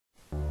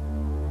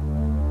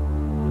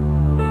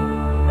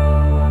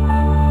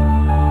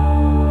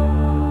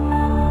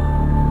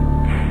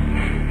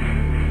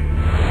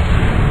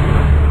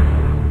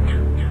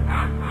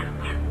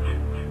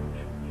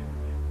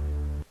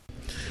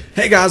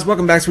Hey guys,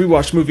 welcome back to We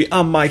Watch Movie.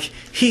 I'm Mike.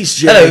 He's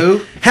Jay.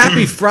 Hello.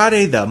 Happy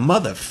Friday the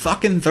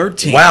motherfucking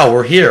 13th. Wow,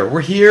 we're here.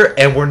 We're here,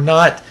 and we're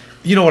not...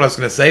 You know what I was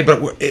going to say, but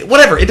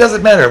whatever. It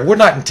doesn't matter. We're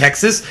not in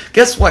Texas.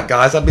 Guess what,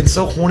 guys? I've been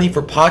so horny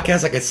for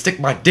podcasts I could stick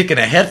my dick in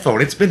a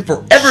headphone. It's been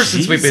forever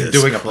since we've been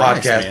doing a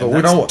podcast. Man, but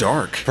we know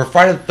dark. For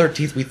Friday the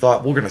 13th, we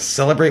thought we're going to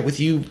celebrate with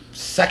you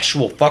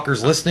sexual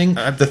fuckers listening,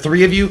 the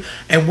three of you,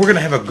 and we're going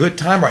to have a good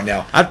time right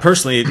now. I'd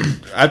personally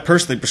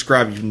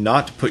prescribe you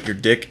not to put your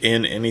dick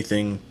in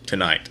anything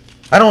tonight.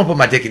 I don't want to put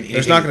my dick in anything.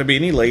 There's not going to be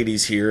any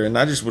ladies here, and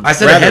I just would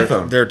said rather a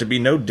headphone. there to be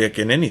no dick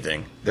in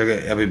anything. They're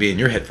going to be in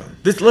your headphone.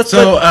 This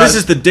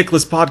is the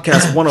Dickless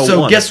Podcast 101.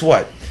 So guess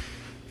what?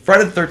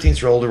 Friday the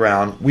 13th rolled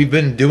around. We've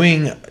been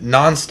doing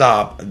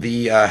nonstop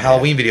the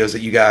Halloween videos that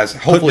you guys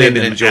hopefully have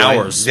been enjoying.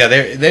 Hours. Yeah,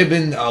 they've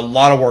been a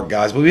lot of work,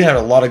 guys, but we had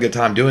a lot of good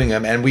time doing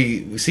them, and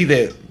we see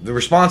the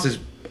response is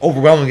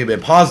overwhelmingly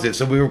been positive,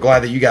 so we were glad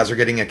that you guys are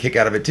getting a kick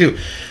out of it too.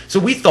 So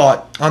we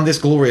thought on this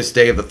glorious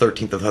day of the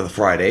 13th of the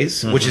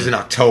Fridays, which is in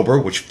October,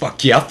 which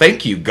fuck yeah,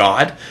 thank you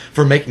God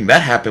for making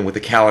that happen with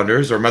the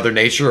calendars or Mother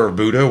Nature or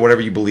Buddha or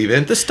whatever you believe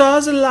in. The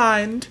stars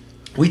aligned.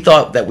 We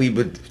thought that we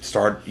would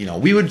start,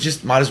 we would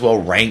just might as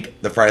well rank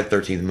the Friday the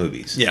 13th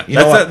movies. Yeah,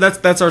 that's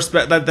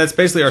that's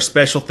basically our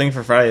special thing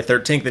for Friday the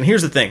 13th. And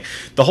here's the thing: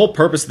 the whole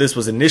purpose of this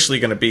was initially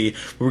going to be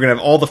we were going to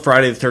have all the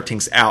Friday the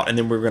 13ths out, and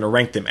then we were going to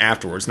rank them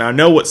afterwards. Now I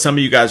know what some of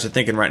you guys are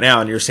thinking right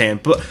now, and you're saying,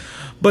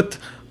 but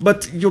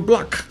you're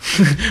black.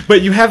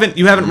 But you haven't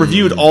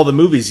reviewed all the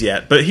movies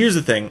yet. But here's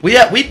the thing: we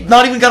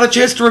not even got a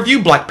chance to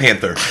review Black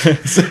Panther.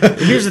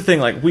 Here's the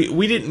thing: like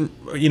we didn't,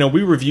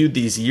 we reviewed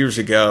these years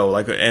ago.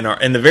 Like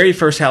in the very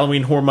first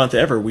Halloween horror month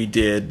ever, we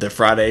did the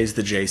Fridays,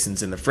 the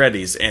Jasons, and the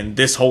Freddys. And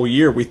this whole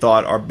year, we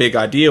thought our big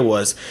idea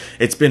was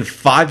it's been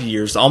 5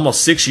 years,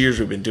 almost 6 years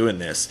we've been doing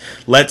this.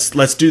 Let's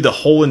do the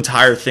whole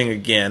entire thing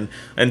again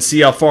and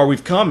see how far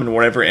we've come and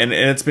whatever. And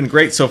it's been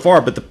great so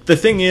far. But the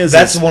thing is,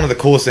 that's one of the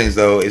coolest things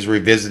though is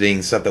revisiting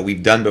stuff that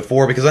we've done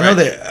before, because I know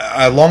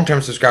that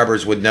long-term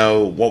subscribers would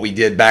know what we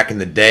did back in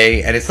the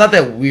day, and it's not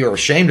that we are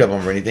ashamed of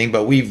them or anything,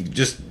 but we've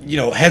just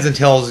heads and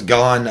tails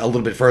gone a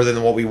little bit further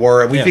than what we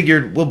were, and we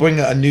figured we'll bring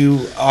a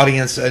new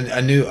audience,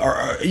 a new,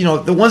 or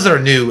the ones that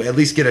are new at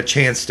least get a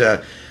chance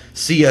to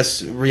see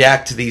us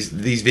react to these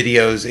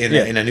videos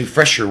in a new,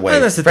 fresher way.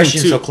 And that's the fresh thing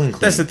and too. So clean.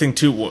 That's the thing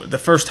too. The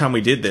first time we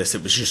did this,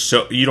 it was just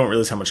so you don't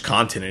realize how much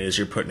content it is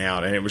you're putting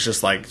out, and it was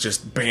just like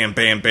bam,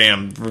 bam,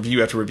 bam,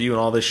 review after review and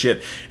all this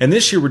shit. And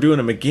this year we're doing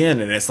them again,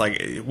 and it's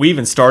like we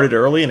even started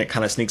early, and it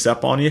kind of sneaks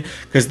up on you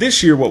because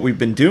this year what we've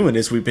been doing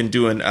is we've been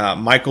doing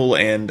Michael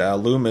and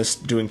Loomis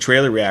doing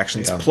trailer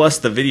reactions plus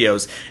the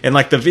videos, and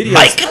like the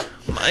videos.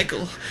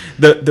 Michael,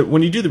 the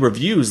when you do the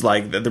reviews,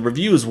 like the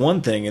review is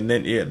one thing, and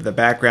then the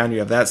background you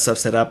have that stuff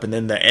set up, and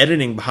then the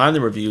editing behind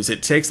the reviews,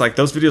 it takes like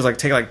those videos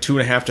take like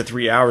 2.5 to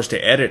 3 hours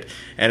to edit,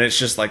 and it's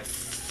just like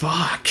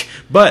fuck.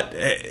 But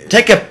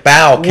take a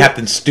bow,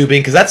 Captain Stubing,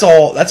 because that's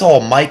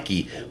all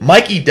Mikey.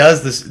 Mikey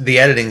does the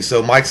editing,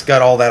 so Mike's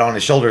got all that on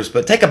his shoulders.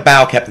 But take a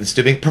bow, Captain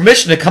Stubing.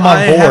 Permission to come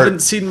on board. I haven't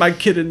seen my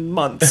kid in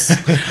months.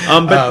 Here's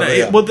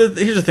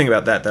the thing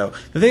about that, though.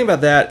 The thing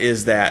about that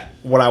is that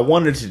what I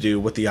wanted to do,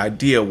 what the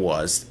idea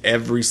was,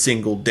 every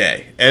single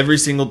day,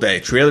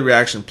 trailer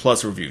reaction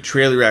plus review,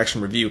 trailer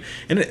reaction review,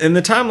 and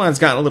the timeline's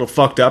gotten a little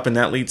fucked up, and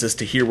that leads us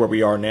to here where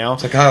we are now.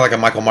 It's kind of like a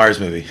Michael Myers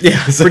movie.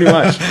 Yeah, pretty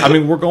much. I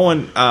mean, we're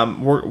going.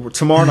 We're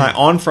tomorrow night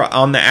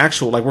on the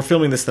actual, we're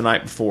filming this the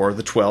night before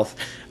the 12th,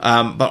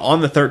 but on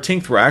the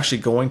 13th we're actually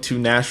going to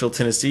Nashville,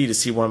 Tennessee to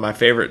see one of my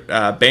favorite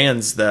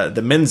bands, the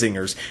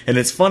Menzingers. And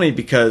it's funny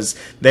because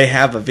they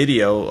have a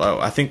video.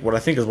 What I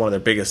think is one of their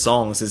biggest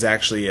songs is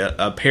actually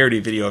a parody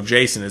video of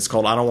Jason. It's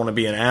called "I Don't Want to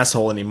Be an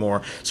Asshole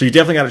Anymore." So you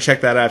definitely got to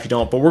check that out if you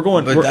don't. But we're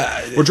going.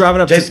 We're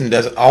driving up. Jason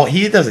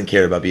he doesn't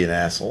care about being an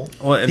asshole.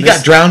 Well, he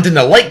got drowned in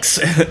the lakes.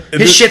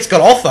 His shit's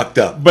got all fucked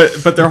up.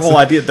 But their whole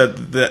idea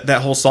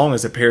that whole song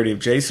is a parody of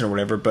Jason or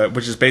whatever,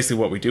 which is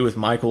basically what we do with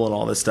Michael and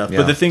all this stuff. Yeah.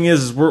 But the thing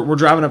is we're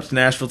driving up to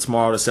Nashville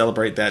tomorrow to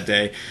celebrate that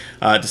day,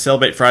 to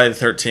celebrate Friday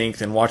the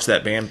 13th and watch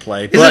that band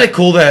play. Isn't it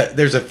cool that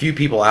there's a few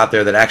people out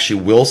there that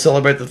actually will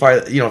celebrate the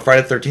Friday the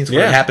 13th when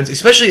it happens,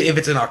 especially if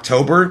it's in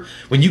October.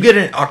 When you get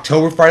an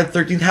October Friday the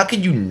 13th, how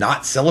can you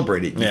not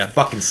celebrate it? You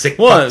fucking sick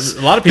fucks.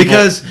 A lot of people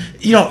because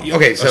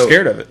are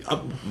scared of it.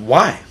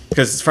 Why?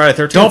 Because it's Friday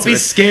the 13th. Don't be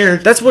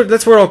scared. That's where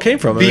it all came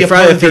from.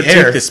 Friday the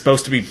 13th is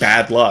supposed to be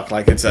bad luck.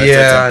 Like it's a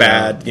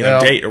bad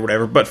date or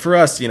whatever. But for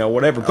us,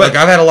 whatever. But look,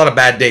 I've had a lot of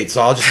bad dates,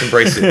 so I'll just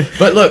embrace it.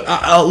 But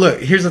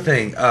look, here's the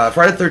thing.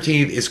 Friday the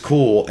 13th is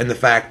cool in the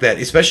fact that,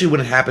 especially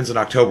when it happens in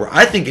October,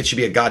 I think it should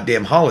be a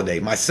goddamn holiday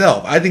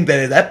myself. I think that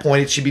at that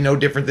point it should be no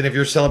different than if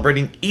you're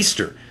celebrating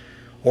Easter.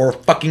 Or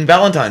fucking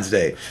Valentine's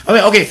Day. I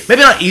mean, okay,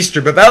 maybe not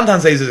Easter, but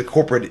Valentine's Day is a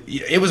corporate.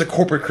 It was a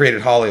corporate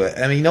created holiday.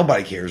 I mean,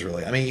 nobody cares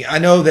really. I mean, I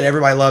know that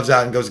everybody loves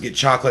out and goes to get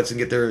chocolates and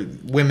get their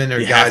women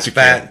or guys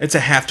fat. It's a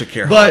have to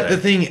care. But the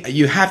thing,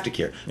 you have to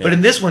care. Yeah. But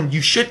in this one,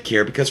 you should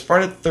care because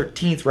Friday the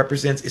 13th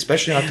represents,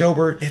 especially in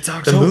October, it's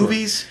October. The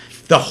movies.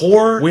 the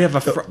horror. We have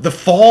the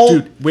fall,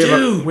 dude. We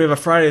have a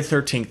Friday the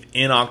 13th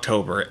in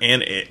October,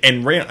 and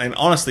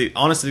honestly,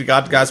 to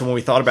God, guys, when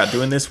we thought about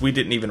doing this, we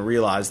didn't even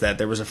realize that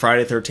there was a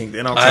Friday the 13th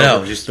in October. I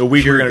know, just the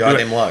week we were going to do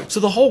it. Luck. So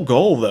the whole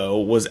goal, though,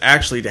 was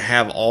actually to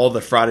have all the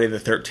Friday the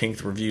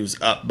 13th reviews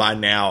up by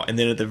now, and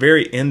then at the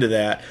very end of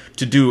that,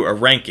 to do a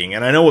ranking.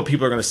 And I know what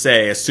people are going to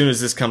say as soon as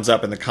this comes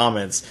up in the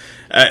comments.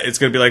 It's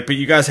going to be like, but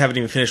you guys haven't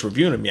even finished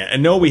reviewing them yet.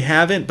 And no, we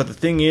haven't. But the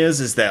thing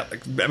is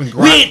that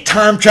we ain't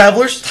time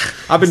travelers.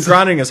 I've been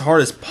grinding as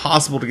hard as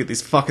possible to get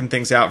these fucking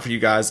things out for you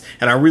guys,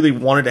 and I really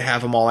wanted to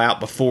have them all out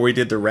before we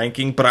did the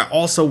ranking. But I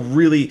also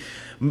really,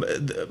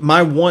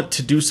 my want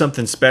to do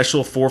something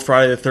special for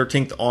Friday the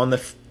 13th on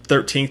the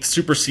 13th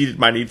superseded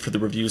my need for the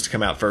reviews to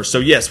come out first. So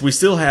yes, we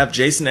still have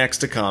Jason X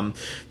to come.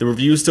 The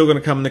review is still going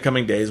to come in the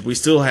coming days. We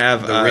still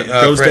have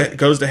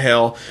Goes to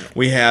Hell.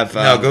 We have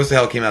no, Goes to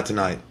Hell came out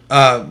tonight.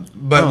 But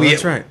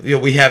that's right.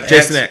 We have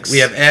Jason X. We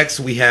have X.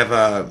 We have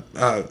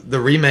the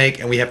remake,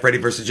 and we have Freddy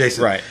vs.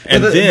 Jason. Right,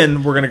 and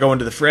then we're going to go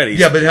into the Freddy's.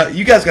 Yeah, but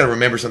you guys got to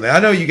remember something. I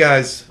know you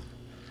guys,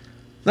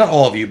 not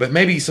all of you, but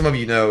maybe some of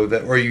you know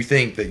that, or you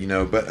think that you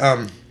know, but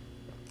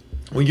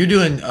when you're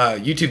doing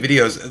YouTube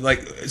videos,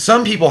 like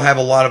some people have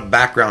a lot of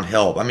background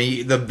help. I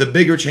mean, the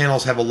bigger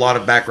channels have a lot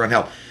of background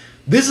help.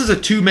 This is a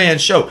two-man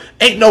show.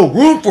 Ain't no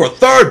room for a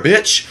third,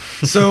 bitch.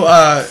 So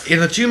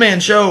in a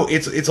two-man show,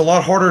 it's a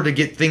lot harder to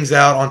get things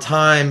out on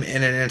time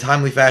and in a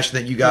timely fashion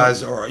that you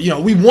guys are. You know,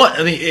 we want.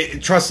 I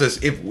mean, trust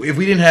us. If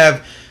we didn't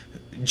have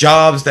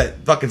jobs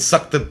that fucking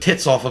suck the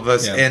tits off of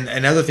us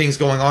and other things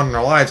going on in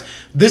our lives,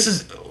 this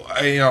is.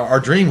 You know, our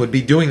dream would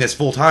be doing this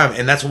full time,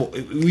 and that's what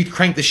we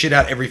crank the shit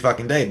out every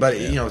fucking day. But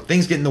you know,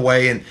 things get in the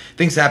way and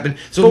things happen.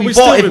 So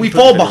if we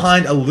fall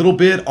behind a little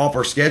bit off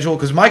our schedule,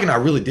 because Mike and I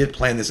really did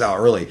plan this out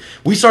early.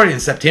 We started in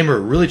September,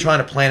 really trying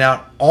to plan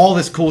out all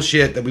this cool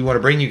shit that we want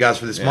to bring you guys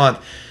for this month.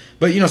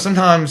 But you know,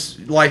 sometimes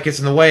life gets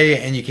in the way,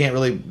 and you can't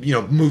really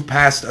move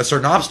past a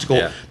certain obstacle.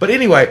 Yeah. But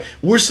anyway,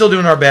 we're still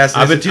doing our best.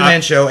 It's a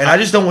two-man show, and I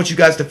just don't want you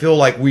guys to feel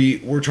like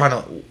we're trying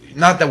to.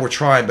 Not that we're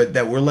trying, but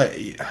that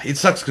it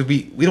sucks because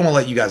we don't want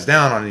to let you guys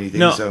down on anything.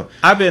 No, so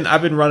I've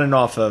been running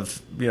off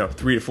of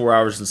 3 to 4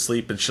 hours of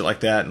sleep and shit like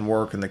that, and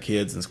work and the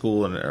kids and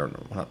school and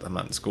I'm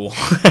not in school.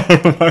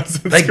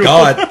 Thank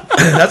God,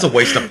 that's a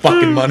waste of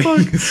fucking money.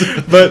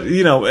 But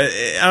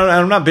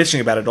I'm not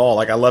bitching about it at all.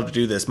 Like I love to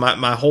do this.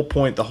 My whole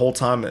point the whole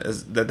time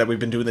is that we've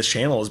been doing this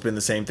channel has been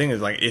the same thing. Is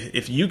like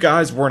if you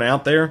guys weren't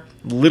out there,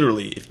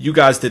 literally, if you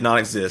guys did not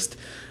exist.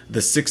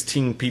 The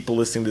 16 people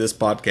listening to this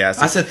podcast.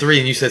 I said 3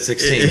 and you said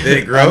 16. Did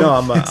it grow? I know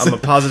I'm a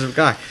positive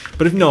guy.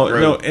 But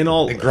in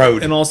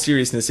all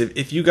seriousness,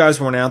 if you guys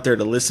weren't out there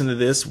to listen to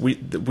this, we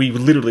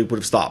literally would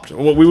have stopped.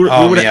 We would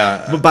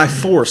but by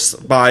force,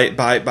 by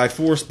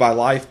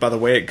life, by the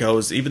way it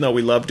goes. Even though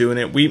we love doing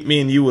it,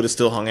 me and you would have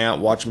still hung out,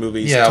 watch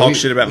movies, talk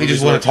shit about movies. We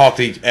just want to talk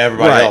to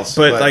everybody else.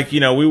 But like we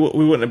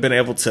wouldn't have been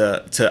able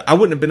to. I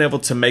wouldn't have been able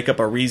to make up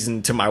a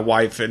reason to my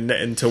wife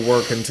and to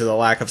work and to the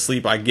lack of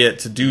sleep I get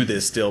to do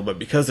this still. But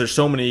because there's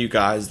so many of you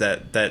guys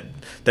that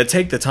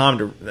take the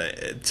time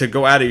to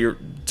go out of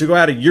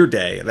your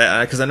day,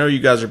 because I know you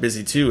guys are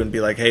busy too, and be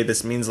like, hey,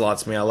 this means a lot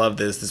to me. I love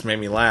this. This made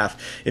me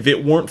laugh. If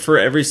it weren't for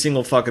every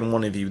single fucking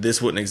one of you, this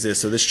wouldn't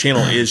exist. So this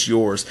channel is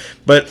yours.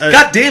 But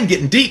goddamn,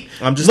 getting deep.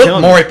 I'm just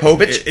telling Maury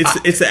Povich.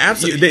 It's the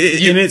absolute,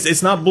 and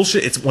it's not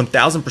bullshit. It's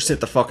 1000%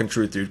 the fucking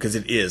truth, dude. Because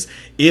it is.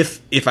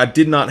 If I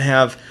did not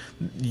have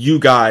you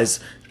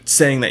guys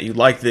saying that you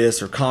like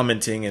this or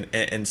commenting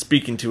and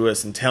speaking to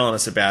us and telling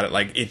us about it,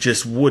 like it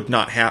just would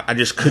not have. I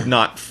just could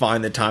not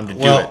find the time to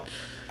do it.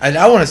 And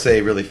I want to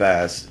say really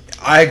fast,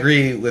 I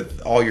agree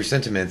with all your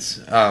sentiments.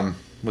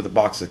 With a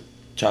box of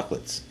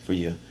chocolates for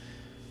you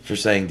for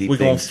saying deep things.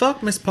 We're gonna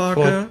fuck Miss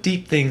Parker. Well,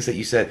 deep things that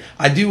you said.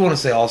 I do want to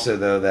say also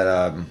though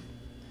that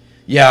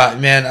yeah,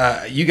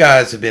 man, you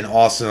guys have been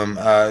awesome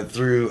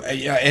through.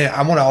 And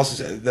I want to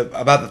also say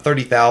about the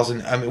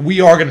 30,000. I mean,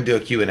 we are going to do a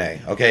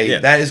Q&A. Okay,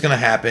 that is going to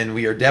happen.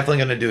 We are definitely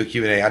going to do a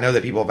Q&A. I know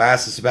that people have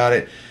asked us about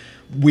it.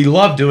 We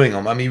love doing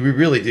them. I mean, we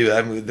really do.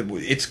 I mean,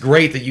 it's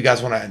great that you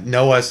guys want to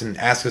know us and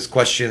ask us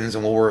questions,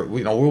 and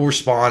we'll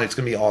respond. It's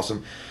going to be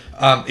awesome.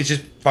 It's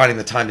just finding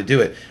the time to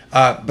do it.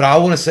 But I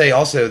want to say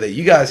also that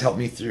you guys helped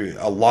me through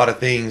a lot of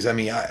things. I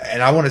mean,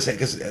 I want to say,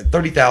 because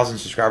 30,000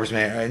 subscribers,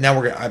 man.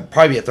 Now I'll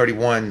probably be at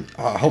 31,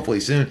 hopefully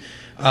soon.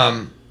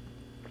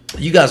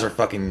 You guys are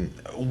fucking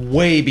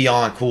way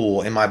beyond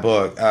cool in my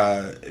book,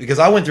 because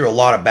I went through a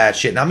lot of bad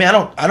shit. And I mean,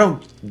 I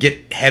don't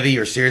get heavy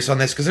or serious on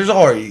this because there's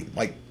already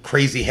like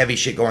crazy heavy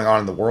shit going on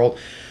in the world,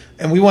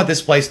 and we want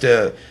this place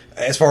to,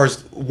 as far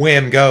as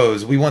Whim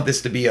goes, we want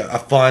this to be a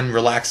fun,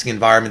 relaxing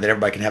environment that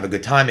everybody can have a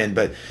good time in.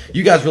 But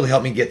you guys really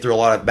helped me get through a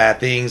lot of bad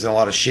things and a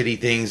lot of shitty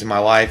things in my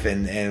life.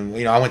 And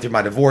I went through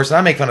my divorce, and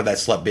I make fun of that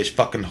slut bitch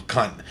fucking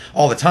cunt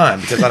all the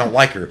time because I don't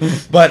like her.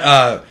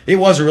 But it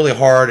was a really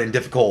hard and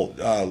difficult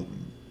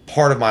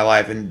part of my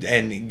life,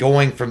 and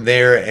going from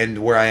there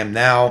and where I am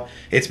now,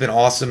 it's been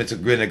awesome. It's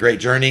been a great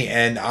journey,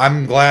 and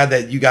I'm glad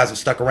that you guys have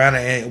stuck around,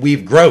 and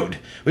we've grown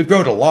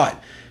a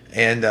lot.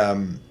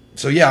 And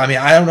so yeah, I mean,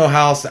 I don't know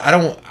how else.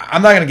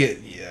 I'm not gonna get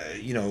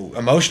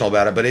emotional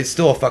about it, but it's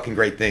still a fucking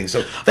great thing.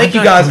 So thank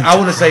you guys. I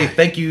want to say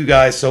thank you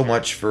guys so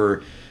much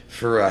for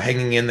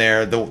hanging in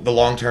there, the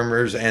long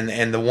termers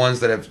and the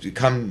ones that have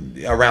come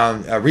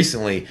around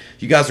recently.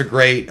 You guys are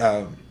great.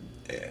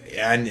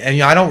 And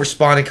I don't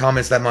respond in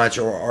comments that much,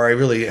 or I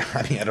really,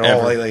 at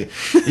all lately.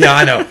 Yeah,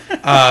 I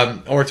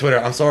know. Or Twitter.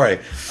 I'm sorry,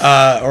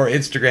 or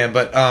Instagram,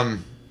 but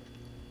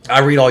I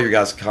read all your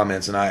guys'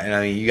 comments, and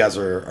I mean, you guys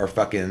are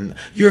fucking.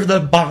 You're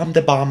the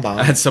bomb.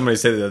 I had somebody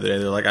say the other day,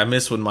 they're like, I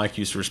miss when Mike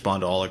used to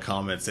respond to all the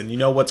comments, and you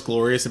know what's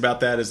glorious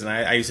about that is, and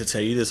I used to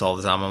tell you this all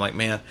the time. I'm like,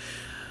 man,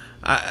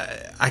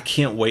 I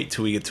can't wait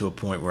till we get to a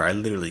point where I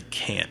literally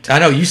can't. I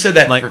know you said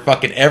that for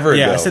fucking ever ago.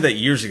 Yeah, I said that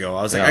years ago.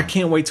 I was like, I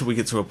can't wait till we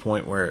get to a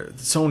point where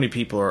so many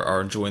people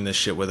are enjoying this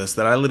shit with us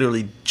that I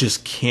literally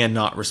just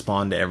cannot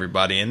respond to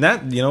everybody. And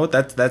that, you know what,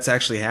 that's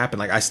actually happened.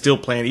 Like, I still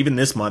plan, even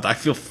this month, I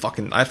feel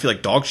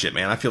like dog shit,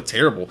 man. I feel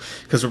terrible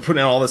because we're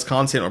putting out all this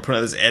content, we're putting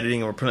out this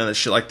editing, and we're putting out this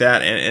shit like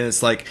that, and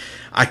it's like,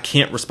 I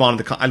can't respond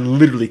to I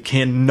literally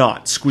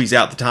cannot squeeze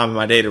out the time of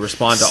my day to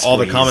respond to all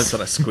the comments that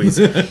I squeeze.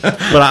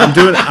 But I'm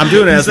doing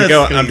it as I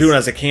go. I'm doing it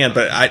as I can,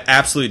 but I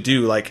absolutely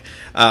do. Like,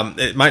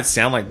 it might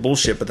sound like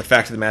bullshit, but the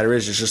fact of the matter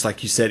is, it's just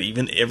like you said,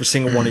 even every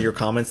single one of your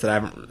comments that I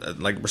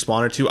haven't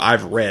responded to,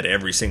 I've read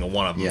every single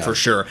one of them for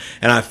sure.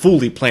 And I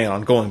fully plan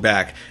on going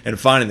back and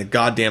finding the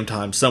goddamn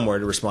time somewhere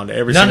to respond to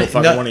every single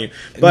fucking one of you.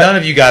 But none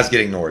of you guys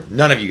get ignored.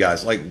 None of you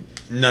guys, like,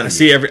 none. I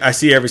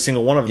see every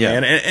single one of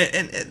them, man.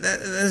 And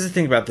that's the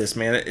thing about this,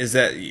 man, is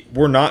that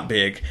we're not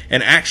big.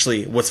 And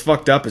actually, what's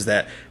fucked up is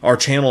that our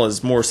channel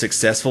is more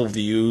successful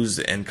views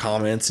and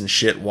comments and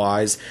shit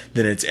wise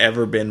than it's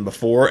ever been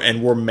before.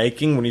 And we're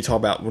making, when you talk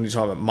about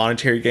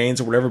monetary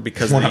gains or whatever,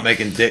 because we're not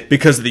making dick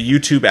because of the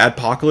YouTube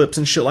adpocalypse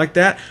and shit like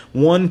that.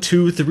 1,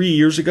 2, 3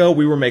 years ago,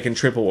 we were making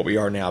triple what we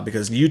are now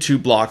because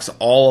YouTube blocks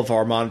all of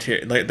our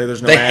monetary. Like,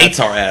 there's no. They hate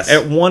our ass.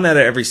 At 1 out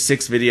of every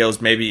 6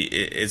 videos, maybe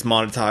is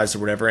monetized or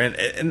whatever.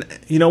 And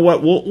you know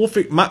what? We'll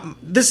figure. I'm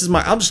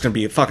just gonna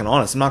be fucking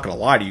honest. I'm not gonna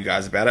lie to you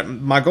guys about it.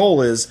 My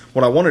goal is,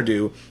 what I want to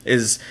do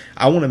is,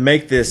 I want to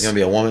make this. You gonna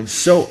be a woman?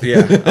 So yeah,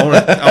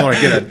 I want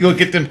to get a. You'll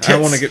get them tits. I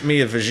want to get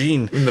me a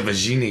vagine. The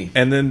vagini.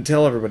 And then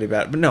tell everybody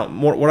about it. But no,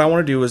 what I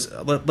want to do is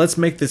let's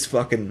make this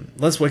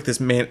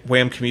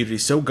Wham community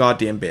so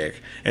goddamn big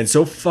and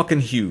so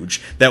fucking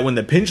huge that when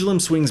the pendulum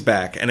swings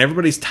back and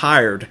everybody's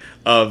tired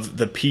of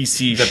the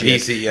PC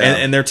shit,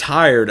 and they're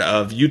tired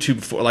of YouTube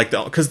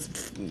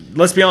because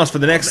let's be honest, for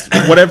the next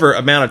whatever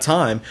amount of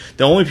time,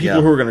 the only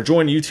people who are going to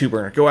join YouTube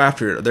are going to go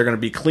after it. They're going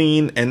to be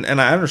clean, and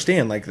I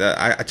understand like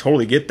that. I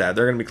totally get that.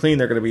 They're going to be clean.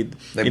 They're going to be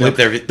they're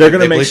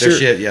going to make sure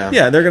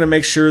they're going to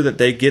make sure that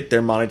they get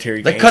their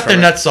monetary gains. They cut their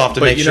nuts off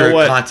to make sure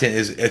content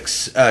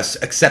is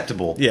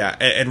acceptable. Yeah,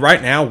 and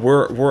right now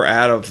we're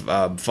out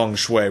of feng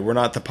shui. We're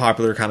not the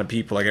popular kind of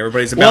people. Like,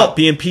 everybody's about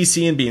being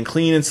PC and being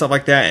clean and stuff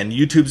like that, and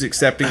YouTube's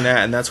accepting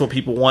that, and that's what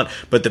people want.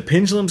 But the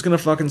pendulum's going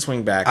to fucking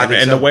swing back.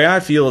 And the way I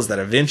feel is that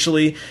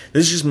eventually,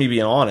 this is just me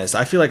being honest,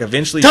 I feel like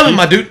eventually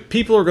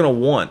people are going to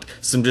want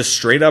some just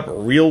straight up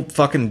real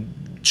fucking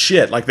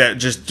shit like that,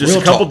 just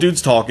a couple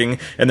dudes talking,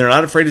 and they're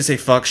not afraid to say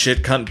fuck,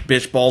 shit, cunt,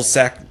 bitch, balls,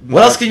 sack.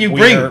 What else can you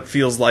bring?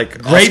 Feels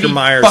like gravy, Oscar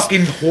Myers,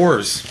 fucking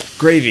whores,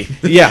 gravy.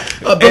 Yeah,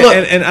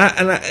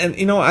 and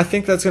you know, I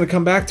think that's going to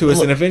come back to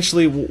us, and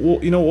eventually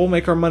we'll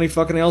make our money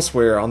fucking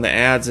elsewhere on the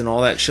ads and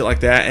all that shit like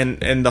that.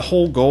 And the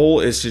whole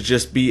goal is to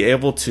just be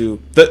able to.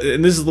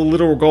 And this is the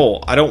literal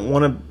goal. I don't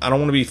want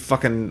to be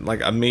fucking like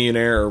a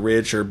millionaire or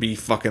rich or be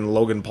fucking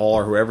Logan Paul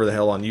or whoever the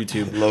hell on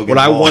YouTube.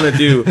 I want to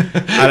do,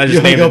 I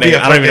just named the name.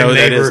 I don't even know who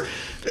that is.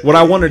 What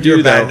I want to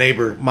do,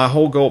 though, my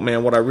whole goal,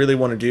 man, what I really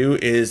want to do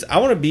is I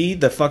want to be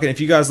the fucking, if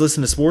you guys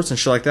listen to sports and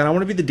shit like that, I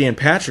want to be the Dan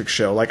Patrick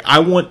Show. Like, I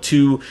want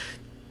to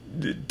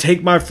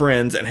take my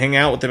friends and hang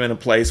out with them in a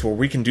place where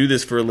we can do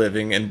this for a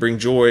living and bring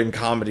joy and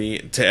comedy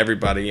to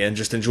everybody and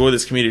just enjoy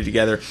this community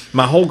together.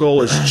 My whole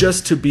goal is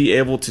just to be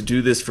able to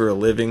do this for a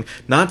living,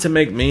 not to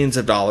make millions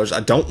of dollars. I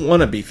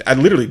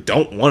literally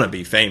don't want to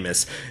be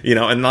famous, you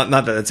know, and not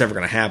that it's ever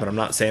going to happen. I'm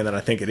not saying that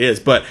I think it is,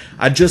 but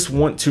I just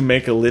want to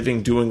make a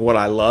living doing what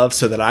I love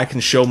so that I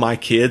can show my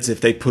kids, if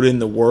they put in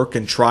the work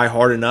and try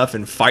hard enough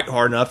and fight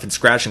hard enough and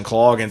scratch and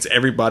claw against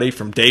everybody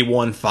from day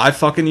one 5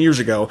 fucking years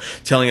ago,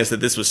 telling us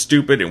that this was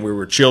stupid and we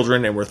were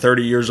children and we're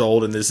 30 years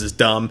old and this is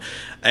dumb,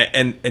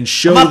 and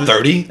show I'm not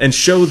 30 and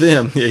show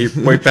them, yeah,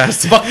 you're way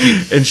past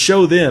it, and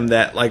show them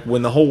that, like,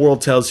 when the whole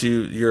world tells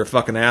you you're a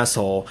fucking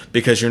asshole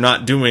because you're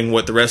not doing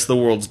what the rest of the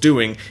world's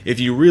doing, if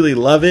you really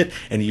love it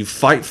and you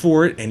fight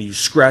for it and you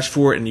scratch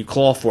for it and you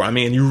claw for it, I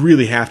mean, and you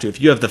really have to, if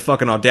you have the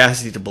fucking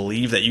audacity to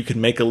believe that you can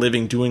make a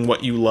living doing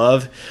what you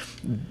love,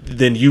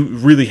 then you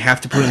really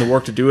have to put in the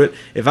work to do it.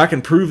 If I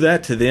can prove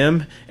that to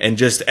them and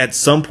just at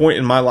some point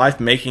in my life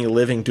making a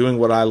living doing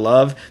what I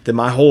love, then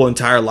my whole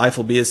entire life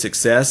will be a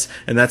success,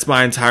 and that's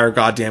my entire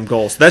goddamn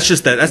goal. So that's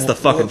just that's the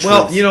fucking truth.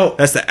 Well, you know,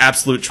 that's the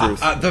absolute truth.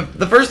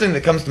 The first thing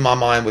that comes to my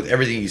mind with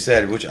everything you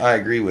said, which I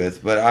agree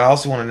with, but I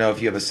also want to know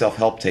if you have a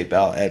self-help tape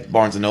out at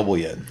Barnes & Noble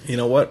yet. You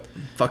know what?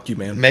 Fuck you,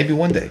 man. Maybe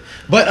one day.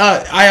 But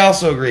I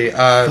also agree.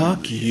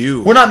 Fuck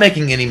you. We're not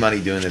making any money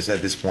doing this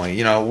at this point.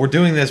 You know, we're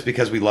doing this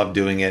because we love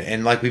doing it.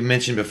 And like we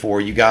mentioned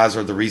before, you guys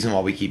are the reason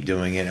why we keep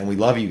doing it. And we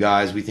love you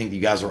guys. We think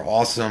you guys are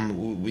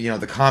awesome. You know,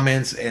 the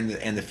comments and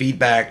the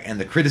feedback and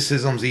the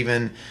criticisms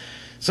even.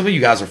 Some of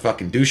you guys are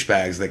fucking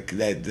douchebags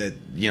that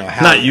you know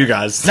have, not you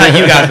guys,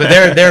 but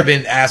there have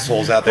been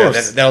assholes out there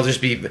that'll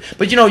just be.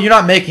 But you know, you're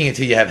not making it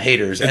till you have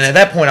haters, and at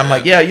that point, I'm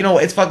like, yeah, you know,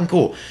 it's fucking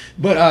cool.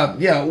 But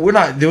yeah, we're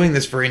not doing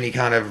this for any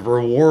kind of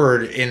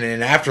reward in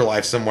an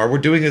afterlife somewhere. We're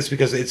doing this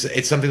because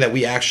it's something that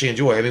we actually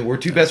enjoy. I mean, we're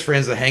two best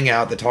friends that hang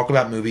out, that talk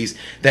about movies,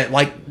 that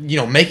like, you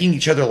know, making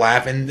each other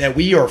laugh, and that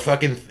we are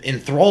fucking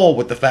enthralled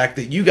with the fact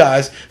that you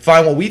guys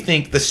find what we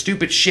think the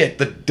stupid shit,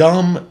 the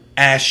dumb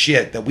ass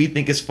shit that we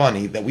think is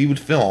funny, that we would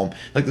film,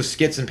 like the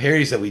skits and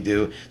parodies that we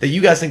do, that you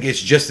guys think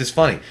it's just as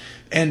funny.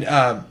 And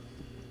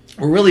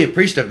we're really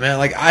appreciative, man.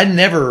 Like, I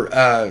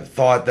never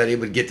thought that it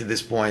would get to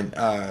this point,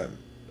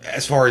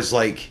 as far as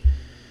like,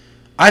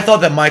 I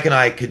thought that Mike and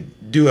I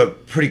could do a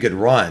pretty good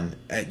run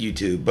at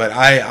YouTube, but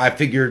I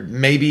figured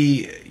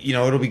maybe, you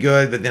know, it'll be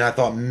good, but then I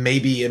thought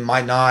maybe it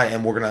might not,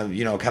 and we're gonna,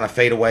 you know, kind of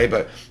fade away.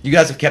 But you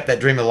guys have kept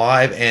that dream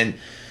alive, and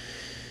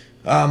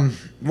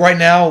right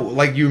now,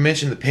 like you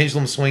mentioned, the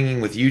pendulum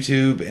swinging with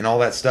YouTube and all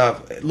that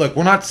stuff. Look,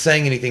 we're not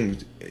saying anything.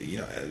 You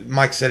know,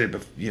 Mike said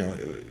it. You know,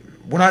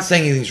 we're not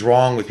saying anything's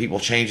wrong with people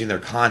changing their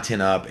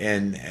content up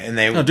and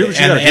they want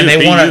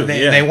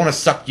to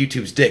suck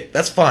YouTube's dick.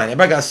 That's fine.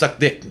 Everybody got to suck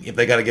dick if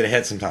they got to get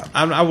ahead sometime.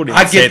 I wouldn't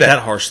even say it that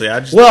harshly. I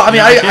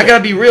got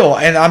to be real,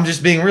 and I'm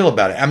just being real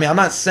about it. I mean, I'm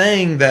not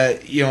saying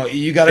that, you know,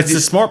 you got to. It's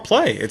a smart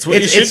play. It's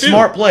what you should do. It's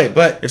smart play,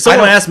 but if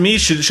someone asked me,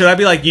 should I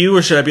be like you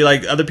or should I be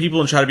like other people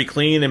and try to be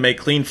clean and make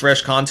clean,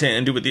 fresh content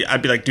and do what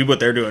I'd be like, do what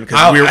they're doing,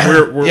 because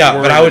we're yeah.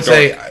 But I would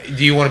say,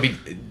 do you want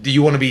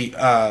to be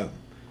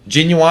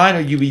genuine,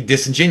 or you be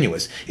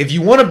disingenuous? If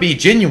you want to be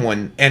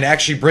genuine and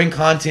actually bring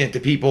content to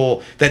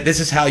people that this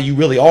is how you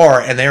really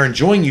are and they're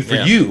enjoying you for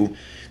you,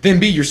 then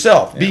be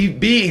yourself.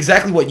 Be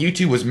exactly what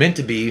YouTube was meant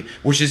to be,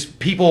 which is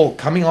people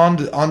coming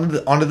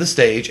onto the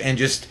stage and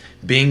just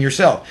being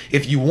yourself.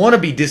 If you want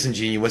to be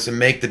disingenuous and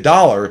make the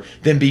dollar,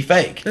 then be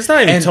fake. It's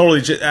not even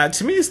totally.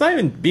 To me, it's not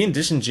even being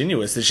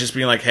disingenuous. It's just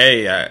being like,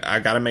 hey, I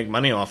got to make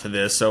money off of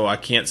this, so I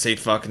can't say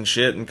fucking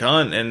shit and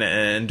cunt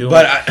and do.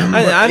 But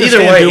I either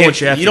way,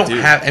 what you have to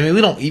do. I mean,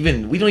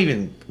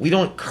 we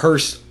don't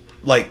curse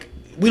like.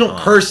 We don't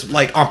curse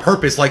like on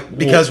purpose, like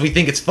because we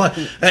think it's fun.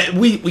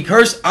 We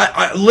curse.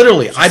 I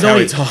literally, I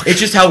don't. It's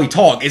just how we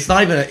talk. It's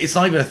not even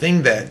a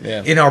thing that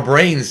in our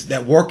brains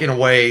that work in a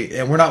way,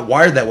 and we're not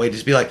wired that way.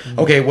 Just be like,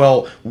 okay,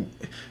 well,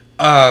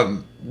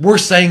 we're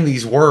saying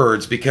these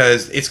words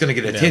because it's going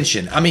to get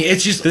attention. I mean,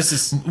 it's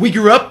just we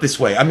grew up this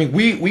way. I mean,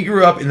 we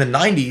grew up in the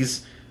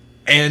 '90s.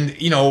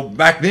 And, you know,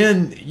 back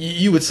then,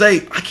 you would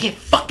say, I can't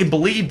fucking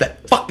believe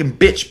that fucking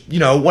bitch, you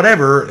know,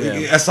 whatever,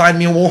 assigned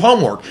me more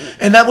homework.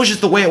 And that was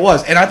just the way it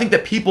was. And I think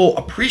that people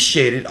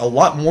appreciate it a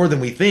lot more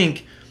than we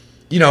think,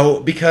 you know,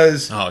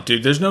 because... Oh,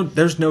 dude, there's no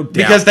doubt.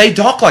 Because they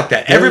talk like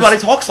that. Everybody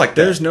talks like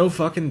that. There's no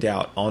fucking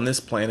doubt on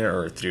this planet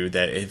Earth, dude,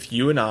 that if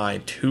you and I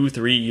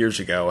 2-3 years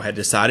ago had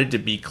decided to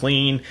be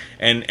clean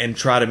and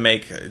try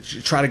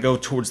to go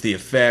towards the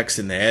effects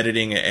and the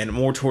editing and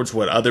more towards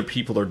what other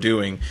people are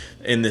doing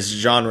in this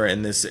genre,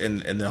 in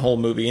the whole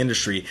movie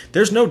industry,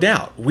 there's no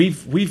doubt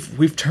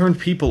we've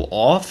turned people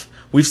off.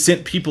 We've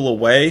sent people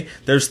away.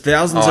 There's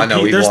thousands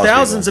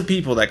of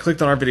people that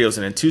clicked on our videos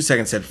and in 2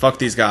 seconds said, fuck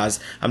these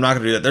guys, I'm not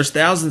going to do that. There's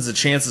thousands of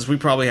chances we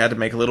probably had to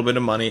make a little bit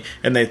of money,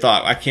 and they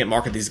thought, I can't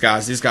market these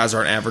guys. These guys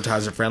aren't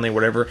advertiser friendly,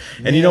 whatever.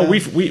 And you know,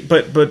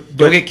 but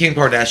go get Kim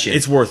Kardashian.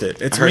 It's worth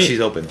it. I heard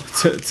she's open.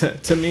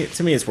 To me,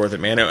 it's worth it,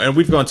 man. And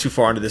we've gone too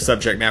far into this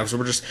subject now, because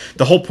we're just,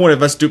 the whole point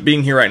of us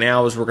being here right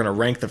now is we're going to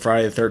rank the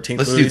Friday the 13th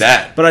Let's movies. do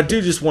that. But I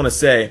do just want to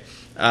say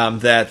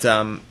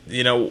that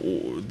you know,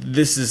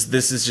 this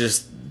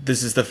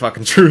is the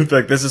fucking truth.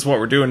 Like, this is what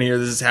we're doing here.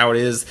 This is how it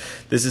is.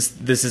 This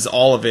is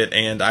all of it.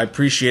 And I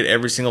appreciate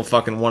every single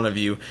fucking one of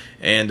you.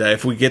 And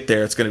if we get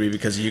there, it's going to be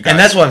because of you guys. And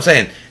that's what I'm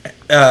saying.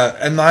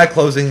 And my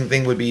closing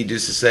thing would be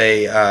just to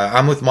say,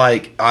 I'm with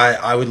Mike.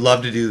 I would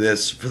love to do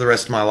this for the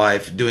rest of my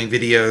life, doing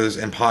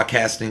videos and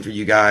podcasting for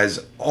you guys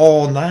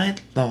all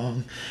night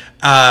long.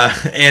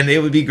 And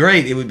it would be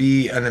great. It would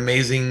be an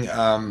amazing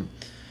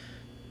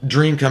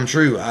dream come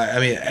true. I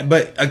mean,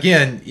 but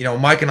again, you know,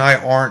 Mike and I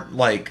aren't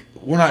like,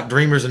 we're not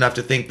dreamers enough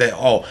to think that,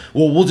 oh,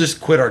 well, we'll just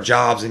quit our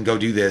jobs and go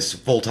do this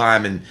full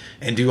time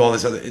and do all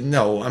this other.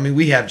 No, I mean,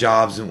 we have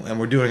jobs and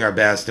we're doing our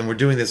best, and we're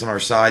doing this on our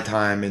side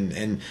time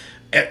and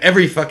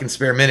every fucking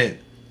spare minute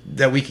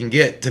that we can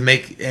get to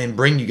make and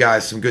bring you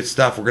guys some good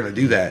stuff, we're going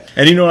to do that.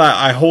 And you know what,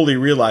 I wholly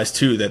realize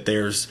too that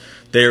there's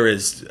there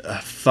is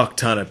a fuck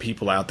ton of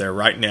people out there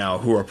right now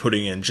who are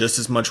putting in just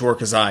as much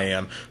work as I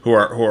am, who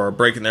are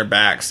breaking their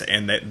backs,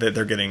 and that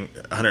they're getting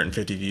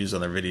 150 views on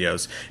their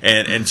videos.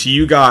 And to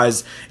you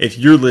guys, if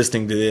you're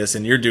listening to this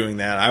and you're doing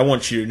that, I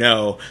want you to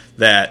know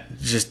that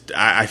just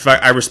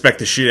I respect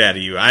the shit out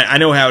of you. I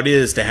know how it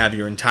is to have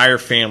your entire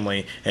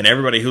family and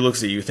everybody who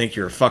looks at you think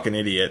you're a fucking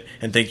idiot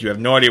and think you have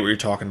no idea what you're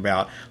talking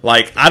about.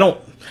 Like, I don't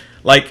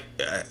like.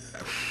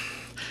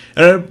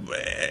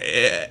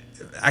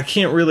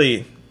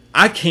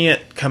 I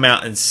can't come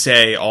out and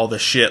say all the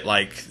shit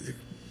like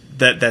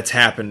that's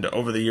happened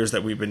over the years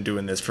that we've been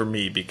doing this for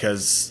me,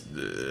 because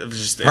of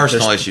just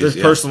personal issues,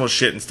 there's personal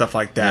shit and stuff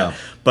like that. Yeah.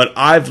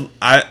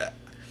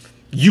 But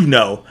you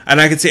know, and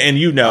I can say, and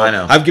you know, I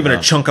know. I've given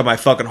a chunk of my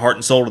fucking heart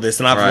and soul to this,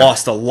 and I've Right.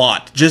 lost a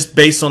lot just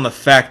based on the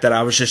fact that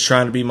I was just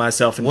trying to be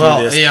myself and do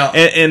this. Yeah.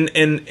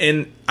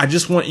 And I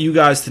just want you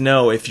guys to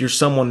know, if you're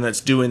someone that's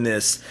doing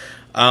this,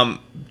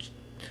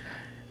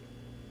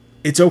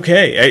 it's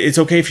okay. It's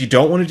okay if you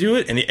don't want to do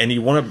it, and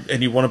you want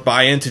to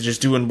buy into just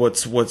doing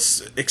what's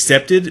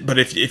accepted. But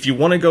if you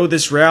want to go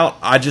this route,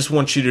 I just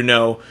want you to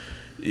know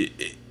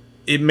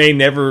it may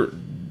never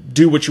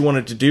do what you want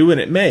it to do,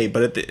 and it may.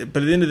 But at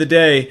the end of the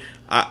day,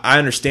 I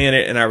understand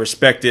it and I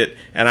respect it,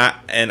 and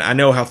I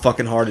know how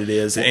fucking hard it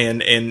is,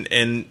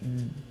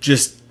 and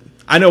just.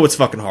 I know it's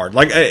fucking hard.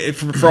 Like,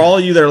 for all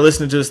of you that are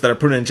listening to us that are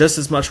putting in just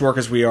as much work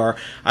as we are,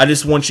 I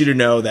just want you to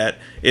know that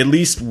at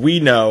least we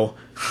know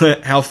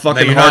how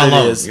fucking hard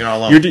it is. You're not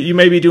alone. You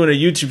may be doing a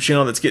YouTube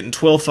channel that's getting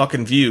 12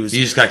 fucking views.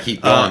 You just gotta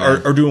keep going,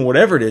 or doing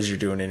whatever it is you're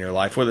doing in your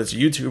life, whether it's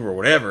YouTube or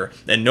whatever,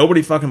 and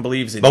nobody fucking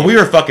believes in you. But we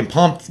were fucking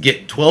pumped to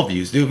get 12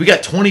 views, dude. We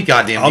got 20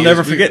 goddamn views. I'll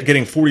never forget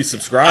getting 40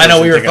 subscribers. I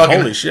know we were thinking, fucking.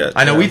 holy shit.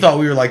 I know we thought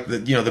we were like the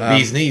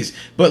bee's knees,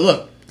 but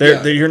look,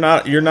 you're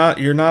not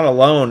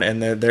alone,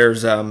 and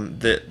there's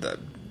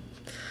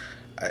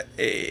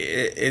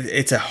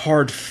it's a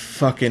hard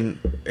fucking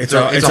it's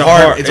a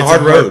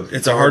hard road.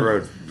 It's a hard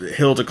road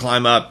hill to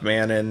climb up,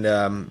 man,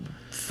 and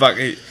fuck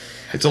it.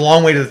 It's a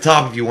long way to the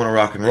top if you want to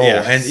rock and roll.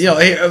 Yeah. And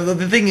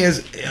the thing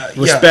is,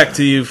 respect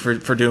to you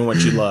for doing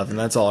what you love, and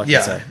that's all I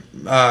can say.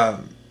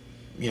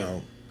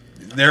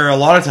 There are a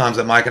lot of times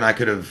that Mike and I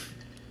could have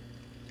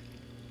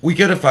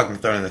fucking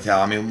thrown in the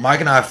towel. I mean, Mike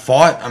and I have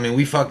fought. I mean,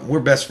 we're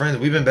best friends.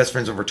 We've been best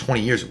friends over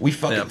 20 years. We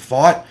fucking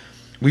fought.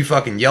 We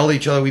fucking yelled at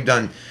each other. We've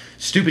done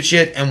stupid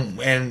shit,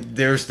 and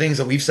there's things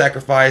that we've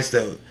sacrificed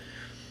that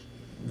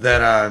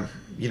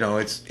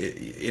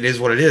it is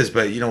what it is.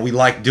 But we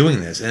like doing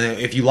this, and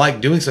if you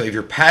like doing something, if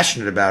you're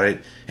passionate about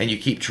it and you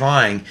keep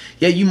trying,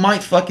 you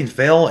might fucking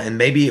fail, and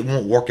maybe it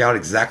won't work out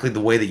exactly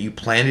the way that you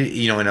planned it,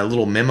 in a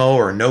little memo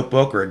or a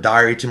notebook or a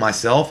diary to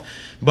myself.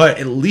 But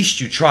at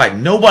least you tried.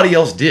 Nobody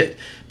else did,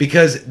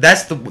 because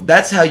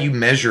that's how you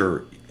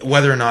measure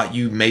whether or not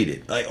you made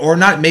it, or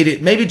not made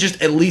it. Maybe just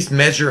at least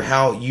measure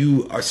how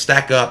you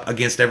stack up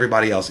against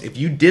everybody else. If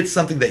you did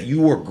something that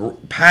you were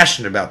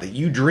passionate about, that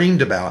you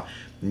dreamed about,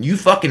 and you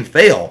fucking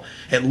fail,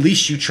 at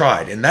least you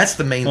tried, and that's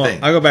the main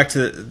thing. I'll go back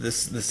to the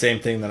same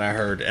thing that I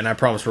heard, and I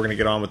promise we're going to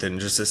get on with it in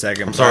just a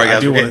second. I'm sorry,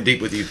 guys, we're getting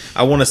deep with you.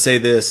 I want to say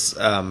this.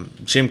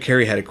 Jim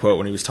Carrey had a quote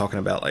when he was talking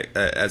about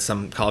at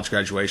some college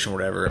graduation or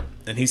whatever,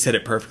 and he said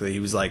it perfectly. He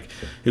was talking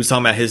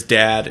about his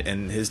dad,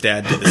 and his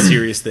dad did the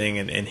serious thing,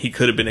 and he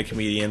could have been a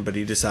comedian, but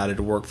he decided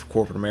to work for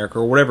corporate America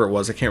or whatever it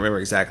was. I can't remember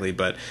exactly,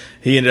 but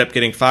he ended up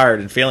getting fired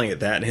and failing at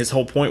that. And his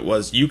whole point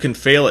was, you can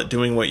fail at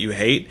doing what you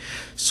hate,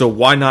 so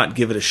why not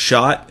give it a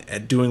shot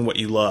at doing what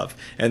you love?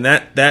 And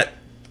that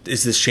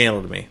is this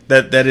channel to me.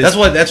 That's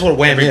what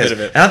Wham is.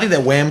 And I think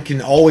that Wham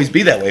can always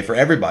be that way for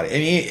everybody. I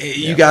mean,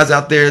 you guys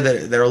out there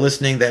that are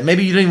listening, that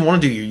maybe you don't even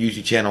want to do your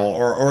YouTube channel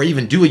or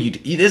even do a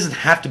YouTube. It doesn't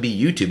have to be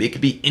YouTube. It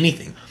could be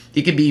anything.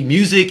 It could be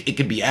music. It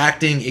could be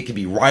acting. It could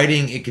be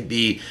writing. It could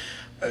be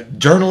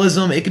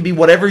journalism. It could be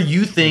whatever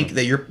you think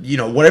that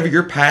whatever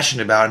you're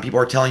passionate about, and people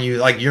are telling you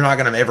like you're not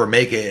going to ever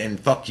make it and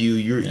fuck you.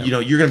 You're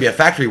going to be a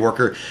factory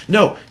worker.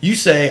 No, you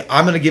say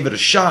I'm going to give it a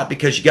shot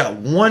because you got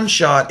one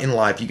shot in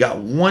life. You got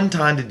one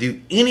time to do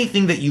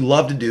anything that you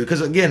love to do. Because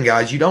again,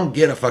 guys, you don't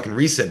get a fucking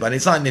reset button.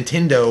 It's not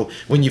Nintendo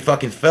when you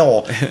fucking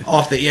fell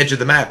off the edge of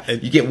the map.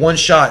 You get one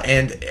shot,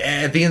 and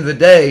at the end of the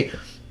day,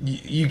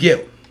 you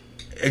get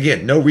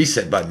again no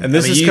reset button. And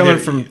this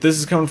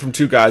is coming from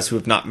two guys who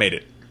have not made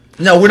it.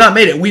 No, we're not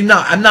made it.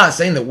 I'm not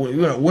saying that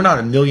we're not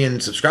 1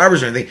 million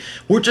subscribers or anything.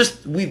 We're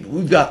just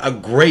we've got a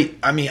great.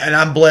 I mean, and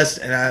I'm blessed,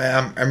 and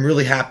I'm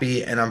really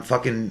happy, and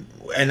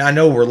and I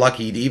know we're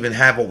lucky to even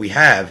have what we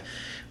have.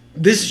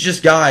 This is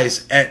just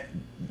guys at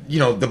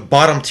the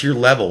bottom tier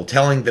level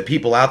telling the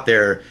people out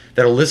there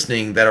that are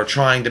listening, that are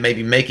trying to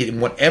maybe make it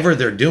in whatever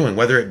they're doing,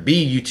 whether it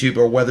be YouTube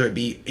or whether it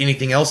be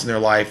anything else in their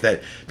life,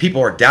 that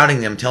people are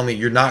doubting them, telling me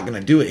you're not going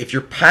to do it. If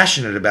you're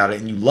passionate about it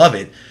and you love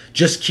it,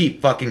 just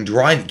keep fucking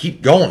grinding,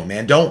 keep going,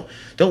 man. Don't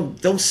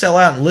sell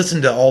out and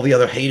listen to all the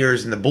other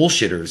haters and the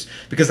bullshitters,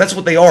 because that's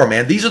what they are,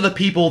 man. These are the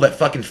people that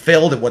fucking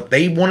failed at what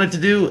they wanted to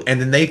do, and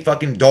then they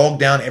fucking dog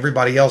down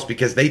everybody else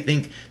because they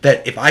think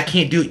that if I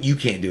can't do it, you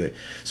can't do it.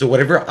 So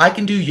whatever I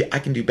can do, I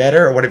can do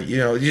better, or whatever,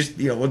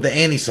 with the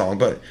Annie song.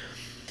 But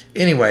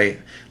Anyway,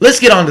 let's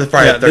get on to the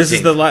Friday the 13th. This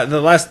is the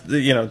last.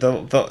 You know,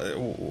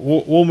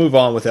 we'll move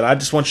on with it. I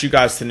just want you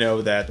guys to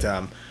know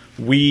that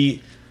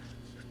we.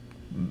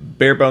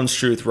 Bare bones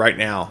truth right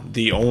now,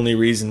 the only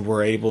reason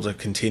we're able to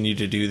continue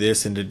to do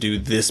this and to do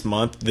this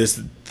month,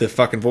 the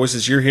fucking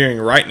voices you're hearing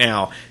right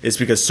now is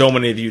because so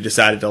many of you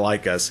decided to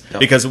like us. Yep.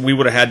 Because we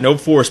would have had no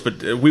force,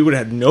 but we would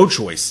have had no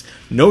choice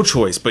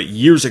but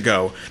years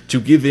ago to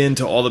give in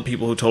to all the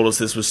people who told us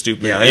this was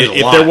stupid. Yeah,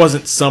 if there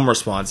wasn't some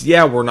response,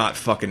 yeah, we're not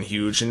fucking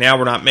huge, and now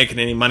we're not making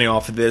any money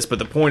off of this, but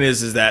the point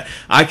is that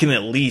I can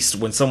at least,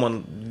 when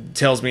someone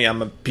tells me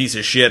I'm a piece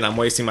of shit and I'm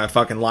wasting my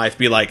fucking life,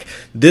 be like,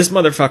 this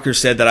motherfucker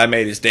said that I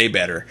made his day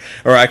better.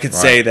 Or I could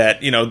say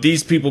that, you know,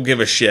 these people give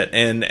a shit,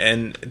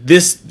 and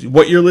this,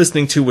 what you're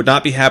listening to would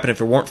not be happening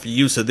if it weren't for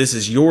you, so this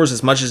is yours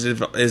as much as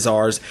it is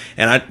ours.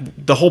 And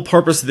the whole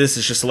purpose of this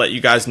is just to let you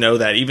guys know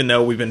that even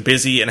though we've been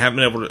busy and haven't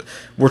been able to,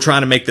 we're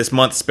trying to make this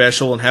month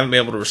special and haven't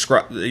been able to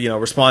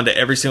respond to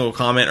every single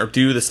comment or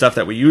do the stuff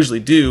that we usually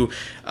do,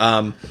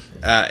 you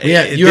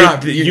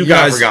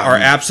guys are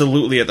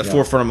absolutely at the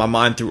forefront of my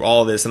mind through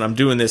all of this, and I'm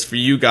doing this for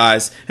you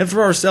guys and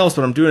for ourselves,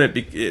 but I'm doing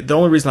it, the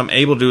only reason I'm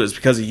able to do it is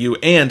because of you.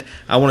 And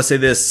I want to say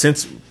this,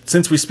 since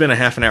we spent a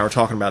half an hour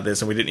talking about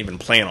this and we didn't even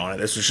plan on it,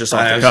 this was just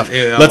off the cuff,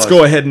 let's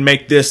go ahead and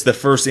make this the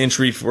first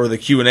entry for the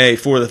Q&A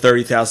for the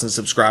 30,000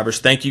 subscribers.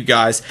 Thank you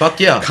guys. Fuck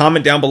yeah.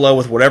 Comment down below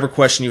with whatever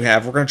question you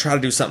have. We're going to try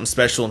to do something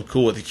special and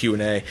cool with the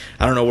Q&A.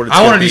 I don't know what it's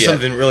going to be. I want to do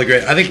something really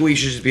great. I think we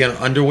should just be on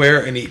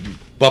underwear and eat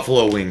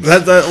buffalo wings.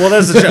 That's the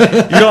show.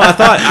 You know, I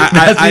thought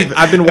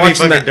I've been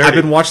watching that. I've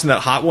been watching that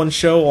Hot One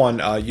show on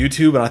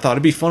YouTube, and I thought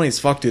it'd be funny as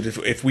fuck, dude,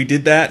 if we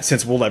did that.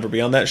 Since we'll never be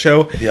on that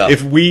show,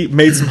 if we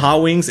made some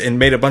hot wings and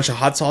made a bunch of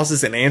hot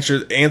sauces and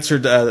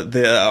answered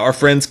our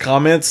friends'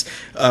 comments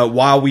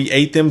while we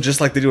ate them, just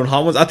like they do in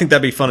Hot Ones, I think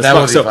that'd be fun as fuck.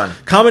 That would be fun.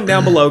 Comment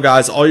down below,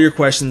 guys, all your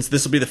questions.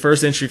 This will be the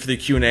first entry for the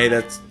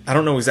Q&A. I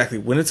don't know exactly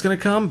when it's going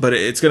to come, but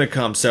it's going to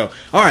come. So,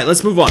 all right,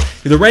 let's move on.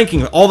 The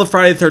ranking, all the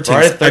Friday the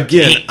 13th.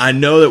 Again, I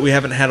know that we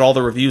haven't had all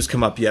the reviews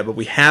come up yet, but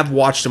we have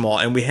watched them all,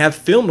 and we have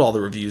filmed all the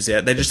reviews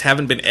yet. They just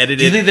haven't been edited.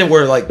 Do you think that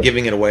we're like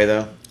giving it away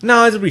though?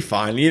 No, it'll be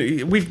fine.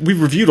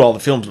 We've reviewed all the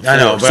films before. I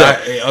know,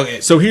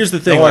 but so here's the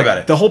thing. Don't worry about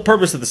it. The whole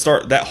purpose of the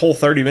start, that whole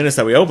 30 minutes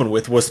that we opened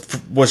with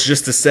was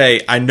just to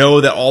say, I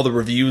know that all the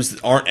reviews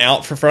aren't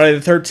out for Friday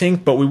the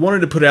 13th, but we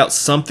wanted to put out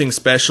something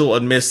special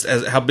amidst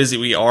as how busy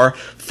we are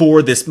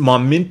for this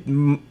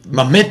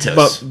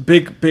momentous,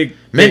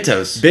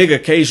 big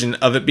occasion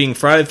of it being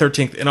Friday the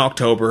 13th in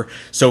October.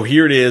 So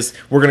here it is.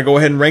 We're going to go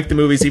ahead and rank the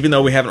movies, even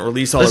though we haven't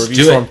released all the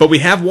reviews for them. But we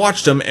have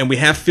watched them and we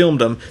have filmed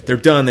them. They're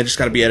done. They just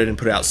got to be edited and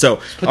put out. So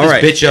all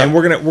right, and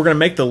we're gonna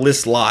make the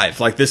list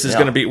live. Like this is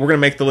gonna be. We're gonna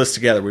make the list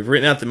together. We've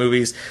written out the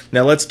movies.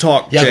 Now let's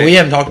talk. Yeah, Jay, we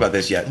haven't talked about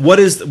this yet.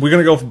 We're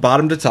gonna go from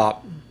bottom to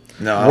top.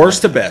 No,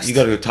 worst to best. You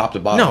got to go top to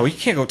bottom. No, you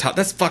can't go top.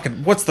 That's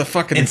fucking. What's the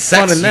fucking in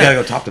fun sex? in that? You got to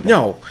go top to bottom.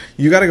 No,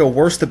 you got to go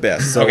worst to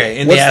best. So okay,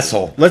 in the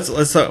asshole. Let's.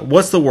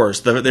 What's the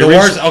worst? The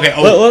worst. Okay.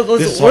 No.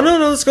 Let's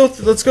go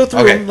through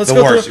them. Let's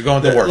go worst. through.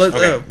 You're going the worst.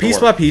 Okay, piece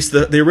by piece.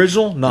 The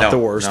original, not the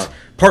worst. No.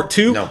 Part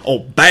 2,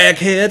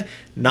 Baghead,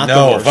 not the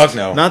worst. Fuck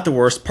no. Not the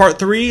worst. Part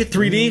 3,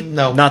 3D,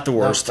 not the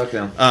worst. No,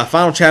 fuck no.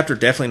 Final Chapter,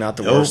 definitely not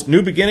the worst.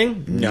 New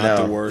Beginning,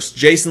 not the worst.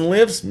 Jason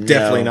Lives,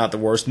 definitely not the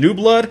worst. New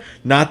Blood,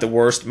 not the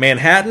worst.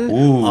 Manhattan,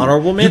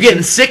 honorable mention. You're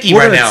getting sicky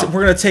right now.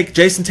 We're going to take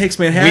Jason Takes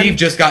Manhattan. We've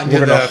just gotten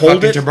to the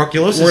fucking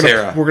tuberculosis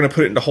era. We're going to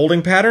put it into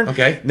holding pattern.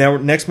 Okay. Now,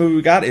 next movie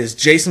we got is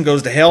Jason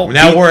Goes to Hell.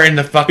 Now we're in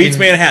the fucking... Beats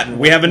Manhattan.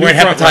 We have a new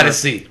front runner. Hepatitis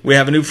C. We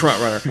have a new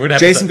front runner.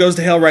 Jason Goes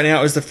to Hell right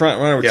now is the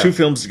front runner with 2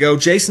 films to go.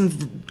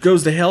 Jason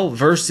Goes to Hell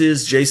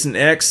versus Jason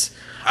X.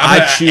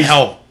 I choose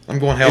Hell. I'm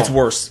going Hell. It's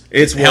worse.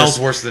 It's worse. Hell's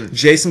worse than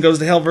Jason Goes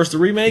to Hell versus the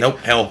remake. Nope.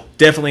 Hell.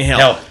 Definitely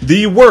Hell.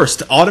 The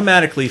worst,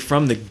 automatically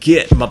from the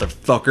get,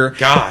 motherfucker.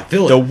 God,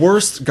 feel it. The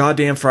worst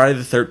goddamn Friday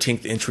the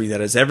 13th entry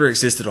that has ever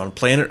existed on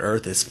planet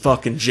Earth is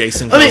fucking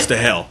Jason Goes to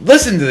Hell.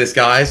 Listen to this,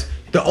 guys.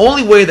 The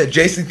only way that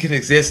Jason can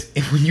exist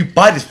is when you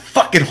bite his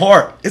fucking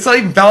heart. It's not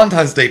even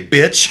Valentine's Day,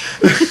 bitch.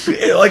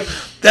 Like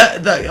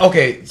that.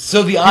 Okay,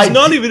 so the idea. He's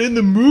not even in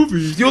the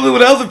movie. He only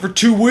went out there for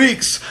 2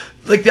 weeks.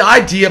 Like, the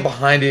idea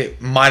behind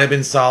it might have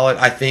been solid,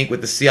 I think,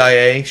 with the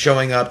CIA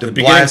showing up. The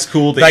beginning's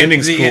cool, the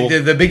ending's cool.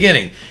 The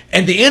beginning.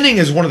 And the ending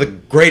is one of the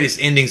greatest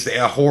endings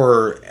to a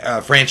horror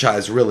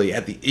franchise, really,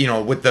 at the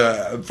with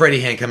the Freddy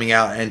hand coming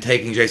out and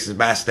taking Jason's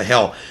mask to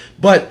hell.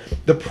 But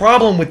the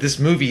problem with this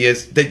movie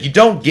is that you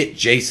don't get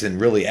Jason,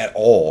 really, at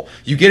all.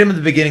 You get him at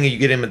the beginning and you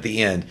get him at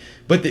the end.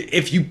 But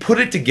if you put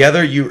it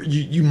together,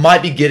 you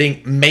might be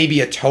getting maybe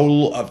a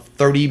total of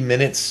 30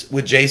 minutes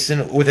with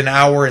Jason with an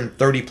hour and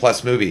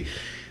 30-plus movie.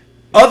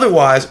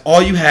 Otherwise,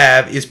 all you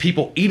have is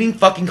people eating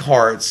fucking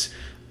hearts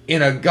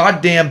in a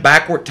goddamn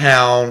backward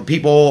town.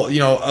 People,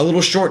 a little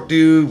short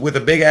dude with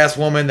a big ass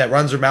woman that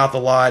runs her mouth a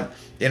lot,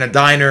 in a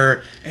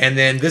diner, and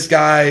then this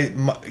guy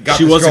got.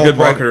 She this was a girl good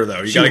pregnant. marketer,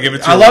 though. You got to give it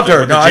to her. I loved her.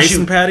 With the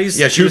Jason patties,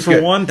 yeah, she two was for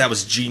good. one. That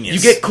was genius.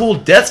 You get cool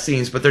death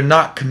scenes, but they're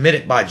not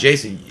committed by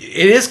Jason.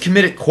 It is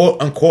committed,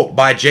 quote unquote,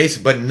 by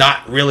Jason, but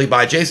not really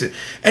by Jason.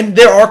 And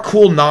there are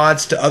cool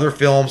nods to other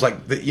films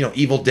like the,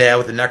 Evil Dead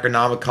with the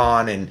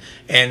Necronomicon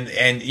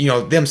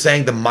and them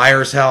saying the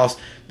Myers house,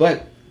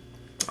 but.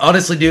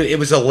 Honestly, dude, it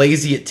was a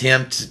lazy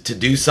attempt to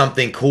do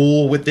something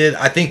cool with it.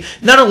 I think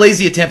not a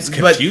lazy attempt,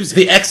 but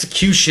the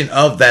execution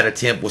of that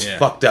attempt was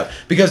fucked up.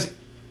 Because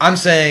I'm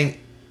saying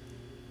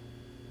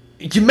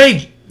you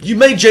made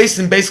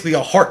Jason basically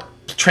a heart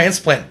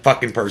transplant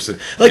fucking person.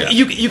 Like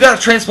you got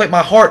to transplant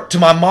my heart to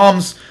my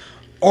mom's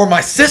or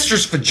my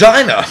sister's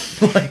vagina,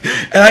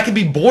 and I can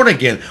be born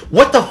again.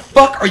 What the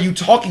fuck are you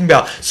talking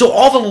about? So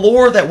all the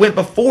lore that went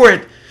before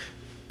it,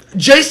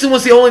 Jason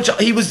was the only child.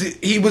 He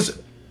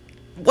was.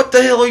 What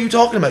the hell are you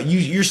talking about?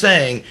 You're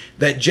saying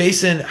that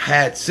Jason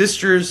had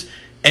sisters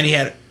and he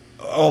had...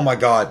 Oh my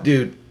god,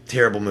 dude.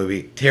 Terrible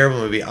movie. Terrible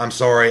movie. I'm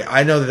sorry.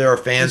 I know that there are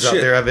fans out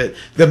there of it.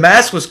 The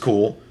Mask was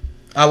cool.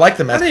 I like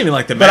The Mask. I didn't even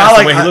like The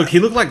Mask. The way he looked. He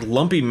looked like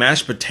lumpy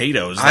mashed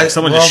potatoes. Like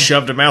someone just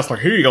shoved him out. Like,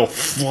 here you go.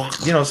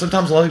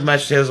 Sometimes lumpy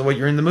mashed potatoes are what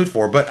you're in the mood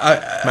for. But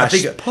I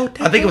think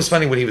it was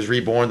funny when he was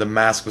reborn, the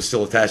mask was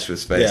still attached to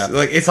his face. Yeah.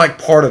 Like, it's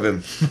like part of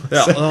him.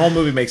 Yeah, the whole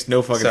movie makes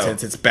no fucking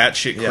sense. It's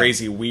batshit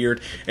crazy, weird.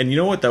 And you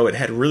know what, though? It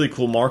had really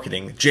cool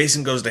marketing.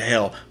 Jason Goes to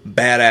Hell.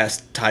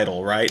 Badass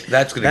title, right?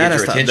 That's going to get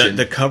your attention.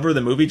 The cover of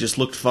the movie just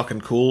looked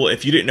fucking cool.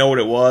 If you didn't know what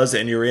it was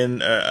and you're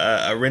in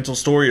a rental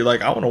store, you're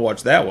like, I want to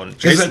watch that one.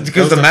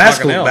 Because the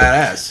mask was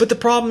badass. But the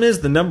problem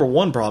is, the number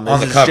one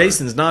problem is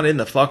Jason's not in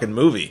the fucking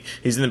movie.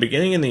 He's in the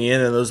beginning and the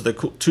end, and those are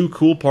the two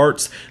cool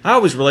parts. I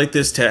always relate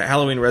this to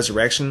Halloween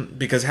Resurrection,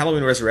 because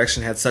Halloween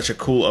Resurrection had such a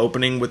cool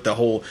opening with the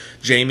whole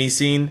Jamie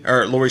scene,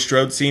 or Laurie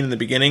Strode scene in the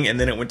beginning, and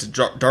then it went to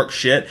dark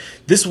shit.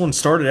 This one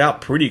started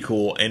out pretty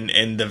cool,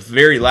 and the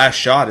very last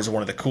shot is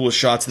one of the coolest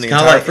shots in the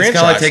entire franchise. It's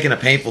kind of like taking a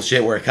painful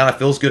shit where it kind of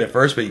feels good at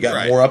first, but you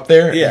got more up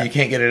there, and you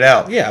can't get it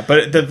out. Yeah, but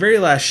at the very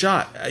last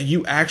shot,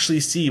 you actually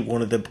see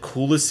one of the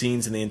coolest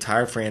scenes in the entire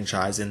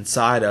franchise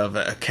inside of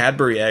a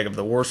Cadbury egg of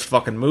the worst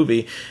fucking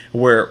movie,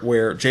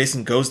 where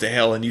Jason goes to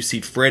hell and you see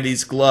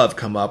Freddy's glove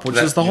come up, which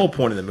is the whole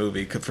point of the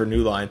movie for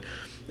New Line,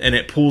 and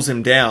it pulls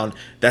him down.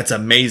 That's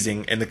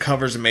amazing, and the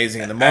cover's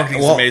amazing, and the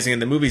marketing's amazing,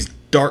 and the movie's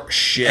dark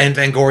shit. And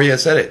Fangoria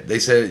said it. They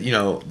said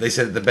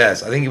it the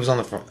best. I think it was on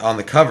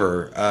the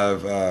cover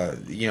of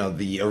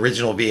the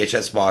original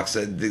VHS box,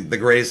 the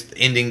greatest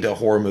ending to a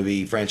horror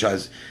movie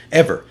franchise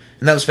ever,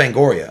 and that was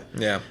Fangoria.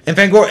 Yeah, and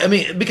Fangoria. I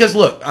mean, because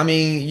look, I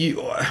mean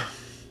you.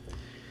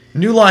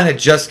 New Line had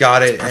just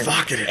got it,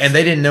 and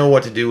they didn't know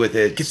what to do with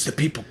it. Gets the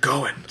people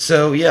going.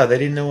 So yeah, they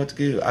didn't know what to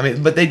do. I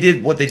mean, but they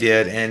did what they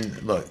did,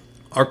 and look,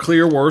 our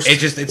clear worst.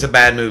 It's a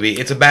bad movie.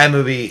 It's a bad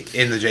movie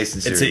in the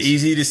Jason series. It's an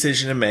easy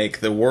decision to make.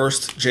 The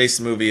worst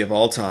Jason movie of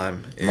all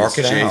time is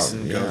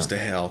Jason Goes to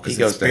Hell, because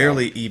it's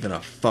barely even a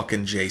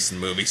fucking Jason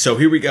movie. So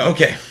here we go.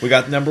 Okay, we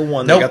got number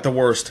one. Nope. We got the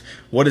worst.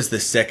 What is the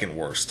second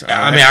worst?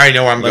 I mean, I already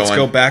know where I'm going. Let's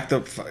go back.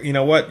 You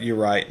know what? You're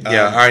right.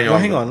 Yeah, I already know. Well,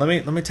 hang on.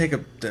 Let me take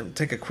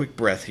a quick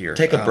breath here.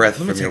 Take a breath.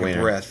 Let me take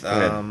a breath.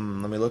 Let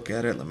me look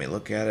at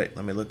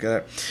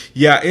it.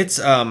 Yeah, it's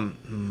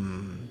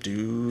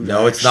Dude,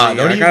 no, it's not.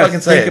 Don't even fucking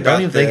say it.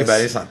 Don't even think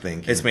about it. It's not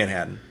thinking. It's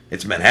Manhattan.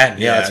 It's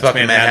Manhattan. Yeah, it's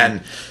fucking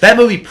Manhattan. That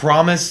movie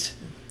promised.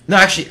 No,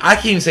 actually, I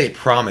can't even say it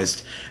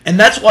promised, and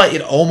that's why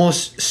it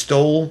almost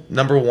stole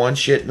number one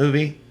shit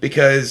movie,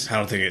 because I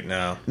don't think it.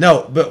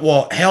 No,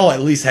 but Hell at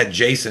least had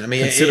Jason. I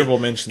mean, considerable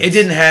mentions. It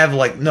didn't have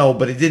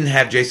but it didn't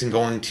have Jason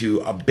going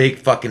to a big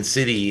fucking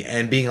city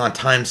and being on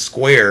Times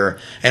Square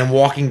and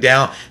walking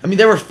down. I mean,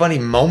 there were funny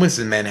moments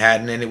in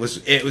Manhattan, and it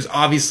was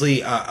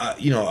obviously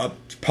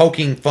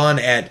poking fun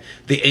at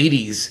the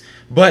 80s,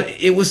 but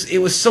it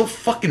was so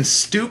fucking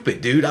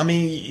stupid, dude. I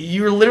mean,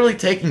 you're literally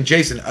taking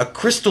Jason, a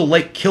Crystal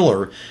Lake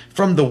killer,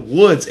 from the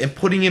woods and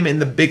putting him in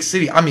the big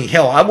city. I mean,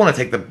 hell, I want to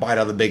take the bite out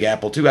of the Big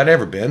Apple too. I've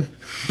never been,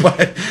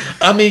 but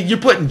I mean, you're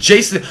putting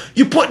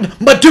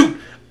my dude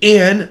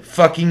in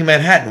fucking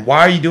Manhattan.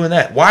 Why are you doing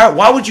that?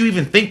 Why would you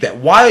even think that?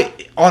 Why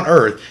on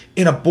earth,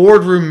 in a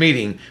boardroom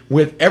meeting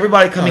with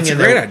everybody coming in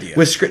there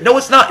with script? No,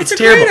 it's not. It's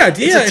terrible. Great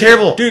idea. It's a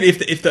terrible, dude.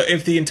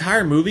 If the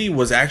entire movie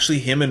was actually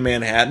him in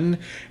Manhattan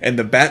and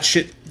the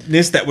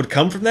batshitness that would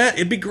come from that,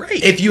 it'd be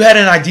great. If you had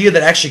an idea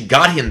that actually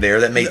got him there,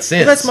 that made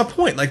sense. Well, that's my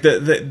point. Like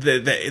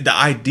the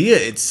idea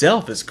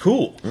itself is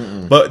cool,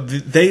 but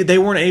they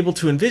weren't able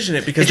to envision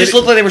it because it just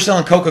looked like they were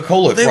selling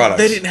Coca-Cola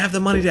products. They didn't have the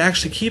money to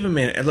actually keep him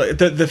in.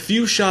 The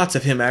few shots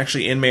of him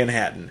actually in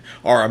Manhattan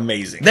are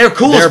amazing. They're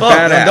cool as fuck.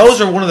 And those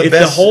are one of the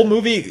best. If the whole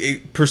movie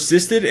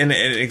persisted and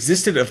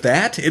existed of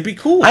that, it'd be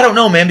cool. I don't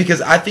know, man,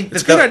 because I think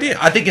it's a good idea.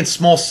 I think in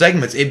small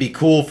segments it'd be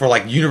cool for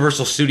like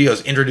Universal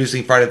Studios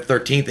introducing Friday the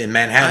 13th in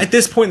Manhattan. At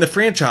this point in the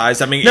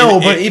franchise, I mean,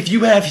 but if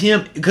you have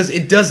him, because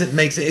it doesn't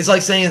make sense. It's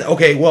like saying,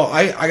 okay, well,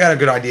 I got a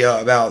good idea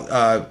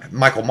about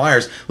Michael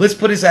Myers. Let's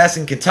put his ass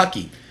in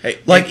Kentucky. Hey,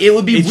 it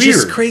would be weird. It's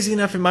just crazy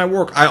enough in my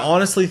work. I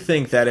honestly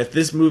think that if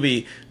this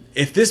movie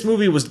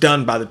was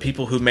done by the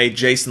people who made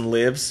Jason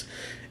Lives,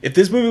 if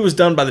this movie was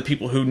done by the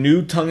people who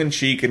knew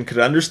tongue-in-cheek and could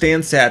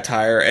understand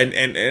satire, and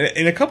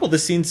a couple of the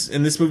scenes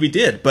in this movie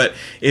did, but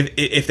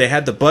if they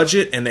had the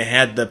budget and they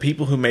had the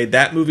people who made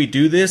that movie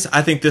do this,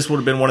 I think this would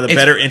have been one of the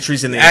better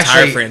entries in the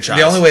entire franchise.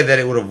 The only way that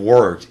it would have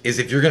worked is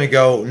if you're going to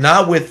go,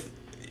 not with,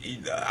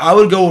 I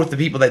would go with the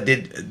people that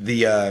did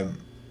the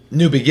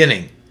New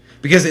Beginning.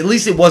 Because at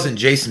least it wasn't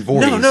Jason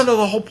Voorhees. No.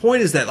 The whole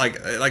point is that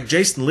like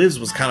Jason Lives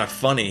was kind of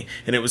funny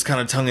and it was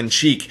kind of tongue in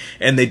cheek,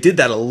 and they did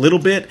that a little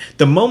bit.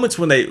 The moments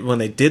when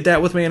they did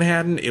that with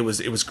Manhattan, it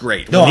was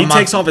great. When he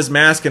takes off his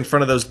mask in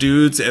front of those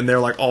dudes and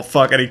they're like, "Oh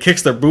fuck," and he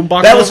kicks their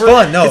boombox. That was over.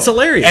 fun. No, it's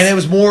hilarious, and it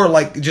was more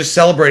like just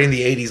celebrating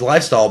the '80s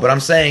lifestyle. But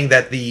I'm saying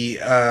that the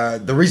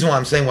reason why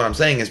I'm saying what I'm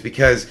saying is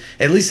because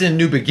at least in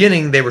New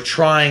Beginning they were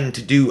trying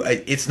to do.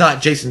 It's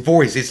not Jason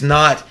Voorhees. It's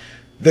not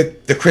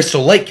the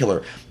Crystal Lake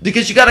Killer,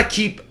 because you got to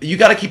keep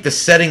the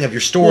setting of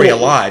your story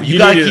alive. You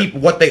got to keep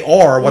what they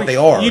are.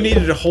 You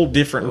needed a whole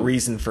different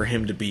reason for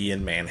him to be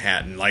in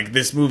Manhattan. Like,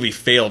 this movie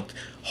failed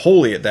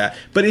wholly at that.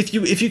 But if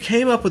you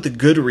came up with a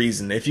good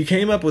reason, and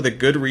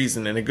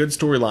a good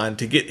storyline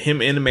to get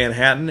him into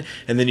Manhattan,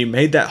 and then you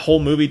made that whole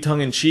movie tongue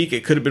in cheek,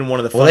 it could have been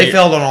one of the funniest. Well, they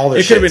failed on all their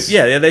shits.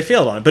 Yeah, they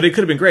failed on it, but it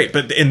could have been great.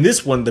 But in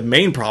this one, the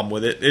main problem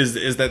with it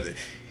is that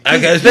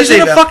he's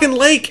in a fucking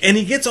lake, and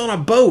he gets on a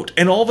boat,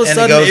 and all of a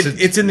sudden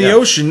it's in the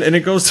ocean, and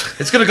it goes.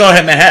 It's going to go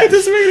ahead Manhattan.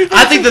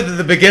 I think that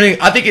the beginning.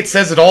 I think it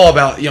says it all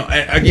about, you know.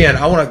 Again,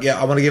 I want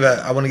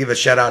to give a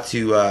shout out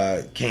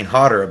to Kane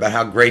Hodder about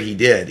how great he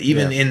did,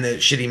 even in the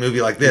shitty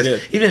movie like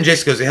this. Even in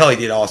Jason Goes to Hell, he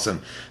did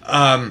awesome.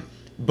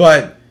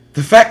 But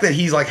the fact that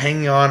he's like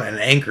hanging on an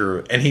anchor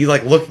and he's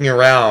like looking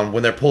around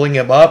when they're pulling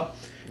him up.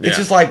 It's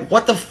just like,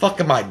 what the fuck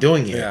am I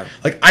doing here? Yeah.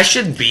 Like, I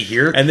shouldn't be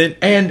here. And then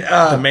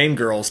the main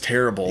girl's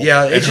terrible.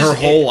 Yeah, and her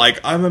whole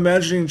I'm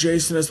imagining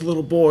Jason as a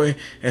little boy,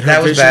 and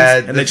that was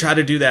bad. And they tried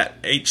to do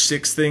that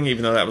H6 thing,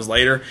 even though that was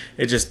later.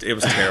 It was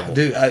terrible,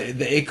 dude.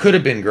 It could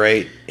have been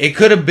great. It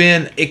could have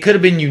been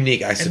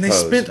unique, I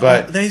suppose.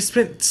 And they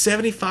spent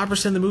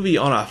 75% of the movie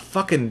on a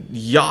fucking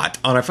yacht,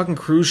 on a fucking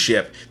cruise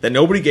ship that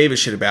nobody gave a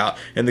shit about.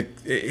 And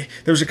there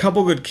was a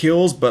couple good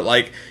kills, but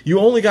like, you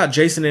only got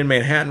Jason in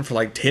Manhattan for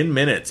like 10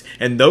 minutes,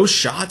 and those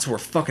shots were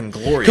fucking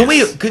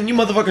glorious. Can you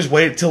motherfuckers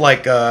wait till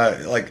like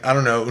I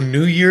don't know,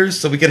 New Year's,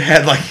 so we could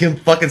have like him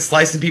fucking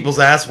slicing people's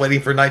ass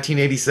waiting for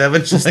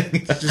 1987?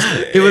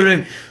 It would have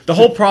been. The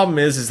whole problem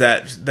is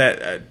that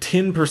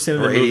 10%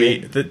 of the movie,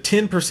 the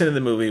 10% of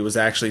the movie was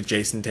actually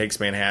Jason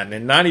Takes Manhattan,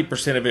 and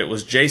 90% of it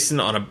was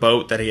Jason on a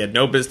boat that he had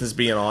no business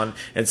being on,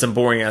 and some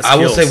boring ass. I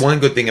will say one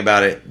good thing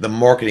about it: the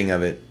marketing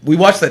of it. We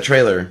watched that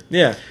trailer.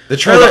 Yeah, the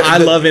trailer. I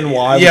love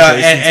NY. Yeah,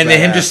 and then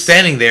him just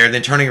standing there and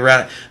then turning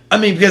around. I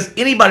mean, because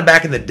anybody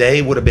back in the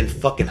day would have been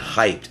fucking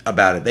hyped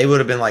about it. They would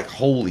have been like,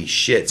 holy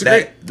shit.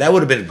 That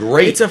would have been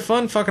great. It's a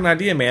fun fucking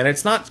idea, man.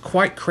 It's not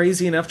quite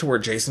crazy enough to where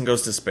Jason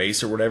goes to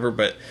space or whatever,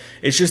 but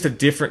it's just a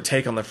different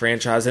take on the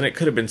franchise, and it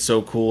could have been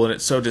so cool, and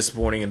it's so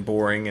disappointing and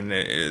boring, and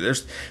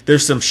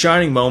there's some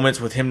shining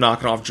moments with him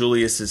knocking off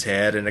Julius's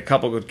head, and a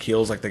couple good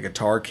kills, like the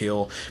guitar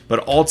kill,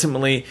 but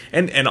ultimately,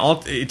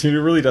 it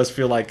really does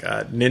feel like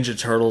Ninja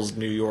Turtles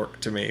New York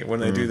to me when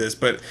they do this,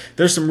 but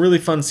there's some really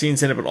fun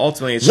scenes in it, but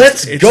ultimately it's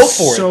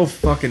so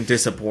fucking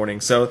disappointing.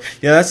 So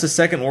yeah, that's the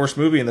second worst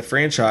movie in the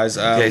franchise.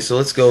 Okay, so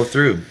let's go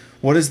through.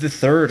 What is the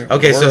third?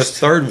 Okay, so it's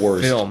third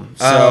worst film.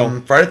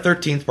 So Friday the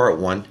 13th Part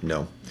 1,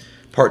 no.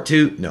 Part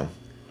 2, no.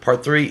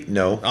 Part 3,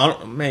 no.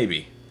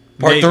 Maybe.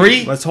 Part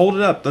 3? Let's hold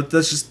it up.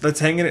 Let's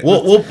hang it.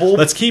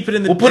 Let's keep it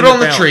in the. We'll put it on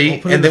the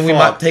tree, and then we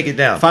might take it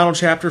down. Final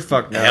chapter?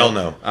 Fuck no. Hell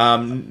no.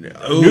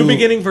 New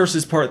Beginning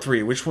versus Part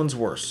 3. Which one's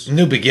worse?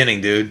 New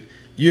Beginning, dude.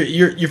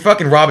 You're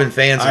fucking robbing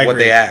fans of what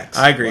they act.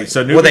 I agree.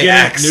 So New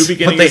Beginning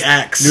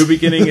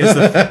is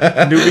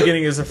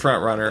the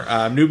front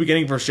runner. New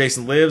Beginning versus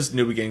Jason Lives.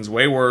 New Beginning's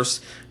way worse.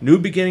 New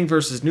Beginning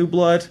versus New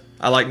Blood.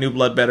 I like New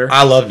Blood better.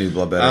 I love New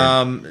Blood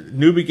better.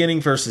 New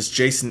Beginning versus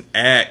Jason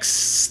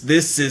X.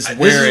 This is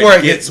where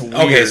it gets weird.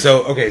 Okay.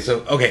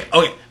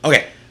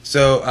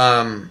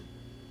 So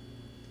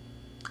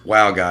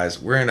wow, guys,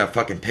 we're in a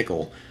fucking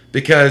pickle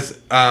because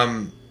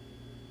man,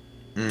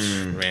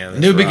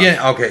 New Beginning.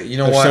 Okay, you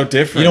know what? So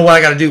different. You know what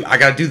I gotta do? I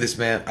gotta do this,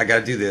 man. I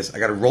gotta do this. I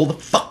gotta roll the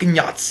fucking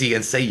Yahtzee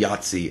and say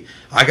Yahtzee.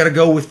 I gotta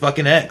go with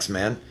fucking X,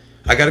 man.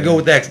 I gotta go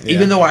with X,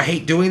 even though I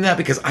hate doing that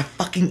because I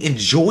fucking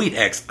enjoyed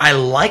X. I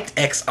liked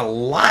X a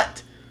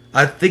lot.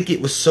 I think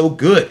it was so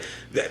good,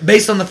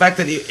 based on the fact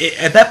that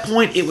at that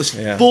point it was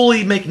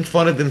fully making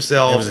fun of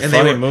themselves. It was a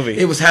funny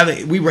movie.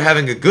 We were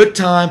having a good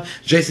time.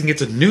 Jason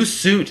gets a new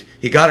suit.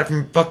 He got it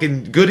from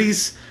fucking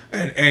Goodies,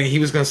 and he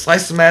was gonna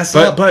slice some ass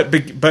up.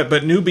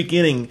 But New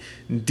Beginning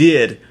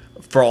did,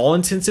 for all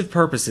intensive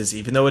purposes,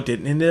 even though it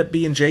didn't end up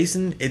being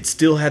Jason, it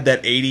still had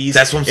that 80s.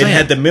 That's what I'm saying. It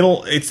had the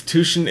middle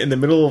institution in the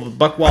middle of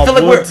Buckwild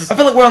Woods. I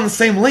feel like we're on the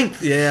same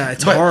length. Yeah,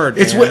 it's hard.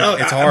 It's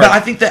hard. But I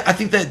think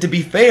that to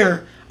be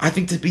fair,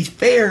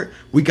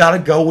 we gotta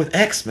go with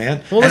X,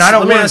 man. Well, and I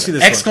don't want ask you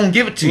this X gonna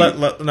give it to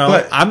you.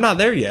 No, I'm not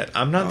there yet.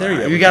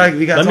 We gotta.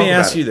 Let me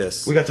ask you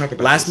this. We gotta talk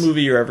about last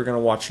movie you're ever gonna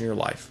watch in your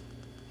life.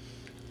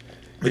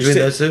 Between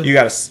those two? you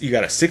got a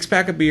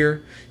 6-pack of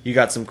beer. You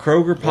got some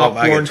Kroger Well,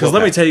 I get popcorn. Because let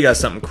 12 me pack. tell you guys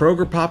something.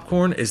 Kroger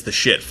popcorn is the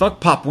shit. Fuck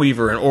Pop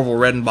Weaver and Orville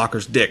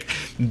Redenbacher's dick.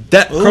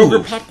 That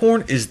Kroger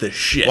popcorn is the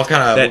shit. What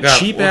kind of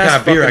cheap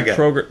ass beer I fucking get?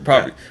 Kroger?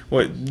 Probably.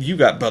 Well, you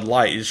got Bud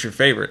Light. It's your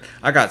favorite.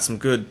 I got some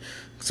good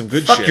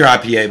Fuck shit. your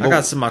IPA. I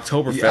got some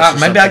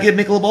Oktoberfest. Maybe I get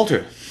Michelob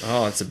Ultra.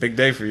 Oh, it's a big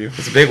day for you.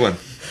 It's a big one.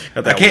 Got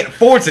I that- can't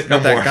afford it no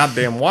Got that more.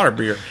 goddamn water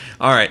beer.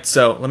 All right,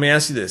 so let me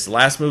ask you this: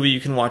 last movie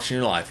you can watch in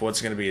your life, what's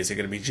it going to be? Is it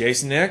going to be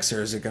Jason X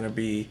or is it going to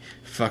be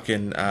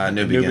fucking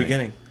New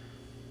Beginning?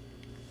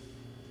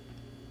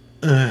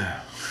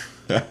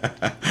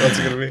 What's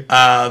it going to be?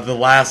 The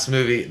last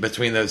movie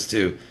between those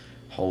two.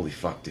 Holy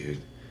fuck, dude.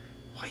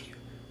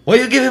 Why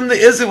you give him the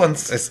easy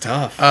ones? It's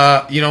tough.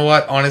 You know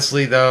what?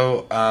 Honestly,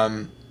 though,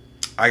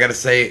 I gotta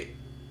say,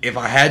 if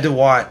I had to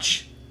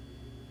watch,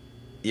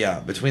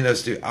 between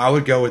those two, I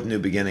would go with New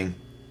Beginning.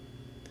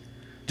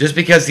 Just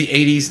because the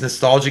 80s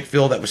nostalgic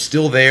feel that was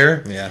still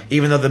there,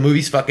 even though the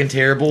movie's fucking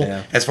terrible,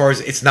 as far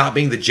as it's not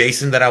being the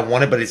Jason that I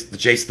wanted, but it's the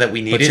Jason that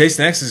we needed. But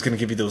Jason X is going to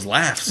give you those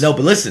laughs. No,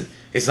 but listen,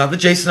 it's not the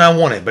Jason I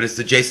wanted, but it's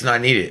the Jason I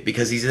needed.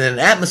 Because he's in an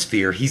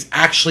atmosphere, he's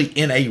actually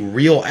in a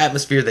real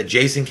atmosphere that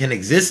Jason can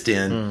exist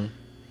in,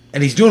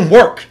 and he's doing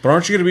work. But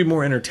aren't you going to be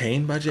more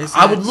entertained by Jason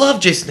I X? would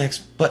love Jason X,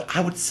 but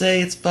I would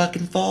say it's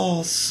fucking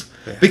false.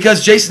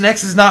 Because Jason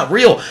X is not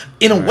real.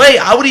 In a way,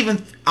 I would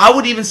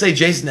even say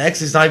Jason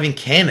X is not even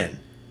canon.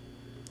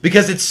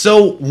 Because it's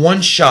so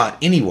one shot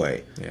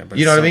anyway. Yeah, but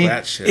you know it's what I so mean?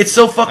 batshit. It's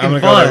so fucking I'm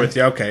gonna fun. go there with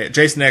you. Okay,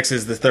 Jason X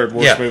is the third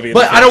worst movie. In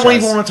but the I don't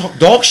franchise. even want to talk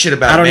dog shit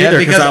about I don't it, man. either,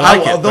 'cause because I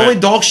like it, the but- only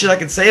dog shit I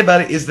can say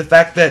about it is the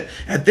fact that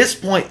at this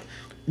point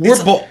we're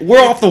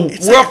off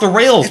the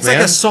rails, it's man.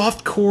 like a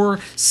softcore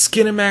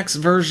Skinemax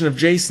version of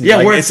Jason. Yeah,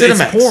 like, we're in it's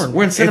Cinemax. porn.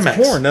 We're in Cinemax.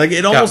 It's porn. Like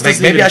it almost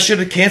doesn't maybe even- I should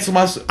have canceled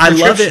my. I love it.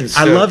 subscriptions,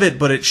 I so- love it,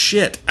 but it's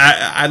shit.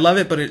 I love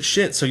it, but it's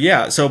shit. So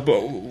yeah.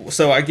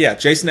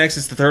 Jason X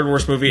is the third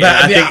worst movie.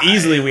 But, And I think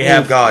easily we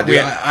have. Oh God, dude! we-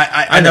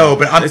 I know,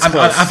 but I'm It's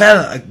close.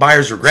 having a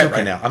buyer's regret It's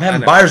okay. right now. I'm having I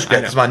know. buyer's regret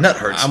I know. because my nut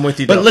hurts. I'm with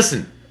you, But though.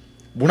 listen,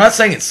 we're not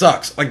saying it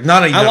sucks. Like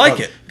not even. I like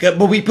it.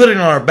 But we put it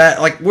on our back.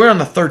 Like we're on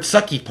the third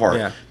sucky part.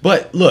 Yeah.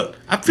 But look,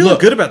 I'm feeling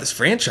good about this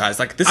franchise.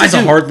 Like this is a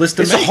do. hard list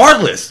to it's make. a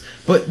hard list.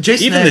 But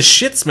Jason, Even X, the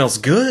shit smells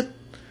good.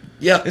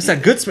 yeah, It's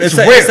that good smell. It's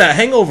It's, weird. that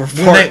hangover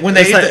fart. when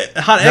they it's eat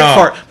that hot egg No,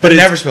 fart, but it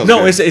it's, never smells No,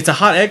 good. it's a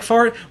hot egg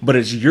fart, but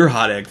it's your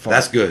hot egg fart.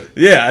 That's good.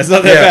 Yeah, it's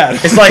not that Yeah,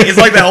 bad. it's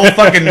like that old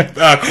fucking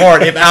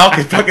card. If Al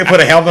could fucking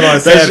put a helmet on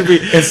his That head should be-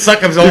 and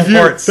suck up his own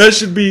farts. That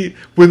should be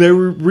when they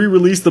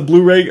re-release the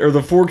Blu-ray or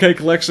the 4K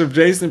collection of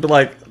Jason. But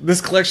like, this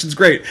collection's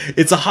great.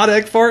 It's a hot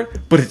egg fart,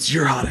 but it's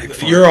your hot egg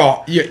fart. You're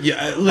all.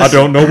 Listen, I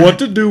don't know what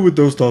to do with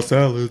those tossed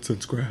salads and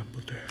scrambled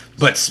eggs.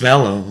 But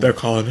smell them. They're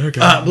calling their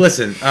guy.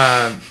 Listen,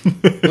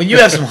 when you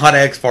have some hot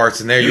egg farts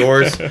and they're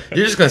yours,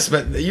 you're just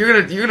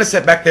you're gonna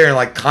sit back there and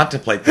like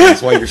contemplate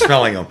things while you're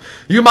smelling them.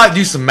 You might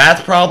do some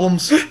math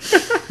problems,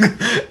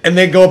 and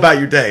then go about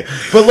your day.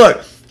 But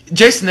look,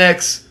 Jason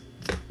X,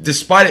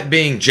 despite it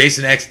being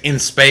Jason X in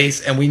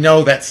space, and we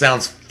know that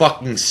sounds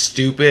fucking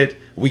stupid,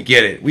 we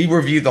get it. We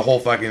reviewed the whole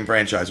fucking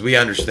franchise. We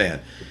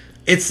understand.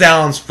 It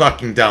sounds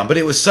fucking dumb, but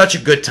it was such a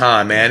good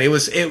time, man.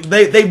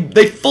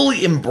 They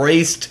fully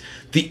embraced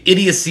the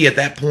idiocy at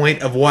that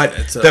point of what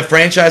the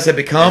franchise had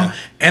become,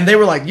 and they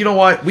were like, you know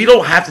what? We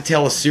don't have to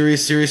tell a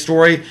serious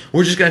story.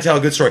 We're just going to tell a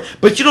good story.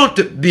 But you know,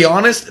 to be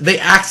honest, they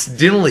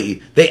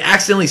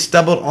accidentally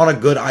stumbled on a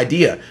good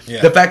idea.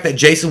 Yeah. The fact that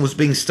Jason was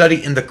being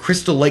studied in the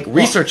Crystal Lake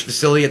Research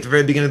Facility at the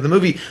very beginning of the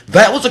movie,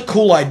 that was a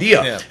cool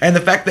idea. Yeah. And the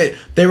fact that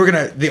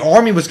the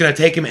army was gonna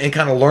take him and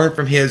kind of learn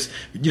from his,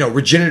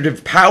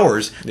 regenerative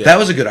powers, that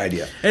was a good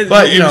idea. And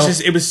But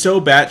it was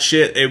so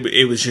batshit.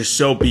 It was just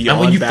so beyond. and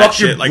when you fuck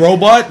your batshit. Like,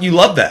 robot, you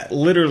love that.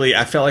 literally,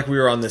 I felt like we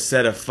were on the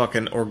set of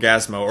fucking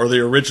Orgasmo or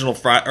the original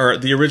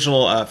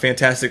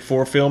Fantastic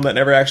Four film that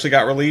never actually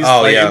got released.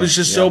 Oh, like, yeah. it was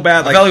just Yeah. so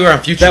bad. I Like felt like we were on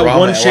Futurama, that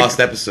one that chick last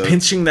episode.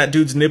 pinching that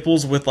dude's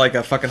nipples with like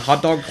a fucking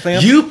hot dog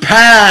clamp. You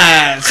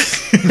pass.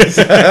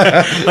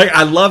 Like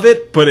I love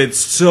it, but it's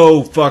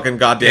so fucking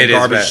goddamn It is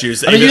garbage bad.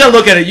 juice. I mean, you gotta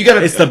look at it.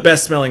 It's the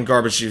best smelling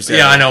garbage juice. Yeah,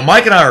 ever. I know.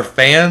 Mike and I are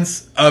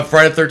fans of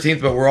Friday the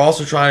 13th, but we're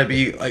also trying to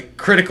be like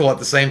critical at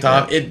the same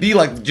time. It'd be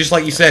like, just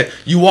like you said,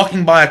 you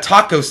walking by a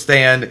taco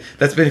stand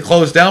that's been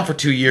closed down for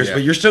 2 years, Yeah.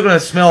 but you're still going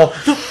to smell.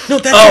 No,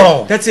 that's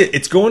Oh. it. That's it.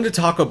 It's going to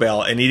Taco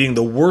Bell and eating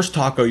the worst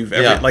taco you've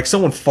ever. Yeah. Like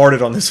someone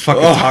farted on this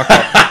fucking Oh.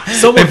 taco.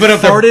 Someone They put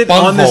up their farted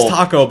on this bunghole.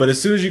 taco, but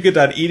as soon as you get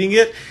done eating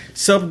it,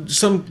 some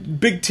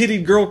big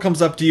titted girl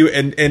comes up to you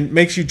and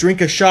makes you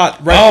drink a shot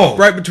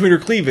right between her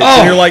cleavage, Oh.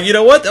 and you're like, you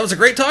know what? That was a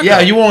great taco.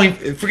 Yeah, you won't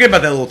even forget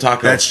about that little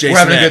taco. That's Jason We're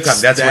having a X. good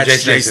time. That's what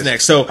That's Jason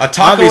X is. So a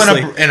taco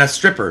obviously- and a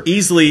stripper.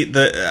 Easily,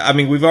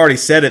 we've already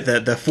said it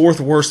that the fourth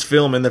worst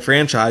film in the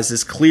franchise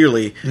is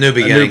clearly New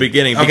Beginning. New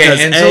Beginning. Okay, because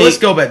and so let's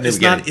go back to New it's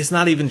Beginning. not. It's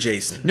not even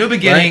Jason. New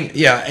Beginning, right?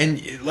 yeah,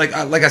 and like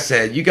I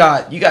said, you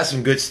got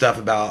some good stuff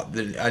about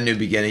a New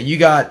Beginning. You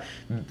got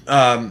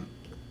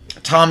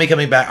Tommy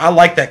coming back. I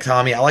like that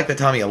Tommy. I like that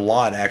Tommy a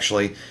lot,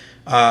 actually.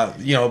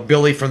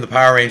 Billy from the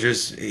Power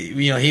Rangers.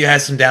 He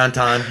has some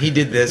downtime. He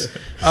did this.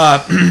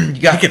 He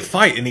can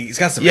fight, and he's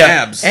got some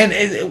abs. And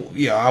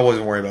I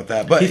wasn't worried about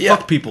that. But he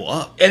fucked people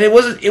up, and it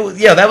was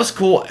that was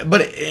cool.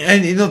 But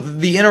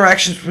the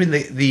interactions between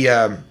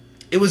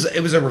it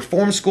was a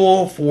reform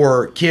school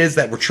for kids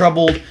that were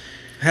troubled.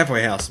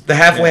 Halfway house. The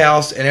halfway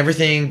house and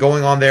everything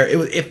going on there.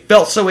 It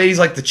felt so 80s,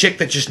 like the chick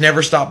that just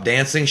never stopped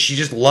dancing. She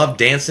just loved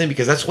dancing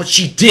because that's what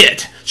she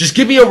did. Just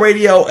give me a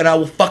radio and I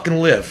will fucking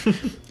live.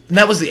 And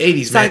that was the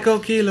 80s, man. Psycho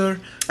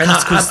killer. And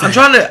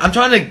I'm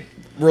trying to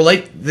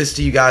relate this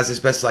to you guys as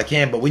best as I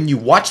can, but when you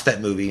watch that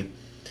movie,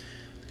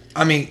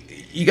 I mean,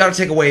 you got to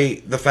take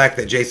away the fact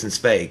that Jason's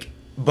fake,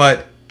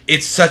 but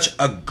it's such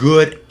a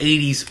good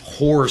 80s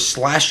horror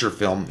slasher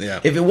film. Yeah.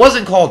 If it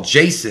wasn't called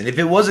Jason, if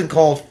it wasn't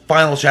called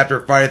Final Chapter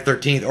of Friday the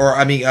 13th,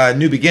 or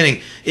New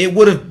Beginning, it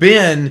would have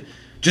been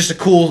just a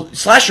cool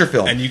slasher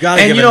film. And you got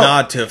to give a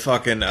nod to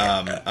fucking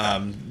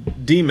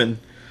Demon.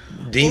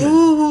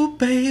 Ooh,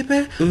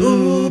 baby.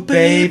 Ooh,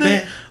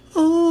 baby.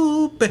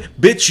 Ooh,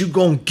 bitch, you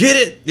gonna get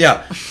it?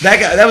 Yeah,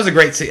 that was a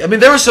great scene. I mean,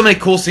 there were so many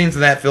cool scenes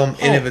in that film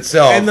in of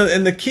itself.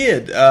 And the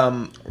kid,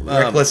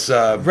 Reckless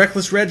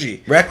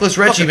Reggie. Reckless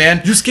Reggie,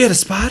 man. You scared of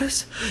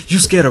spiders? You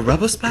scared of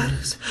rubber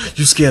spiders?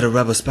 You scared of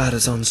rubber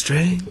spiders on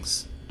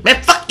strings?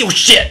 Man, fuck your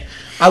shit.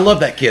 I love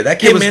that kid. That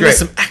kid was great. There's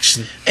some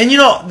action. And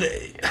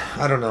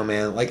I don't know,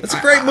 man. Like, it's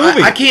a great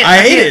movie. I can't. I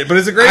hate it, but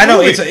it's a great movie. I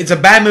know it's a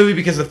bad movie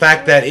because of the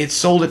fact that it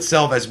sold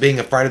itself as being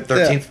a Friday the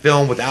 13th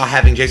film without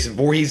having Jason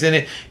Voorhees in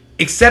it.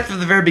 Except for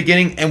the very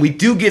beginning, and we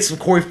do get some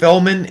Corey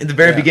Feldman in the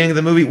very beginning of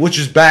the movie, which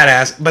is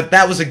badass, but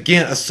that was,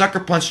 again, a sucker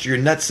punch to your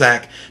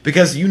nutsack,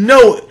 because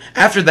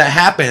after that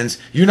happens,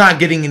 you're not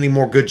getting any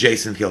more good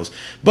Jason kills.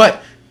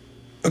 But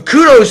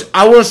kudos,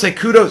 I want to say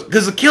kudos,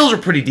 because the kills are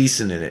pretty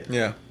decent in it.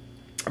 Yeah.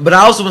 But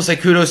I also want to say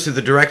kudos to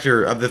the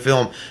director of the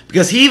film,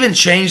 because he even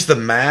changed the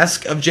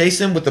mask of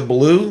Jason with the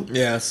blue.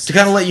 Yes. To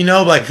kind of let you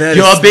know, like,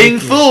 you're being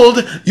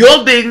fooled.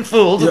 You're being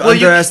fooled. You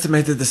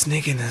underestimated the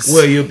sneakiness.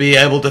 Will you be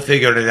able to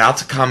figure it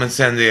out, Carmen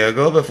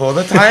Sandiego, before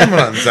the time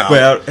runs out?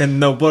 Well, in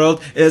the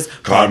world is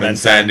Carmen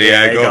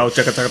Sandiego.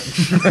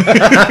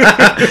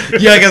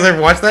 Yeah, I guys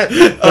ever watched that?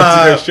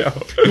 That's a good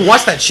show. You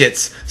watch that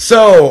shits.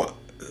 So,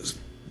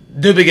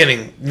 New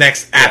Beginning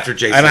next after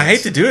Jason. And I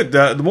hate to do it.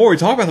 The more we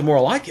talk about it, the more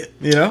I like it.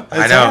 It's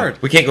I know.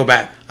 hard. We can't go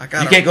back.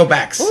 You can't go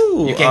backs.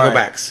 You can't go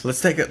backs. Let's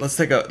take a.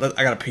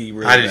 I gotta pee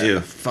really I bad. do too.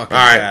 Fucking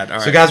all right. bad. All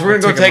right. So guys, we're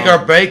gonna go take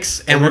our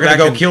breaks, and we're gonna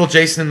go kill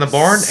Jason in the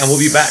barn, and we'll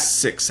be back.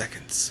 6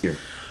 seconds.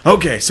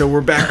 Okay, so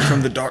we're back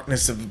from the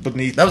darkness of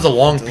beneath. That was a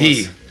long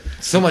pee.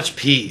 So much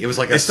pee. It was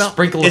like a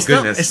sprinkle of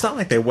goodness. It's not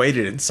like they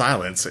waited in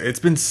silence. It's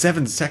been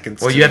 7 seconds.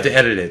 Well, you have to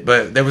edit it,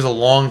 but there was a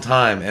long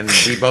time, and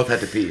we both had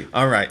to pee.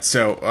 All right.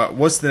 So,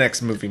 what's the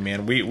next movie,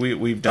 man?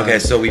 We've done. Okay,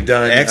 so we've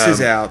done. X is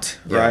out,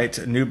 right?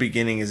 New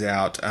Beginning is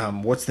out.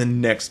 What's the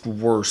next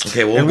worst?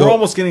 Okay, we're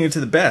almost getting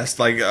into the best.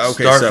 Like,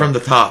 okay, start from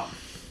the top.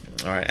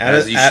 All right.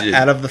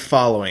 Out of the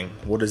following,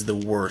 what is the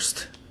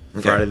worst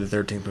Friday the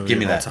 13th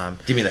movie of all time?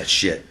 Give me that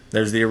shit.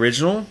 There's the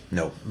original.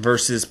 No.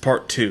 Versus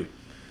Part 2.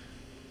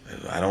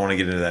 I don't want to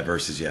get into that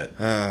versus yet.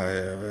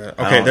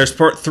 Okay, there's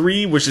Part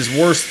 3, which is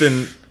worse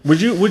than.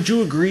 Would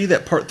you agree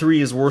that Part 3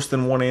 is worse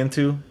than 1 and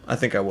 2? I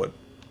think I would.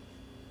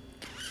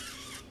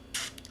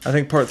 I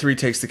think Part 3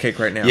 takes the cake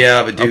right now.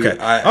 Yeah, but dude, okay.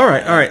 All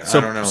right. So,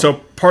 I don't know. So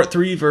Part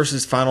 3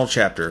 versus Final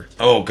Chapter.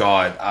 Oh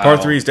God,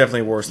 Part 3 is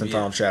definitely worse than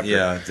Final Chapter.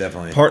 Yeah,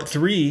 definitely. Part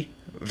 3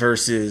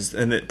 versus,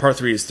 and Part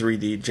 3 is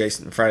 3D.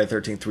 Jason Friday the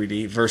 13th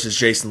 3D versus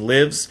Jason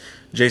Lives.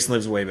 Jason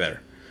Lives way better.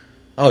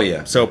 Oh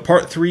yeah. So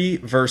Part 3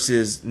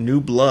 versus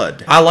New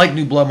Blood. I like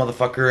New Blood,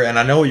 motherfucker, and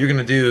I know what you're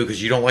gonna do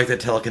because you don't like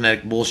that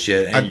telekinetic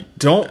bullshit. And I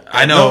don't.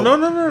 I know.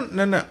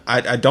 No.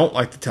 I don't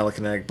like the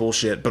telekinetic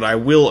bullshit, but I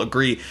will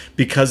agree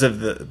because of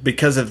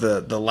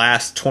the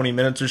last 20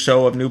 minutes or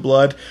so of New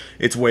Blood,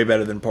 it's way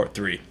better than Part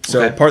 3.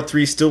 So Part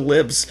 3 still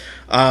lives.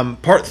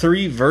 Part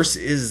 3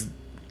 versus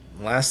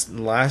last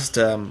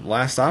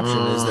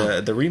option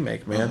is the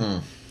remake, man. Mm-hmm.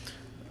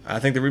 I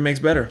think the remake's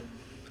better.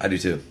 I do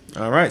too.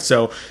 All right,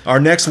 so our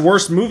next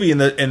worst movie in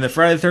the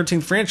Friday the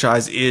 13th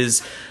franchise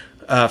is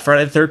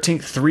Friday the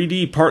 13th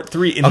 3D Part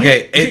 3. And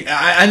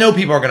I know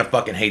people are going to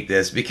fucking hate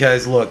this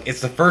because, look,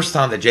 it's the first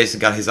time that Jason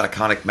got his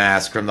iconic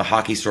mask from the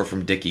hockey store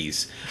from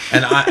Dickies.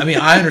 And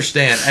I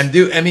understand.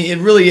 It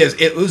really is.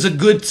 It was a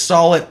good,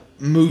 solid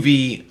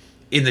movie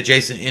in the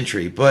Jason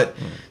entry, but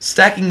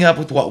stacking up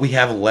with what we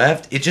have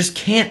left, it just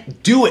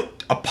can't do it.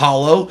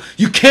 Apollo,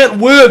 you can't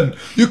win.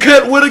 You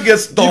can't win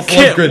against Dolph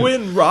Lundgren. You can't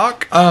win,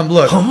 Rock.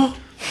 Look. Huh?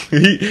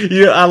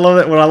 I love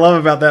that. What I love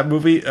about that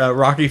movie,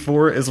 Rocky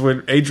 4, is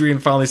when Adrian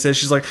finally says,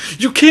 she's like,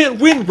 "You can't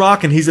win,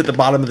 Rock," and he's at the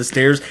bottom of the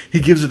stairs. He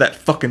gives her that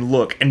fucking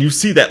look, and you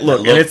see that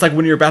look, and it's like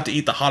when you're about to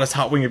eat the hottest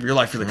hot wing of your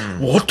life. You're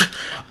like, "What?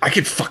 I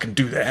can fucking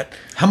do that."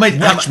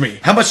 Watch me.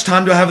 How much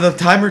time do I have on the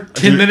timer?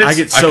 10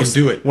 minutes. I can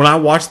do it. When I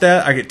watch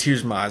that, I get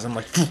tears in my eyes. I'm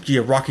like, "Fuck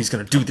yeah, Rocky's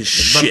gonna do this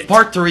shit." But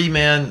Part 3,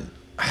 man.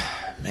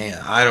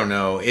 Man, I don't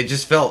know. It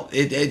just felt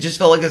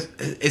like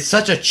it's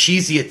such a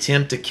cheesy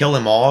attempt to kill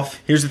him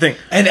off. Here's the thing,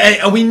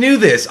 and we knew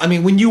this. I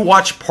mean, when you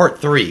watch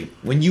part 3,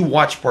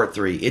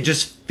 it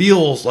just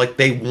feels like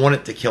they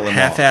wanted to kill him off.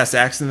 half-ass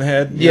axe in the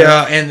head.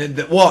 Yeah,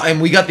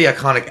 and we got the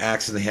iconic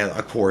axe in the head,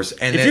 of course.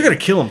 And if you're gonna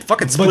kill him,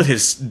 fucking split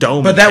his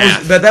dome. But in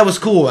half. that was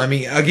cool. I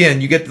mean,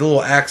 again, you get the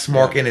little axe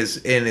mark in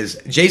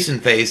his Jason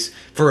face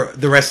for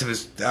the rest of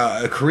his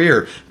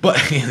career, but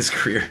in his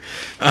career,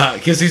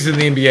 because he's in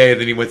the NBA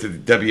and then he went to the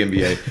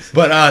WNBA.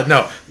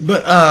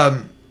 But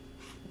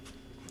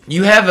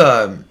you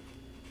have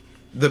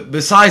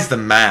besides the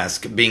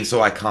mask being so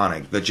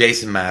iconic, the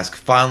Jason mask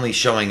finally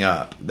showing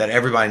up that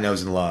everybody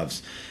knows and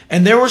loves.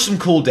 And there were some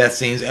cool death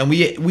scenes, and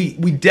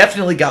we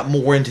definitely got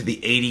more into the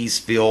 80s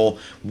feel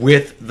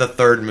with the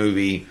third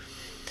movie.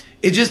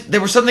 There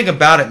was something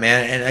about it,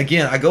 man. And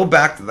again, I go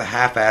back to the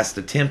half-assed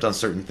attempt on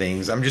certain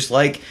things. I'm just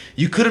like,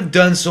 you could have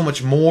done so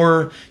much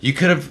more. You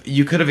could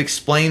have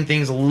explained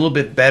things a little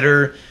bit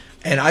better.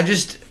 And I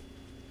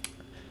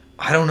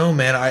don't know,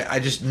 man. I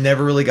just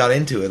never really got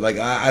into it. Like,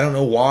 I don't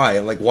know why.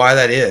 Like, why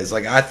that is.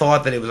 Like, I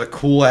thought that it was a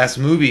cool-ass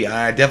movie.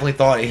 I definitely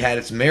thought it had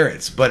its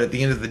merits. But at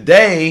the end of the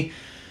day,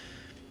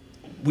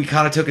 we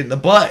kind of took it in the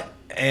butt.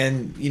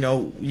 And, you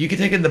know, you can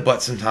take it in the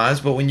butt sometimes,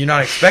 but when you're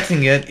not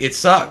expecting it, it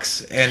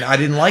sucks. And I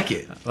didn't like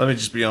it. Let me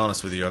just be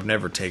honest with you. I've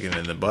never taken it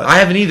in the butt. I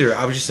haven't either.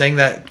 I was just saying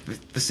that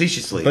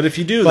facetiously. But if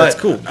you do, that's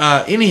cool.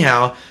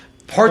 Anyhow,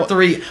 part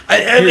 3...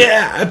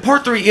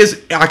 part 3 is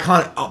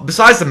iconic.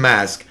 Besides the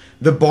mask,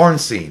 the barn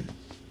scene.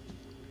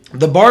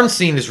 The barn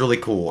scene is really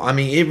cool. I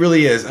mean, it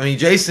really is. I mean,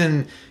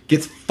 Jason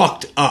gets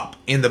fucked up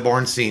in the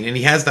barn scene, and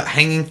he has the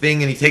hanging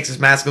thing, and he takes his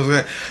mask off.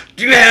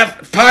 Do you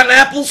have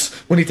pineapples?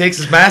 When he takes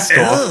his mask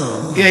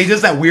off, yeah, he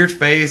does that weird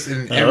face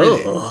and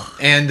everything.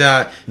 And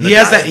he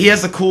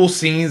has the cool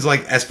scenes,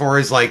 like as far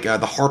as like the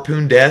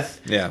harpoon death.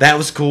 Yeah, that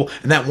was cool.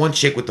 And that one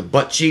chick with the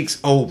butt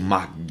cheeks. Oh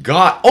my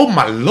god. Oh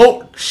my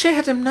lord. She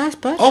had them nice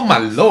butts. Oh my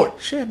lord.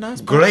 She had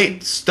nice butts.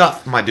 Great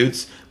stuff, my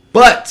dudes.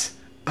 But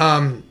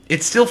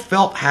it still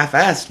felt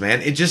half-assed,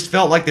 man. It just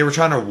felt like they were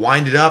trying to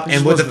wind it up.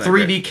 And with the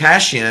 3D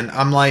cash-in,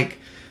 I'm like...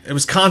 It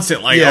was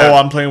constant, like, oh,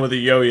 I'm playing with a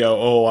yo-yo.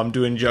 Oh, I'm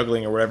doing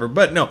juggling or whatever.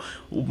 But no,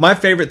 my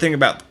favorite thing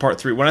about part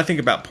 3, when I think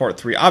about part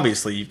 3,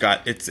 obviously you've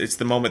got, it's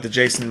the moment the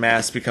Jason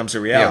mask becomes a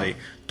reality. Yeah.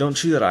 Don't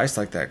chew that ice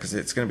like that, because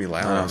it's going to be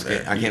loud.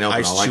 I can't help it.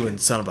 Ice chewing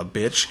son of a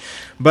bitch.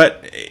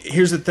 But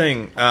here's the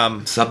thing.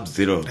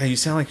 Sub-Zero. Hey, you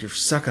sound like you're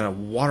sucking a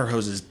water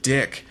hose's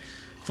dick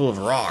full of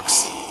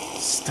rocks.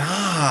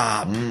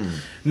 Stop.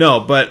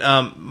 No,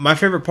 but my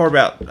favorite part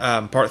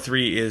about part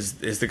 3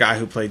 is the guy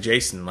who played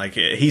Jason. Like,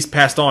 he's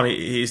passed on.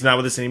 He's not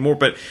with us anymore.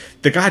 But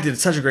the guy did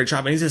such a great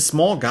job. And he's a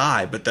small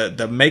guy, but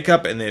the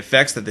makeup and the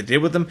effects that they did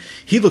with him,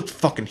 he looked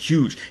fucking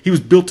huge. He was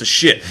built to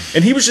shit.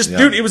 And he was just,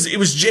 dude, it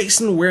was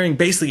Jason wearing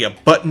basically a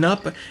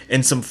button-up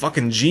and some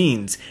fucking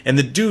jeans. And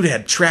the dude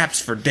had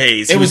traps for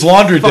days. It was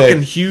laundry day.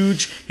 Fucking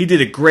huge. He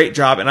did a great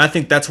job. And I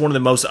think that's one of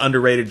the most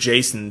underrated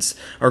Jasons,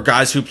 or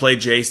guys who played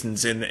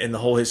Jasons in the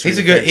whole history.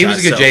 He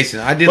was a good Jason.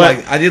 I did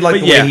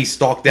like the way he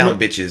stalked down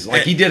bitches.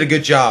 Like, he did a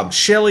good job.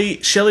 Shelley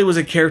was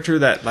a character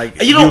that,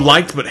 like, you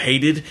liked but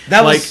hated.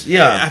 That like, was,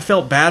 yeah. I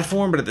felt bad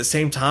for him, but at the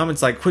same time,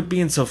 it's like, quit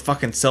being so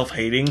fucking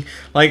self-hating.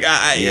 Like,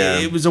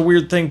 it was a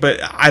weird thing, but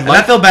I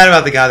felt bad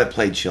about the guy that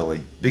played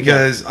Shelley.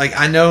 Because, like,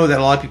 I know that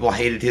a lot of people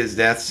hated his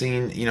death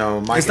scene. You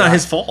know, it's not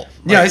his fault.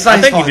 Yeah, it's not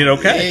his fault. I think he did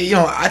okay. You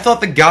know, I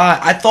thought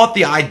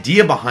the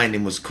idea behind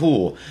him was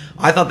cool.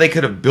 I thought they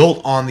could have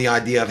built on the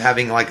idea of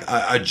having, like,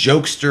 a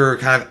jokester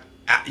kind of,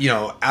 you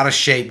know, out of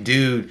shape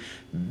dude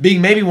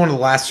being maybe one of the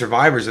last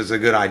survivors is a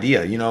good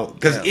idea, you know,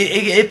 because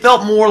it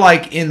felt more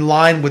like in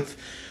line with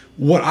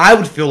what I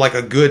would feel like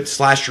a good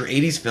slasher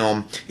 80s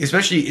film,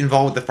 especially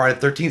involved with the Friday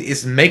the 13th,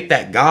 is make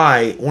that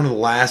guy one of the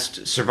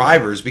last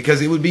survivors, because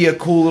it would be a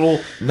cool little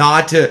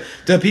nod to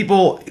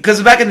people,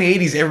 because back in the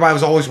 80s, everybody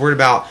was always worried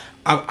about,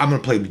 I'm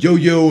going to play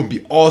yo-yo and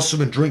be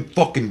awesome and drink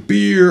fucking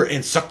beer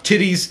and suck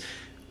titties.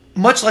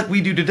 Much like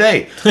we do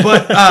today,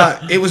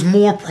 but it was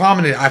more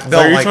prominent. I felt.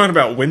 Are you talking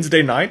about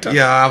Wednesday night?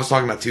 Yeah, I was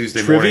talking about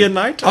Tuesday trivia morning.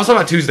 night. I was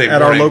talking about Tuesday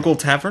at morning. Our local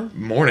tavern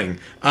morning.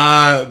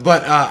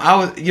 But I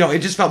was, you know, it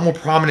just felt more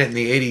prominent in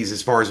the '80s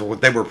as far as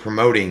what they were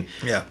promoting.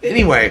 Yeah.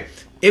 Anyway,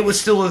 it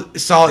was still a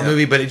solid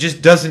movie, but it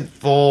just doesn't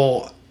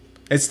fall.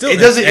 It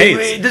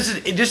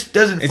just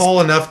doesn't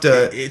fall enough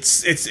to.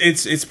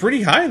 It's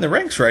pretty high in the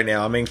ranks right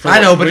now. I mean,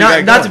 I know, but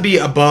not to be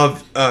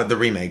above the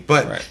remake.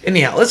 But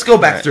anyhow, let's go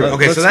back through.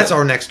 Okay, so that's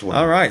our next one.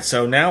 All right,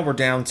 so now we're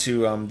down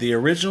to the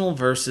original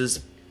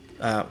versus.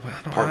 I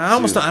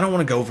don't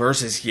want to go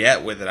versus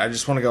yet with it. I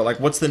just want to go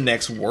like, what's the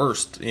next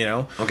worst? You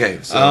know? Okay.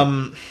 So I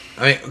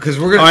mean, because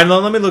we're gonna. All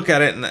right, let me look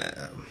at it and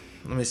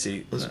let me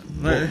see.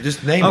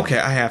 Just name. Okay,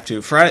 I have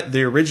to. Friday,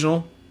 the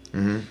original.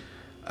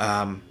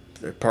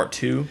 Part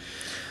 2.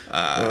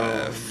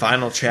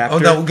 Final chapter. Oh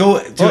no,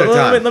 go to a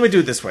time. Let me do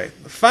it this way.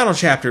 Final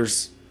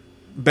chapter's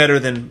better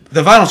than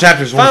the final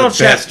chapter is one of the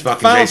best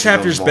fucking. Final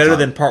chapter's better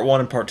than part 1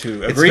 and part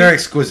 2. Agree? It's very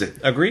exquisite.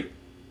 Agree?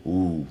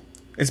 Ooh,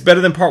 it's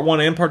better than part 1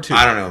 and part 2.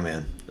 I don't know,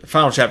 man.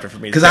 Final Chapter for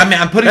me. Because I mean,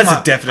 I'm putting that's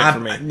my, a definite I'm, for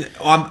me.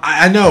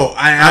 I know.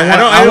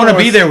 I I want to know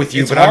be it's- there with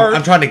you, it's but hard.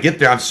 I'm trying to get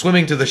there. I'm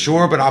swimming to the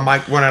shore, but I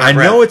might run out of I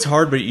breath. know it's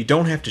hard, but you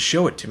don't have to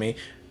show it to me.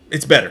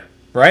 It's better,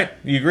 right?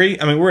 You agree?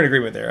 I mean, we're in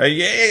agreement there.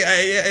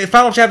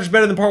 Final Chapter's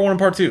better than Part 1 and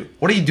Part 2.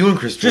 What are you doing,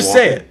 Christopher? Just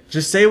say it.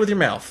 Just say it with your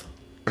mouth.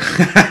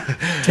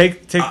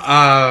 Take.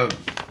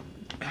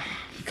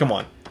 Come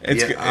on.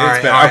 It's Yeah, good. all right,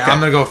 It's better. all right, Okay. I'm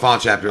gonna go with Final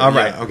Chapter. All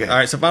Yeah, right. okay. All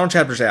right. So Final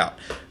Chapter's out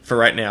for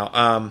right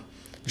now.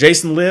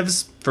 Jason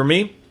Lives for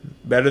me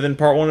better than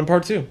Part 1 and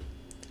Part 2.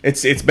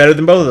 It's better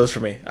than both of those for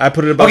me. I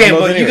put it above. Okay,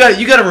 both but anyway.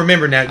 you got to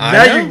remember now. I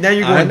Now know.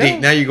 you're I going know. deep.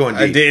 Now you're going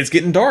deep. It's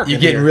getting dark. You're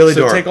in getting here. really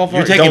So dark. Take off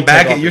You're don't taking take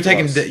back. off You're your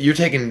taking. clothes. You're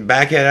taking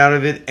Backhead out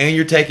of it, and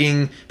you're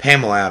taking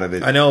Pamela out of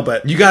it. I know,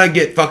 but You got to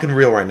get fucking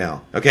real right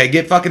now. Okay,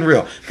 get fucking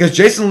real. Because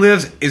Jason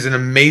Lives is an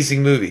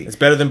amazing movie. it's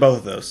better than both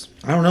of those.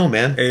 I don't know,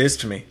 man. It is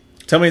to me.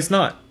 Tell me it's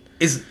not.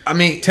 I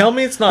mean, Tell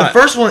me it's not. The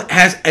first one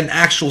has an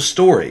actual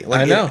story.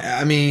 Like I know. It's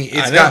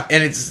I know. got,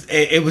 and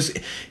it was,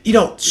 you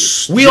know,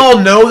 we all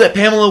know that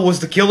Pamela was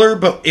the killer,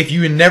 but if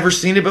you had never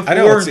seen it before, I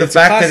know, it's the a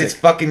fact that classic. it's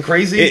fucking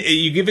crazy.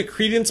 You give it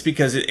credence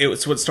because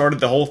it's what started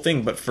the whole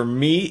thing. But for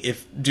me,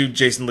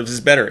 Jason Lives is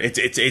better.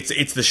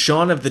 It's the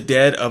Shaun of the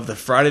Dead of the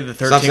Friday the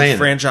Stop saying 13th it.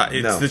 franchise.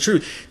 It's No. the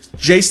truth.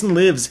 Jason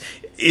Lives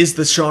is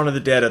the Shaun of the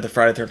Dead of the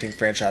Friday the 13th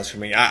franchise for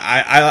me.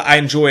 I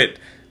enjoy it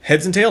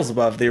heads and tails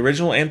above the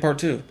original and Part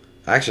 2.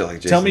 I actually like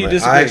Jason. Tell me you Lives.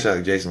 disagree. I actually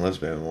like Jason Lives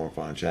better than more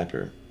Final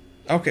Chapter.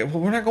 Okay, well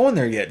we're not going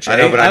there yet, Jay. I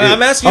know, but I do.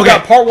 I'm asking you Okay.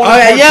 about Part 1 Oh,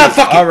 and Part yeah, 2.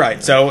 fuck it. All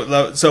right,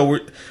 so we're,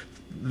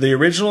 the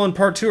original and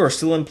Part 2 are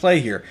still in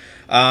play here.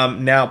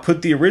 Now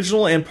put the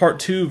original and Part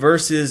 2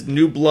 versus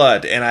New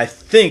Blood, and I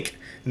think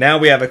now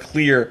we have a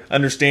clear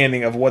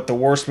understanding of what the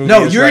worst movie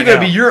No, is you're right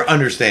gonna now. be your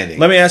understanding.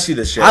 Let me ask you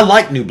this, Jay. I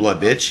like New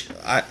Blood, bitch.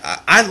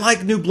 I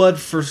like New Blood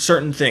for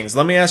certain things.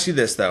 Let me ask you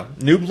this though: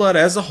 New Blood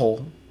as a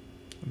whole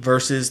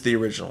versus the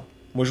original.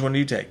 Which one do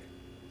you take?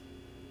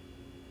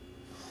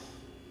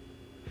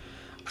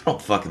 I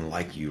don't fucking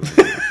like you. Right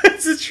now.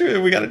 This is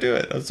true. We got to do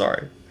it. I'm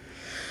sorry.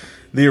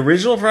 The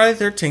original Friday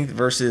the 13th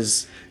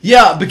versus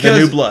Yeah, because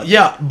New Blood.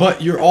 Yeah,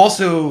 but you're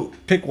also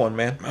pick one,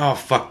 man. oh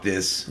fuck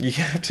this. You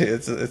have to.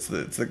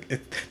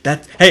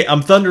 That. Hey,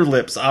 I'm Thunder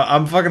Lips.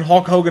 I'm fucking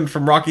Hulk Hogan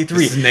from Rocky 3.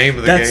 That's the name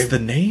of the That's game? the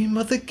name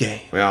of the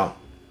game. Well,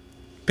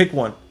 Pick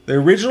one. The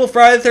original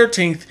Friday the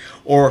 13th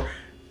or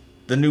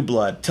the New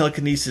Blood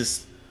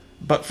Telekinesis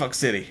Buttfuck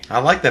City. I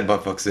like that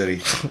Buttfuck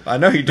City. I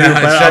know you do, Nah,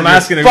 but shut I'm your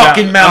asking about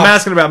fucking mouth, I'm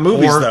asking about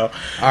movies whore. though.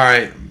 All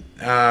right.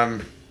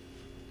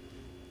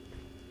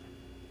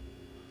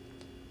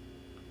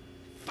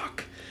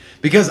 Fuck.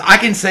 Because I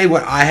can say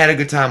what I had a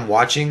good time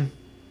watching,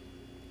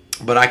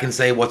 but I can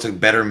say what's a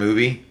better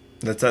movie.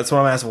 That's what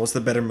I'm asking. What's the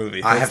better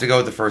movie? I have to go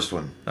with the first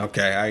one,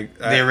 Okay,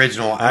 the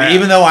original. I mean,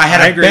 even though I had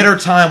a agree. better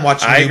time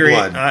watching I New agree.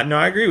 Blood. No,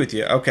 I agree with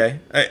you. Okay,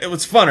 it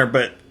was funner,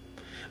 but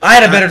I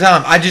had a better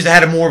time. I just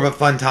had a more of a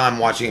fun time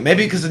watching it.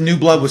 Maybe because the New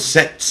Blood was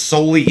set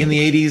solely in the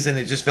 80s and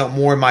it just felt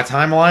more in my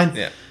timeline.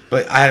 Yeah.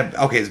 But I had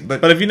okay,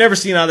 but if you've never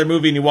seen either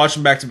movie and you watch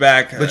them back to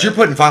back, you're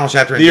putting Final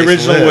Chapter in the Jason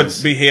original Lives.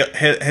 would be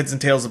heads and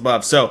tails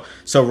above. So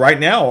right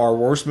now our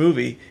worst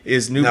movie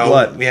is New No,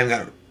 Blood. we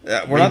haven't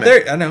got. We're not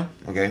remake. there. I know.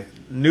 Okay,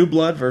 New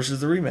Blood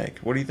versus the remake.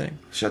 What do you think?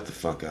 shut the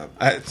fuck up.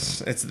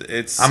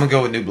 It's I'm gonna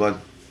go with New Blood.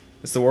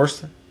 it's the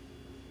worst.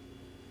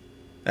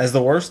 As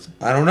the worst?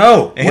 I don't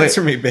know.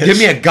 Answer me, bitch. Give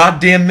me a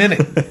goddamn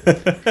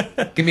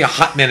minute. Give me a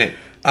hot minute.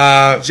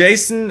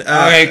 Jason,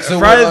 okay, so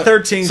Friday the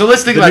 13th. so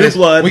let's think the about New this.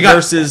 Blood We got-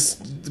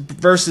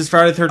 versus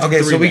Friday the 13th. Okay,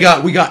 the so we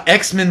remake. got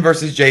X-Men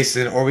versus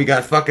Jason, or we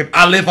got fucking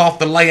I live off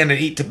the land and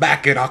eat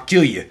tobacco and I'll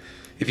kill you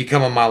if you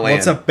come on my land.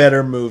 What's a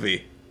better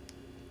movie?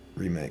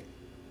 Remake.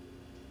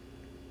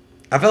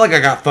 I feel like I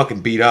got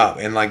fucking beat up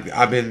and like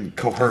I've been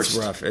coerced.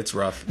 It's rough. It's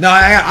rough. No,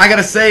 I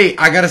gotta say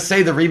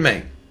the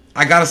remake.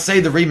 I gotta say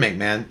the remake,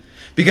 man,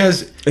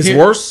 because It's here-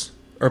 worse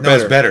or No,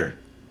 better? it's better.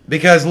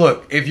 Because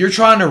look, if you're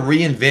trying to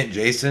reinvent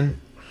Jason,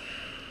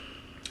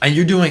 and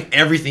you're doing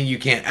everything you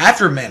can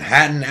after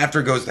Manhattan,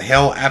 after Goes to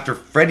Hell, after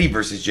Freddy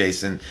versus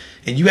Jason,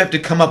 and you have to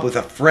come up with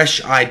a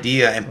fresh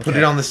idea and put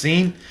it on the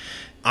scene.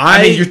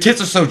 I mean, your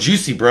tits are so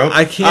juicy, bro.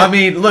 I can't- I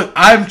mean, look,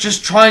 I'm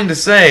just trying to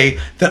say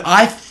that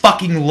I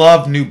fucking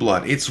love New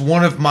Blood. It's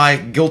one of my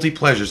guilty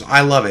pleasures.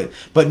 I love it.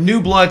 But New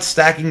Blood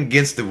stacking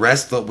against the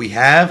rest that we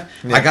have,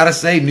 I gotta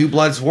say New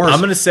Blood's worse. I'm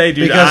gonna say,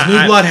 dude, because New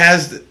I- Blood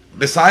has,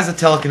 besides the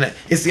telekinetic,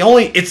 it's the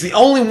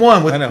only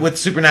one I know. with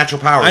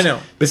supernatural powers. I know.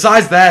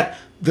 Besides that,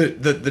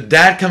 the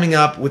dad coming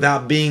up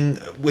without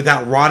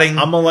rotting.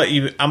 I'm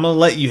gonna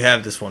let you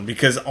have this one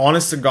because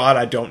honest to God,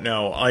 I don't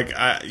know. Like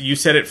you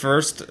said it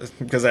first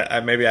because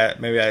maybe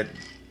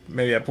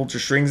I pulled your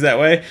strings that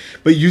way,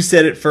 but you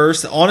said it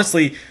first.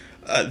 Honestly,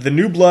 the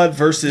New Blood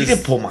versus You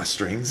can pull my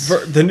strings.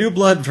 the New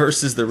Blood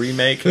versus the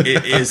remake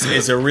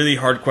is a really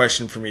hard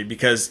question for me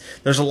because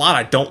there's a lot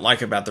I don't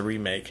like about the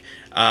remake.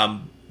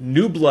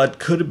 New Blood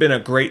could have been a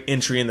great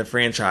entry in the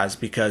franchise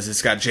because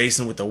it's got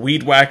Jason with the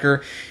weed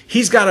whacker.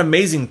 He's got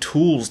amazing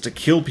tools to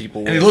kill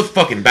people with. And he looked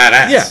fucking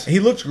badass. Yeah,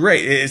 he looked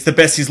great. It's the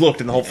best he's looked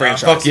in the whole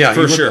franchise. Fuck yeah,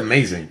 for he looked sure.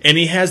 amazing. And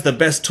he has the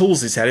best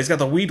tools he's had. He's got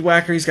the weed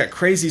whacker. He's got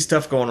crazy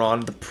stuff going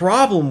on. The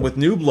problem with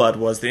New Blood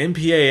was the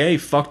MPAA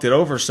fucked it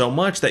over so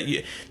much that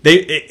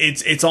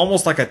it's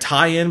almost like a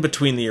tie-in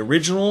between the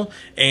original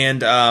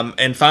and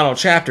Final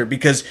Chapter,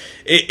 because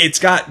it's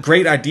got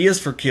great ideas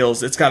for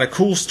kills. It's got a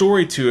cool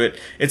story to it.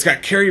 It's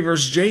got Carrie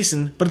versus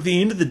Jason, but at the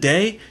end of the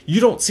day,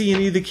 you don't see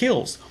any of the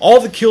kills. All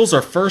the kills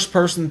are first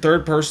person,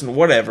 third person,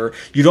 whatever.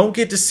 You don't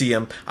get to see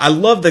them. I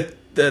love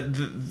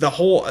the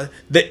whole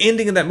the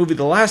ending of that movie.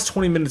 The last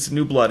 20 minutes of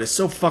New Blood is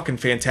so fucking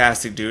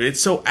fantastic, dude.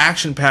 It's so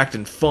action packed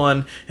and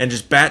fun and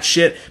just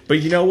batshit. But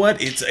you know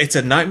what? It's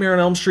a Nightmare on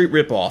Elm Street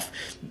ripoff.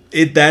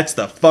 That's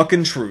the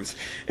fucking truth.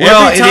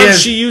 Well, Every time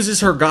she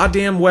uses her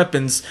goddamn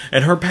weapons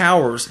and her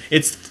powers,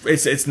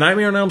 it's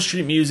Nightmare on Elm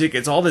Street music.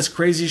 It's all this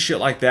crazy shit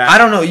like that. I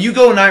don't know. You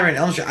go Nightmare on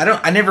Elm Street.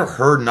 I never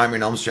heard Nightmare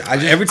on Elm Street.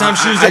 Every time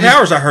she used her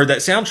powers, I heard that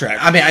soundtrack.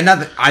 I mean,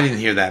 I didn't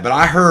hear that, but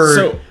I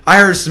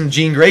heard some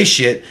Jean Grey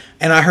shit,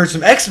 and I heard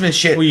some X-Men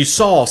shit. Well, you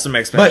saw some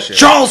X-Men shit. But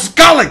Charles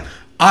Scully,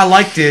 I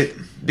liked it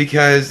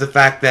because the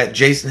fact that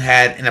Jason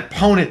had an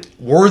opponent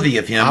worthy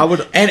of him,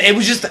 and it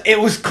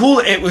was cool.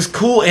 It was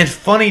cool and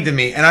funny to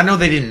me. And I know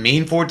they didn't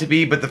mean for it to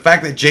be, but the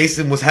fact that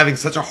Jason was having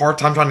such a hard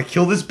time trying to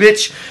kill this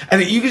bitch,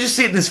 and you could just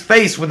see it in his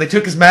face when they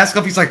took his mask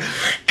off. He's like,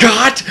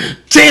 "God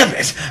damn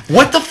it!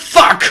 What the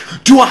fuck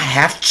do I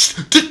have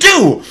to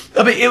do?"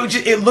 I mean,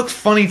 it looked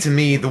funny to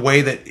me the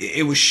way that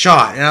it was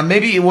shot, and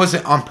maybe it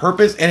wasn't on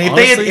purpose. And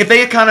if they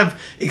had kind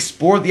of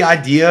explored the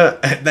idea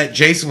that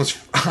Jason was.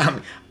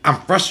 I'm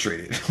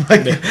frustrated.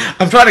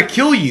 I'm trying to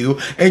kill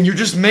you, and you're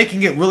just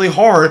making it really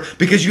hard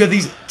because you have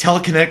these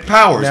telekinetic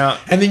powers. Now,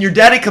 and then your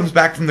daddy comes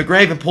back from the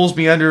grave and pulls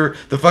me under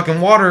the fucking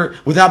water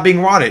without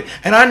being rotted.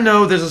 And I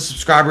know there's a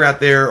subscriber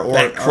out there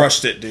that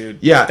crushed it, dude.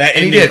 Yeah, that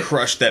and ending he did.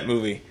 Crushed that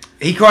movie.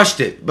 He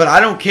crushed it, but I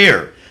don't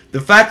care.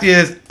 The fact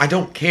is, I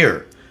don't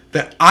care.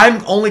 That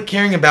I'm only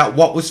caring about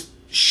what was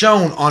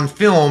shown on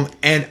film,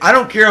 and I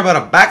don't care about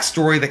a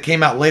backstory that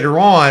came out later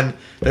on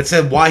that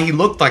said why he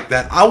looked like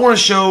that. I want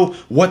to show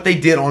what they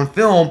did on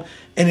film.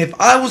 And if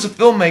I was a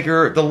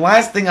filmmaker, the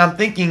last thing I'm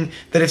thinking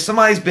that if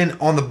somebody's been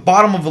on the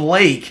bottom of a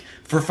lake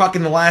for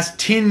fucking the last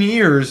 10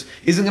 years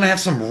isn't going to have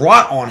some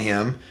rot on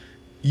him,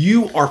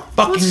 you are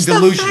fucking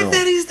delusional. The fact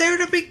that he's there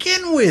to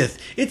begin with.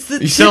 It's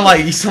the you sound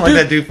like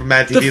that dude from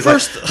Mad TV. He's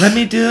like, let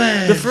me do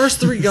it. The first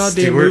 3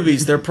 goddamn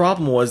movies, their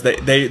problem was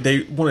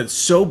they wanted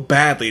so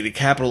badly to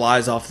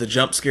capitalize off the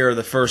jump scare of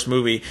the first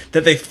movie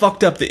that they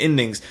fucked up the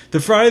endings. The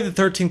Friday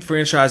the 13th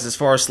franchise, as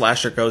far as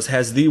slasher goes,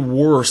 has the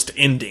worst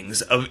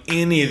endings of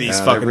any of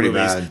these fucking movies.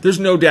 Bad. There's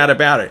no doubt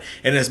about it.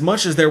 And as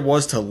much as there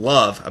was to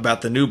love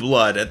about the New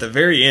Blood, at the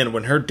very end,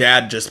 when her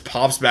dad just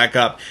pops back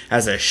up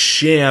as a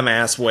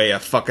sham-ass way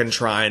of fucking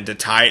trying to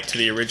tie it to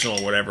the original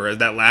or whatever,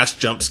 that last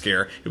jump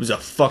scare, it was a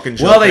fucking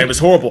joke. Well, it was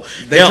horrible.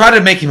 They tried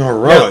to make him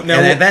heroic, and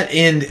at that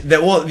end,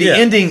 the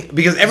ending,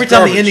 because every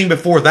time the ending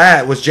before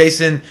that was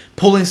Jason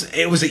pulling,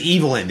 it was an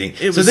evil ending.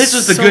 So this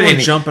was the good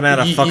ending. Jumping out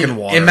of fucking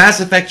water. In Mass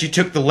Effect, you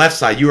took the left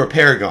side. You were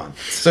Paragon,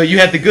 so you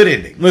had the good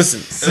ending.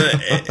 Listen,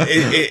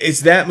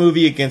 it's that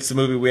movie against the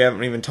movie we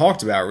haven't even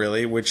talked about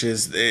really, which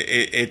is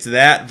it's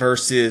that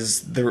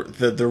versus the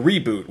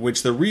reboot,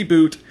 which the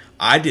reboot.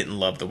 I didn't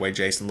love the way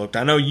Jason looked.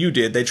 I know you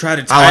did. They tried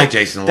to tie I like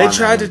Jason a lot. They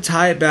tried to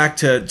tie it back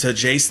to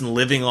Jason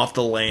living off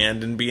the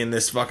land and being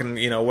this fucking,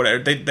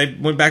 whatever. They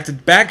went back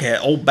to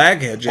old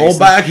Baghead Jason. Old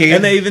Baghead.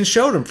 And they even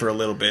showed him for a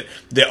little bit.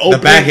 The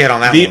Baghead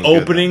on that the one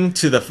was opening good,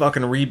 to the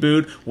fucking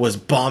reboot was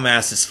bomb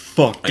ass as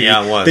fuck, dude.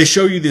 Yeah, it was. They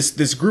show you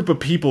this group of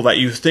people that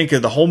you think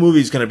the whole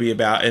movie's going to be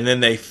about, and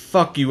then they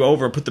fuck you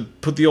over and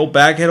put the old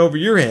Baghead over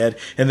your head,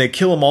 and they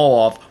kill them all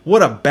off.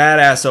 What a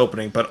badass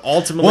opening. But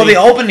ultimately, the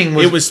opening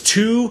was... It was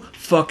too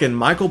fucking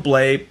Michael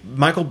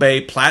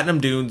Bay, Platinum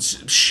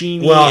Dunes,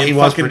 Sheeny. Well, he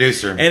was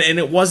producer, and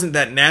it wasn't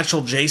that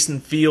natural Jason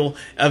feel.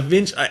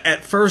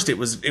 At first, it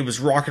was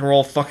rock and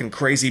roll, fucking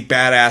crazy,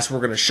 badass. We're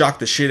gonna shock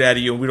the shit out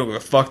of you, and we don't give a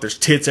fuck. There's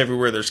tits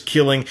everywhere. There's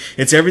killing.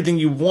 It's everything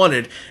you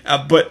wanted.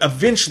 But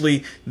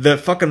eventually, the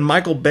fucking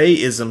Michael Bay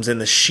isms and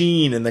the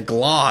sheen and the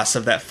gloss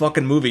of that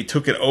fucking movie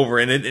took it over,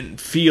 and it didn't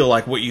feel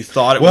like what you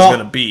thought it was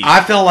gonna be.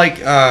 I felt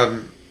like.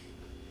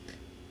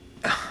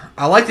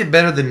 I liked it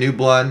better than New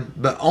Blood,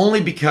 but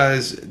only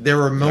because there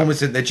were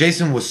moments that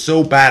Jason was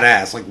so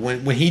badass. Like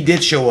when he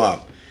did show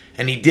up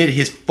and he did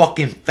his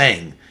fucking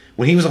thing.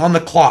 When he was on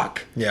the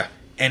clock. Yeah.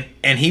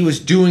 And he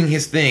was doing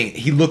his thing.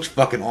 He looked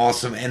fucking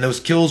awesome. And those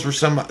kills were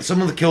some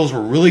of the kills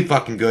were really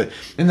fucking good.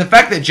 And the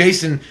fact that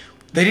Jason...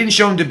 They didn't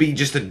show him to be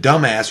just a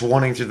dumbass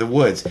wandering through the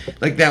woods.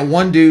 Like that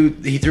one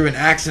dude, he threw an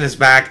axe in his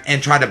back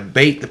and tried to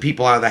bait the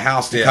people out of the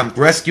house to come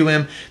rescue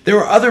him. There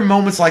were other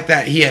moments like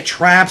that. He had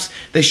traps.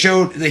 They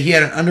showed that he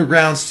had an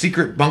underground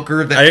secret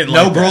bunker that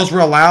no girls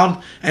were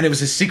allowed, and it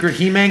was a secret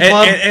He-Man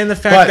club. And the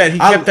fact that he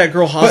kept that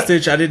girl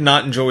hostage, I did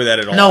not enjoy that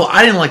at all. No,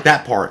 I didn't like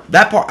that part.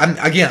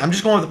 I'm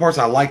just going with the parts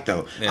I liked,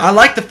 though. Yeah. I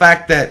like the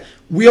fact that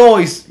we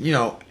always,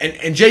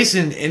 and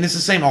Jason, and it's the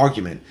same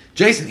argument.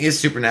 Jason is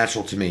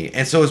supernatural to me,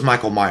 and so is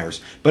Michael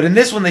Myers. But in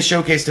this one, they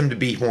showcased him to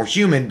be more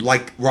human,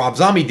 like Rob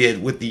Zombie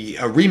did with the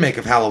remake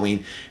of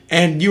Halloween.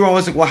 And you were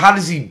always like, well, how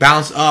does he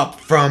bounce up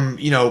from,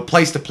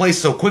 place to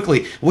place so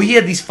quickly? Well, he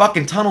had these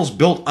fucking tunnels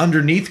built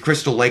underneath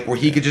Crystal Lake where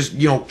he could just,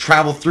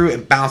 travel through it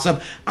and bounce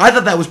up. I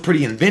thought that was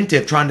pretty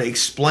inventive, trying to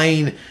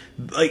explain,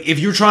 like, if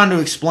you're trying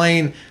to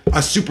explain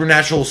a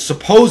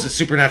supposed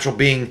supernatural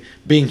being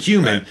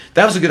human, right.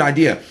 That was a good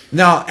idea.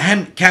 Now,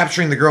 him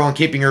capturing the girl and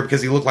keeping her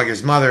because he looked like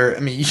his mother, I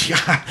mean,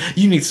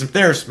 you need some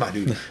therapy, my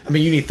dude. I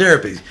mean, you need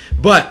therapy.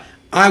 But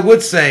I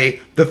would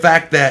say the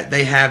fact that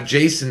they have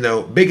Jason,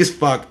 though, big as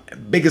fuck,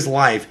 big as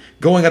life,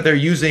 going out there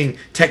using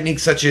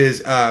techniques such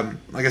as,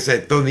 like I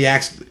said, throwing the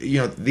axe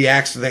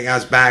to that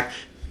guy's back,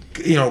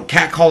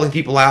 catcalling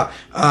people out,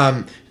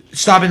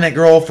 stopping that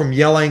girl from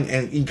yelling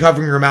and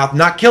covering her mouth,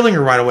 not killing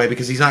her right away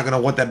because he's not going to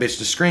want that bitch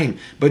to scream,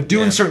 but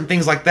doing certain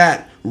things like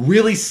that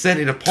really set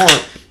it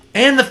apart.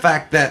 And the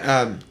fact that...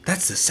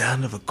 that's the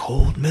sound of a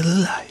cold middle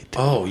light.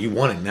 Oh, you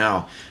want it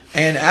now.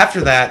 And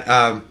after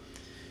that...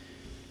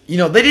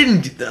 they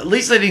didn't. At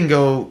least they didn't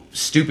go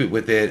stupid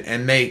with it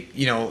and make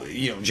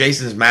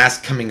Jason's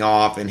mask coming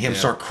off and him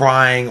start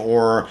crying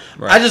or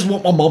I just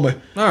want my mama.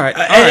 All right.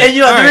 At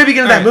the very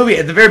beginning of that movie,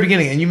 at the very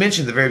beginning, and you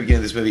mentioned the very beginning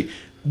of this movie,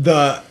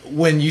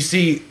 when you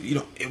see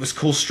it was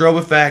cool strobe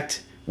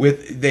effect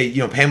with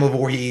Pamela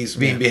Voorhees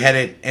being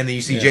beheaded, and then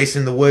you see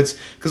Jason in the woods,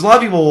 because a lot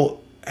of people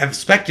have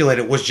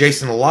speculated, was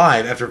Jason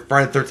alive after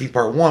Friday the 13th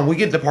Part 1? We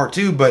get to Part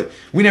 2, but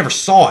we never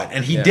saw it,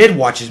 and he did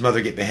watch his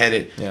mother get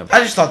beheaded. Yeah.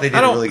 I just thought they did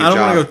a really good job. I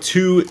don't want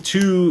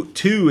to go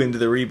too into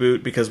the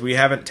reboot because we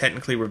haven't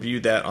technically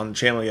reviewed that on the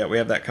channel yet. We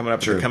have that coming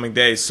up in the coming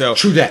days. So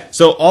true that.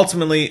 So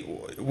ultimately,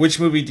 which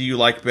movie do you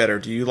like better?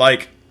 Do you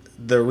like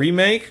the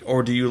remake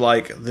or do you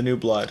like the New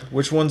Blood?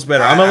 Which one's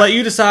better? I'm gonna let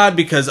you decide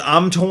because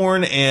I'm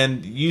torn,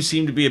 and you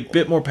seem to be a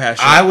bit more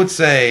passionate. I would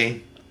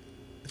say.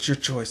 It's your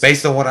choice.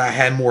 Based on what I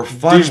had more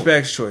fun.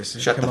 Douchebag's choice.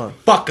 Shut the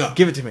fuck up.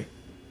 Give it to me.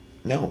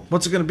 No.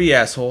 What's it going to be,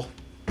 asshole?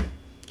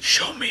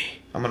 Show me.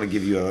 I'm going to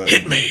give you a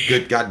Hit me.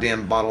 Good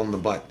goddamn bottle in the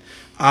butt.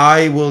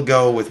 I will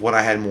go with what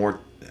I had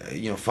more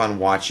fun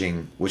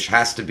watching, which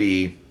has to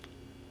be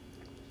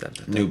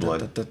New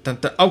Blood.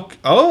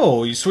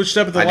 Oh, you switched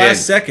up at the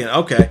last second.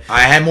 Okay.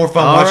 I had more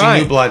fun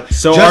watching New Blood.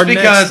 So just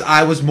because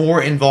I was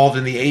more involved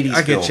in the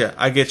 80s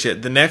I get you.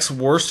 The next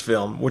worst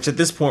film, which at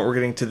this point we're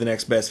getting to the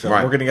next best film.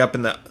 Right. We're getting up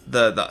in the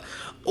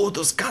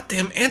those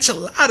goddamn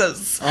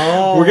enchiladas.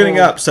 Oh. We're getting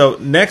up. So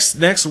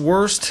next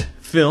worst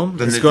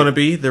film is going to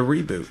be The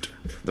Reboot.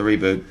 The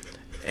Reboot.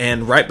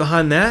 And right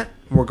behind that,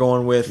 we're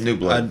going with New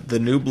Blood. The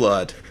New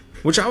Blood.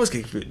 Which I always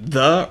get confused.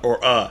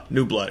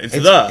 New Blood. It's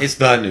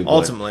the New Blood.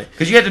 Ultimately.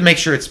 Because you have to make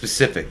sure it's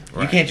specific.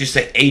 Right. You can't just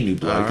say a New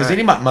Blood. Because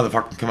any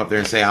motherfucker can come up there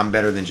and say, I'm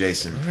better than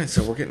Jason. All right,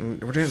 so we're getting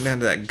down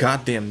to that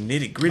goddamn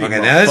nitty gritty.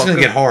 Okay, now this is going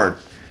to get hard.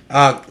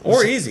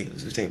 Or easy.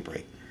 Let's take a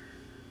break.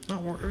 No,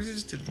 we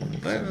just did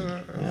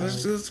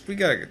we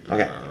got to get...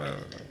 Okay.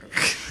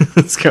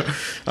 Let's go.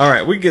 All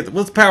right,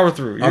 let's power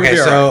through. All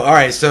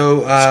right,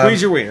 so...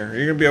 squeeze your wiener.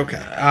 You're going to be okay.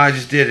 I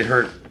just did. It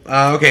hurt.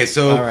 Okay,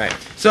 so... All right.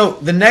 So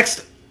the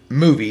next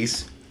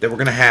movies that we're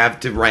going to have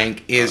to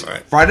rank is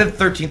Friday the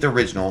 13th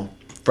original,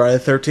 Friday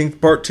the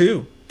 13th Part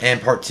 2,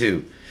 and Part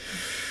 2.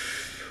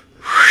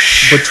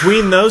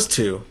 Between those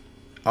two,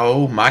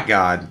 oh my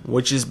god,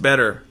 which is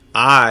better?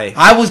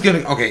 I was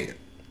going to... Okay.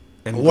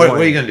 What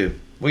are you going to do?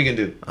 What are you going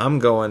to do? I'm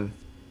going...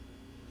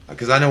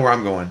 Because I know where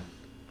I'm going.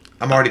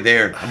 I'm already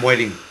there. I'm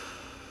waiting.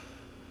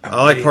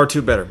 I like Part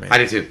 2 better, man. I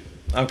do too.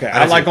 Okay,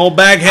 I like old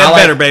Baghead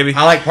better, baby.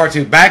 I like Part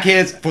 2.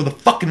 Bagheads for the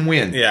fucking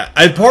win. Yeah,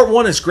 and Part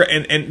 1 is great.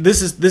 And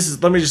this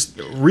is. Let me just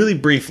really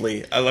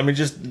briefly. Let me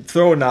just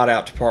throw a nod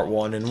out to Part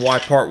 1 and why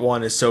Part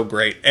 1 is so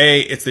great.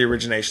 A, it's the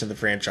origination of the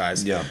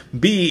franchise. Yeah.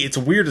 B, it's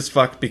weird as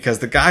fuck because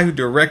the guy who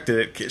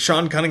directed it,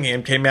 Sean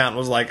Cunningham, came out and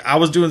was like, "I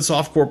was doing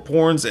softcore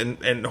porns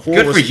and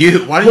horror." Good for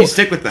you. Why didn't you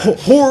stick with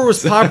that? Horror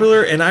was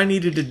popular, and I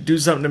needed to do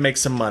something to make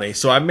some money.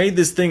 So I made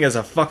this thing as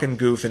a fucking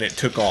goof, and it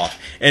took off.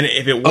 And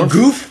if it weren't a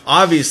goof,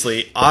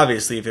 obviously,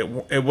 if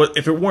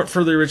it weren't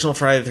for the original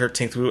Friday the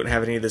 13th, we wouldn't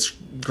have any of this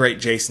great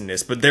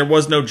Jason-ness. But there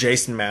was no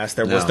Jason mask.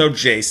 There was no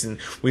Jason.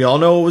 We all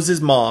know it was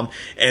his mom.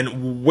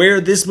 And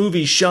where this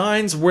movie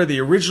shines, where the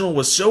original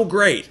was so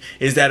great,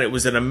 is that it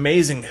was an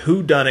amazing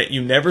whodunit.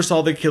 You never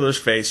saw the killer's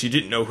face. You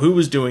didn't know who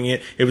was doing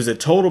it. It was a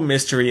total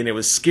mystery, and it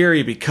was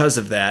scary because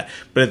of that.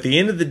 But at the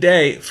end of the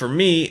day, for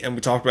me, and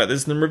we talked about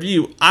this in the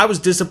review, I was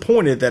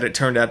disappointed that it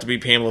turned out to be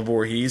Pamela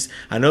Voorhees.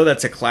 I know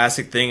that's a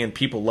classic thing, and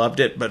people loved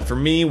it. But for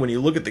me, when you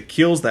look at the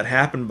kills that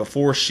happened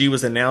before she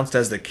was announced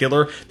as the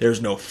killer, there's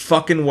no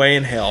fucking way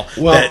in hell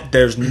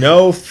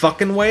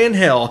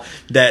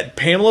that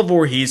Pamela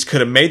Voorhees could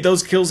have made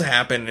those kills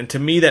happen, and to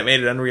me that made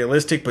it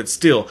unrealistic, but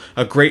still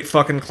a great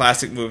fucking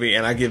classic movie,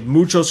 and I give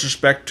muchos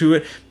respect to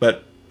it.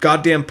 But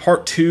goddamn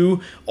Part 2,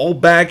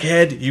 old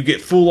Baghead, you get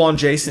full-on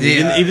Jason.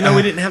 Even though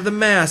we didn't have the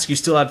mask, you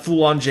still had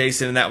full-on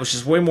Jason, and that was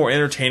just way more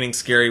entertaining,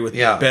 scary, with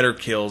better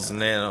kills, and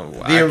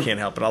then I can't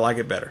help it. I like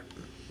it better.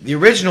 The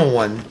original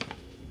one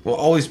will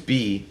always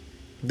be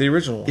The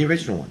original one. The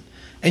original one.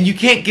 And you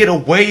can't get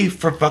away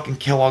from fucking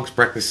Kellogg's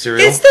breakfast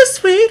cereal. It's the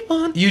sweet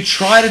one. You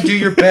try to do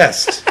your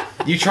best.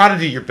 You try to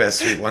do your best,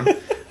 sweet one.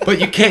 But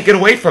you can't get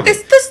away from it.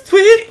 It's the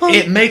sweet one.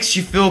 It makes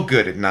you feel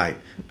good at night.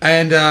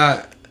 And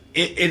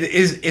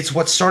it's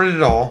what started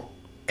it all.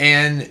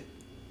 And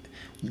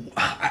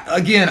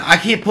again, I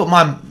can't put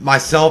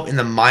myself in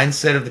the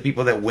mindset of the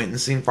people that went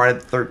and seen Friday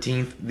the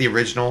 13th, the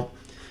original.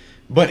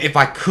 But if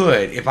I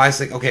could, if I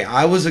say, okay,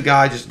 I was a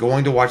guy just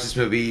going to watch this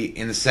movie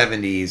in the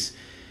 70s,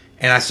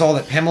 and I saw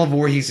that Pamela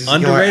Voorhees is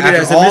underrated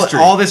after as a mystery.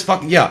 All this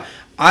fucking, yeah.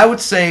 I would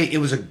say it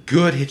was a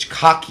good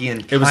Hitchcockian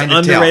kind of It was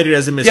underrated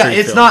as a mystery film. Yeah,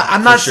 it's film, not,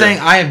 I'm not for sure. saying,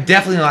 I am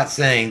definitely not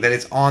saying that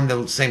it's on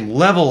the same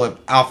level of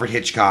Alfred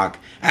Hitchcock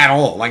at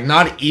all. Like,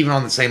 not even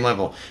on the same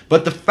level.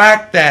 But the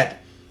fact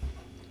that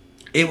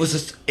it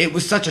was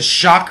such a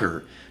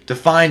shocker to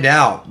find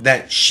out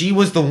that she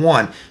was the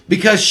one,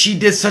 because she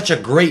did such a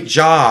great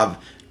job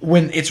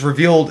when it's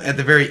revealed at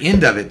the very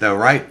end of it, though,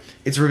 right?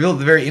 It's revealed at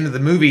the very end of the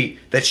movie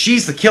that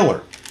she's the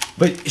killer.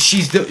 But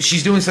she's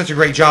doing such a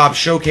great job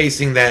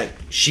showcasing that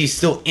she's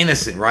still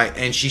innocent, right?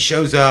 And she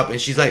shows up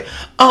and she's like,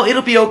 "Oh,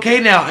 it'll be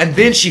okay now." And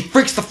then she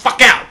freaks the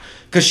fuck out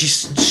because she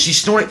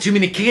snorted too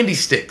many candy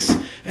sticks.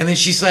 And then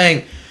she's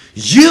saying,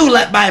 "You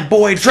let my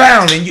boy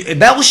drown,"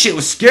 and that shit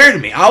was scary to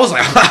me. I was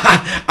like,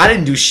 I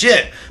didn't do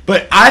shit,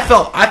 but I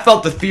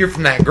felt the fear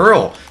from that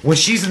girl when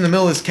she's in the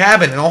middle of this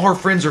cabin and all her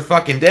friends are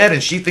fucking dead,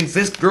 and she thinks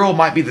this girl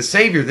might be the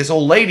savior, this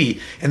old lady,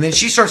 and then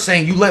she starts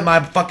saying, "You let my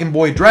fucking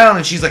boy drown,"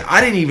 and she's like, "I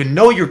didn't even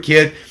know your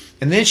kid,"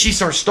 and then she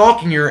starts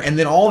stalking her, and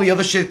then all the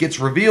other shit gets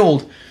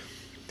revealed.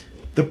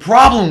 The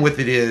problem with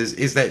it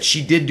is that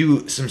she did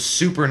do some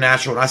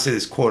supernatural, and I say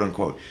this quote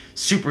unquote,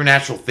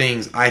 supernatural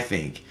things, I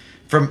think,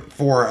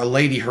 for a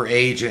lady her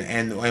age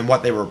and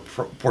what they were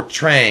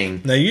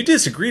portraying. Now, you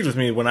disagreed with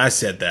me when I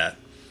said that.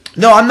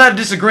 No, I'm not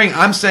disagreeing.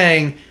 I'm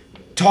saying,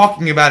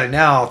 talking about it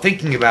now,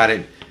 thinking about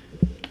it,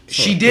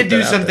 she did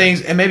do some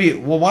things, and maybe,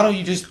 well, why don't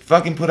you just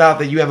fucking put out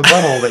that you have a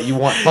butthole that you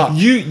want fucked?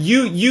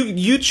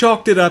 You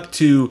chalked it up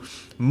to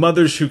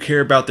mothers who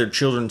care about their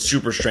children's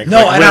super strength.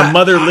 No, like and when a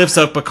mother lifts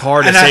up a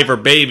car to save her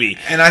baby.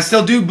 And I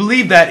still do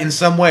believe that in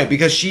some way,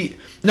 because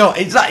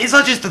it's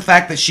not just the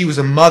fact that she was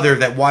a mother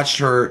that watched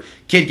her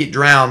kid get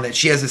drowned, that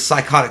she has this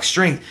psychotic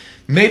strength.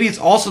 Maybe it's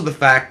also the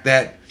fact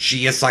that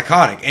she is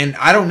psychotic. And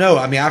I don't know.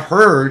 I mean, I've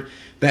heard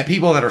that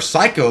people that are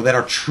psycho, that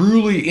are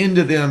truly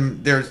into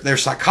their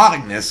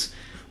psychoticness,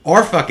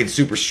 are fucking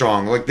super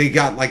strong. Like, they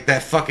got like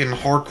that fucking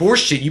hardcore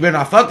shit. You better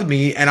not fuck with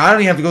me, and I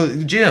don't even have to go to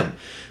the gym.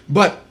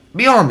 But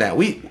beyond that,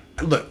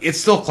 look, it's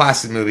still a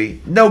classic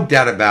movie. No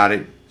doubt about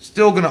it.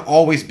 Still gonna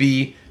always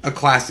be a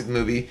classic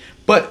movie.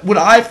 But would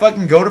I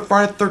fucking go to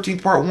Friday the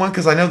 13th Part 1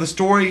 because I know the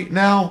story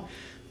now?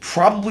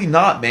 Probably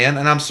not, man.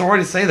 And I'm sorry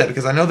to say that,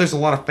 because I know there's a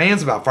lot of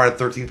fans about Friday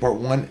the 13th Part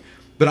 1.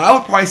 But I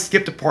would probably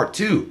skip to Part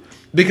 2.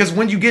 Because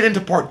when you get into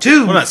Part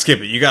 2... Well, not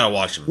skip it. You gotta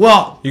watch them.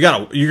 Well... You're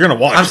gonna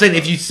watch I'm saying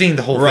if you've seen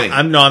the whole thing.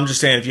 I'm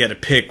just saying if you had to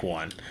pick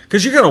one.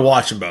 Because you're gonna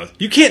watch them both.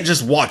 You can't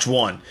just watch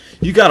one.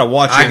 You gotta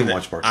watch I them. can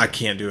watch Part 2. I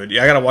can't do it.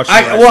 I gotta watch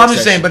I'm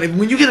just saying, but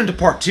when you get into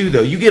Part 2,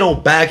 though, you get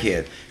Old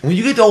Baghead. And when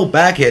you get to Old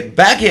Baghead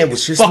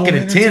was just fucking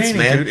more intense,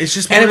 man. Dude. It's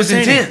just and more it was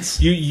entertaining. intense.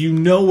 You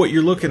know what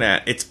you're looking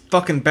at. It's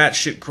fucking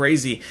batshit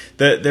crazy.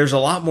 There's a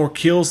lot more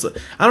kills.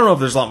 I don't know if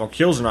there's a lot more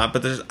kills or not,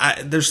 but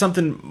there's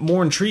something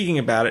more intriguing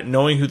about it,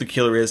 knowing who the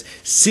killer is,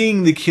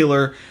 seeing the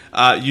killer.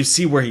 You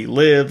see where he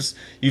lives.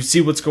 You see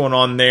what's going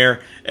on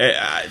there.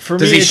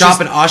 Does he shop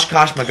in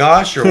Oshkosh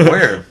Magash or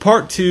where?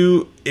 Part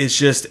 2 is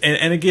just,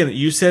 and again,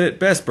 you said it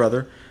best,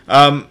 brother.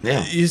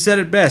 Yeah. You said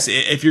it best.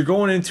 If you're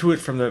going into it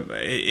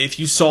if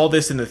you saw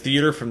this in the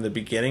theater from the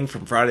beginning,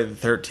 from Friday the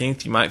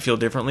 13th, you might feel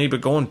differently.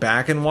 But going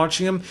back and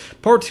watching them,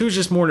 Part 2 is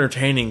just more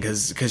entertaining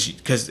because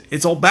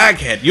it's Old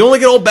Baghead. You only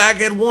get Old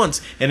Baghead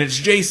once, and it's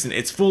Jason.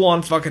 It's full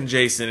on fucking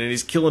Jason, and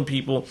he's killing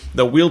people.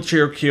 The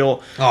wheelchair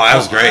kill. Oh, that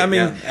was great. I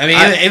mean,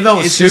 even though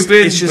it was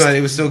stupid, but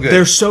it was still good.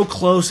 They're so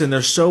close and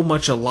they're so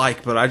much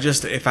alike. But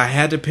if I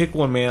had to pick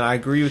one, man, I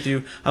agree with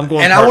you. I'm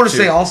going. And Part I want to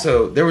 2. say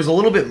also, there was a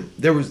little bit.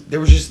 There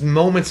was just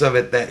moments of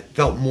it that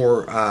felt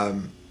more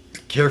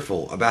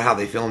careful about how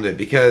they filmed it,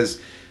 because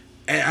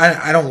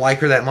I don't like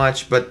her that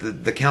much,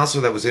 but the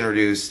counselor that was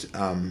introduced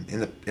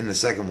in the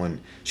second one,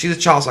 she's a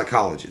child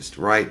psychologist,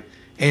 right?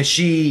 And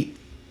she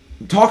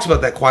talks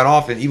about that quite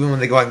often, even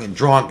when they go out and get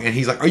drunk, and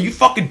he's like, "Are you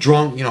fucking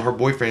drunk?" You know, her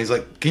boyfriend. He's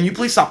like, "Can you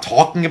please stop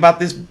talking about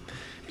this?" And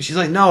she's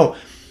like, "No."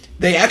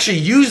 They actually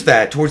use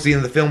that towards the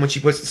end of the film when she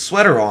puts the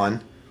sweater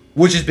on,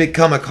 which has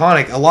become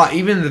iconic a lot.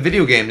 Even in the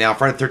video game now,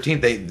 Friday the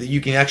 13th,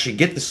 you can actually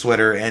get the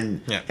sweater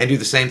and do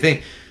the same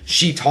thing.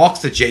 She talks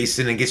to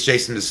Jason and gets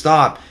Jason to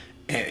stop,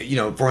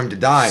 for him to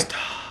die. Stop.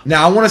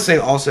 Now, I want to say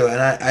also,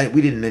 and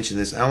we didn't mention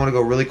this, I want to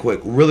go really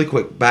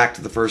quick back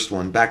to the first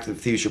one, back to the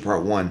Future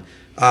Part 1.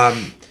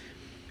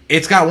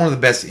 it's got one of the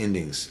best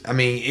endings. I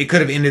mean, it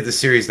could have ended the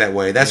series that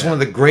way. That's one of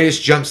the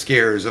greatest jump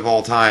scares of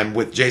all time,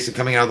 with Jason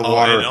coming out of the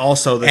water. And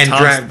also the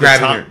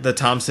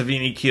Tom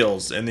Savini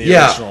kills in the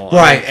original.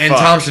 Right. And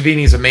Tom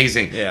Savini is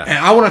amazing. Yeah. And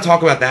I want to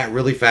talk about that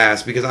really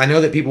fast, because I know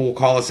that people will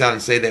call us out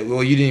and say that,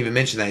 well, you didn't even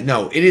mention that.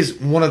 No, it is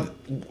one of,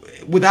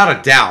 without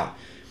a doubt,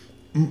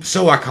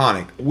 so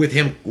iconic, with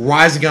him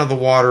rising out of the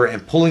water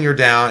and pulling her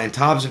down, and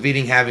Tom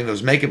Savini having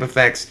those makeup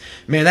effects.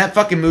 Man, that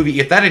fucking movie,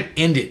 if that had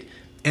ended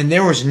and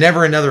there was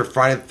never another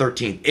Friday the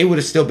 13th, it would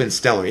have still been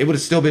stellar. It would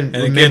have still been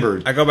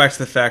remembered. Again, I go back to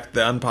the fact,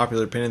 the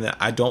unpopular opinion, that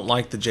I don't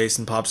like the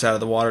Jason pops out of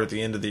the water at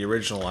the end of the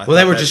original. Well,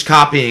 they were just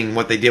copying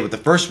what they did with the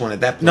first one at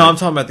that point. No, I'm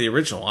talking about the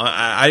original.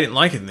 I didn't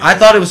like it. I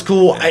thought it was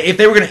cool if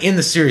they were going to end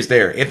the series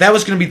there. If that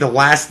was going to be the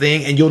last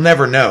thing, and you'll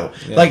never know.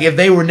 Yeah. Like, if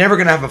they were never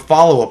going to have a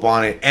follow-up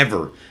on it,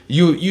 ever.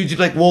 You'd be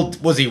like, well,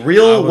 was he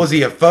real? Was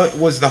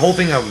the whole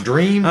thing a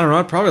dream? I don't know.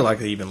 I'd probably like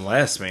it even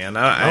less, man.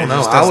 I don't know. It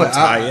just doesn't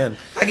tie in.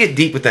 I get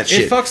deep with that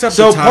shit. It fucks up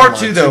so the part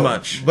 2 though, too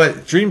much.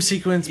 But dream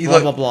sequence,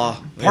 blah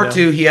blah. Part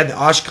 2, he had the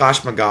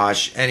Oshkosh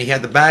Magosh, and he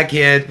had the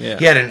baghead. Yeah.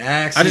 He had an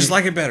axe. I just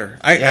like it better.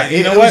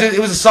 It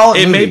was a solid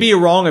movie. It may be a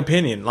wrong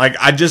opinion. Like,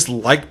 I just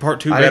like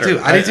part 2 better.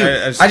 I do too.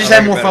 I just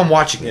had more fun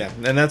watching it. Yeah,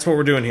 and that's what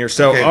we're doing here.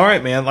 So, all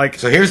right, man. Like,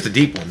 so here's the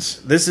deep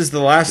ones. This is the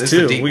last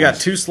 2. We got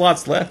 2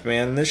 slots left,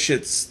 man. This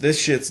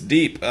shit's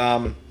deep.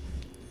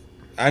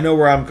 I know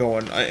where I'm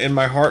going. In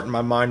my heart, and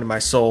my mind, and my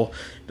soul,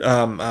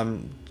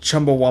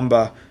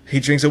 Chumbawamba. He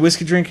drinks a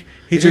whiskey drink.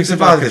 He drinks a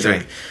vodka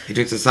drink. He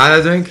drinks a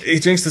cider drink. He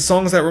drinks the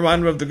songs that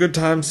remind him of the good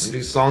times. He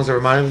drinks songs that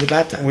remind him of the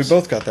bad times. We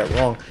both got that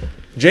wrong.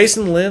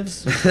 Jason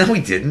Lives. No,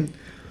 we didn't.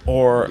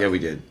 Yeah, we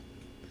did.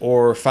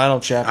 Or Final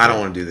Chapter. I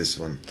don't want to do this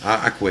one.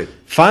 I quit.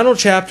 Final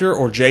Chapter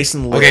or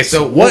Jason Lives. Okay,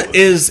 so we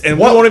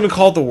won't even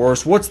call it the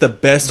worst. What's the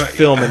best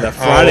film in the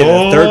Friday the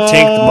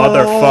 13th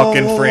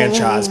motherfucking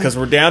franchise? Because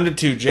we're down to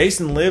 2.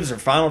 Jason Lives or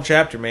Final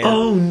Chapter, man.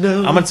 Oh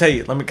no! I'm gonna tell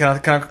you. Can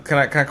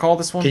I call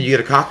this one? Can you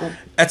get a cockle?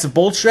 That's a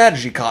bold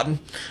strategy, Cotton.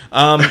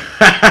 I'm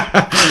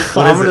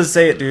gonna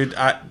say it, dude.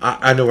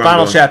 I know where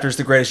Final I'm going. Chapter is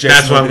the greatest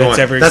Jason movie that's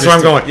ever existed. That's where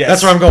I'm going. Yes.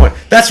 That's where I'm going.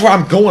 That's where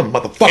I'm going,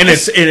 motherfucker. And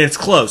it's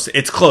close.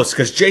 It's close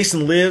because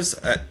Jason Lives.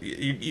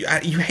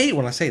 You hate it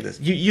when I say this.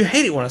 You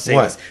hate it when I say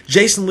this.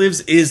 Jason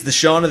Lives is the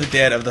Shaun of the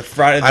Dead of the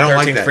Friday the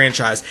 13th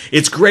franchise.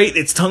 It's great.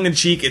 It's tongue in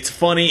cheek. It's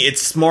funny.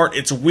 It's smart.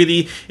 It's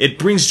witty. It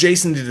brings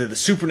Jason to the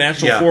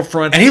supernatural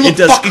forefront. And he looked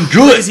fucking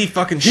good. Crazy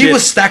fucking shit. He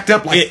was stacked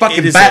up like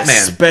fucking Batman. A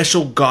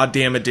special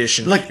goddamn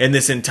edition in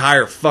this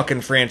entire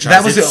fucking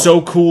franchise. It's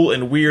so cool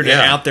and weird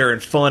and out there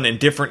and fun and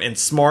different and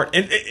smart.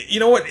 And you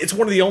know what? It's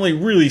one of the only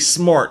really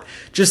smart.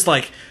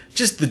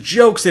 Just the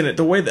jokes in it,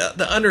 the way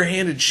the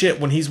underhanded shit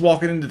when he's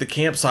walking into the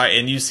campsite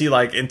and you see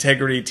like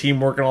integrity,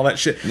 teamwork, and all that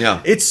shit. Yeah,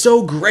 it's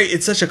so great.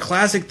 It's such a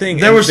classic thing.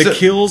 There was the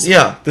kills.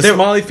 Yeah, the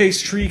smiley face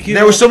tree kill.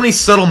 There were so many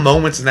subtle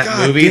moments in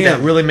that movie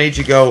that really made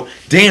you go,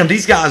 "Damn,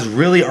 these guys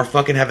really are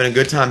fucking having a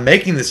good time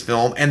making this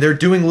film." And they're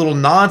doing little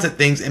nods at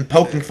things and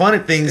poking fun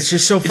at things. It's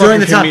just so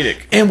fucking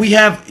comedic. And we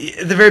have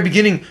at the very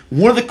beginning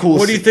one of the coolest.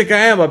 What do you think I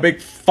am? A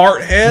big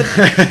fart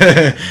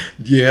head?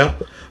 Yeah.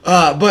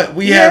 But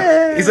we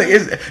have. He's like,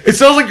 it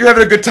sounds like you're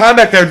having a good time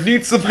back there.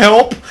 Need some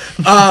help?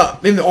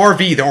 In the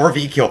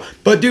RV kill.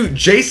 But dude,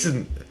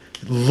 Jason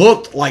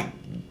looked like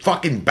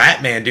fucking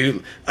Batman,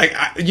 dude. Like,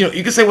 you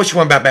can say what you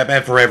want about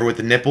Batman Forever with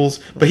the nipples,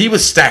 but he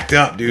was stacked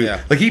up, dude.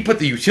 Yeah. Like, he put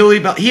the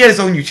utility belt. He had his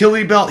own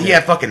utility belt. He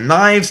had fucking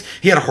knives.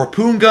 He had a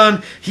harpoon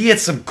gun. He had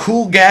some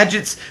cool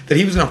gadgets that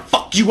he was gonna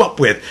fuck you up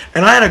with.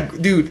 And I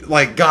had dude,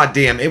 like,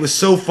 goddamn, it was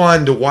so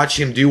fun to watch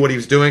him do what he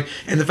was doing.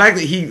 And the fact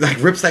that he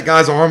like rips that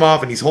guy's arm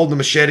off and he's holding the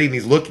machete and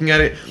he's looking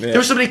at it. Yeah. There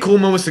were so many cool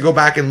moments to go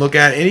back and look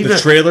at. And even the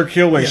trailer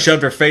kill when he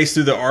shoved her face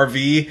through the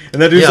RV,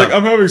 and that dude's like,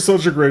 "I'm having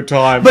such a great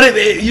time." But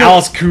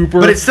Alice Cooper.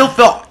 But it still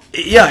felt.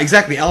 Yeah,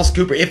 exactly. Alice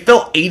Cooper. It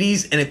felt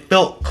 80s and it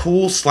felt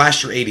cool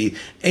slasher 80s.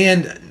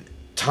 And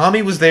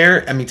Tommy was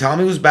there. I mean,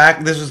 Tommy was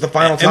back. This was the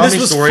final Tommy story.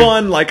 And this was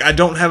fun. Like, I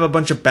don't have a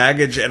bunch of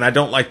baggage and I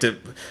don't like to,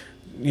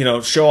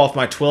 show off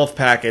my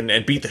 12-pack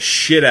and beat the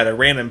shit out of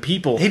random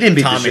people. He didn't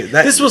beat Tommy. the shit.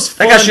 This was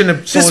fun. That guy shouldn't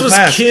have This was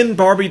Ken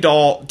Barbie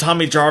doll,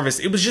 Tommy Jarvis.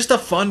 It was just a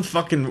fun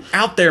fucking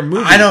out there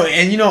movie. I know,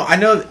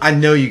 and I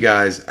know you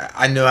guys.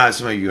 I know how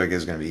some of you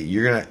guys are gonna be.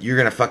 You're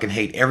gonna fucking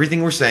hate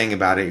everything we're saying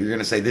about it. You're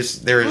gonna say this.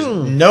 There is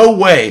no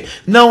way.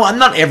 No, I'm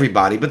not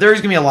everybody, but there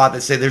is gonna be a lot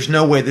that say there's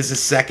no way this is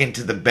second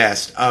to the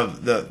best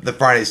of the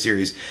Friday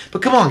series.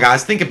 But come on,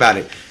 guys, think about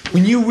it.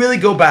 When you really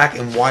go back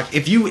and watch,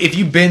 if you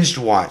binged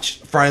watch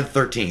Friday the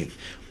 13th.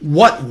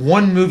 What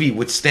one movie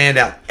would stand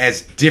out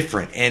as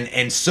different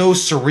and so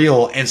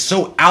surreal and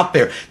so out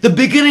there? The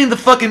beginning of the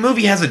fucking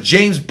movie has a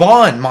James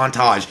Bond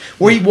montage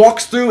where he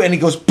walks through and he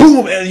goes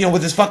boom,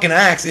 with his fucking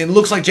axe, and it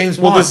looks like James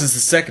Bond. Well, this is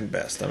the second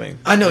best. I mean,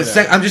 I know.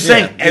 I'm just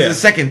saying, as the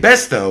second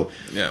best though.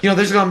 Yeah.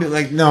 There's gonna be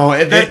like, no,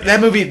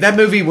 that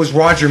movie was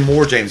Roger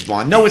Moore James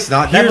Bond. No, it's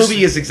not. That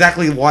movie is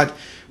exactly what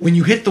when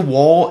you hit the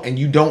wall and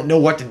you don't know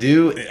what to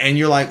do, and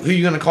you're like, who are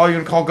you going to call?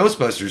 You're going to call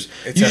Ghostbusters.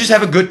 You just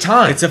have a good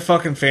time. It's a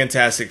fucking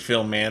fantastic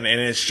film, man, and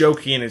it's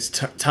jokey and it's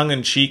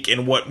tongue-in-cheek,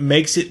 and what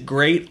makes it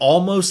great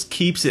almost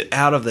keeps it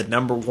out of the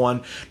number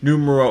one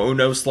numero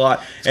uno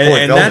slot.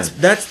 And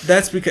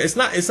that's because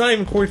it's not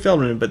even Corey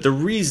Feldman, but the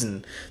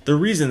reason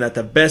that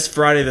the best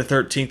Friday the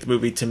 13th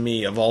movie to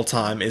me of all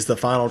time is the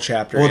final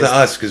chapter. Well, to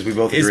us, because we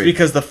both agree. Is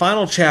because the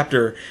final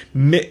chapter,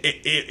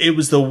 it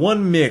was the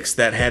one mix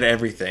that had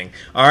everything.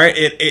 All right,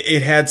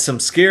 it had some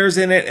scares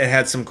in it. It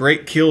had some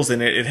great kills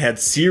in it. It had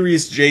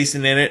serious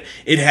Jason in it.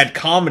 It had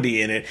comedy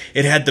in it.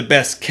 It had the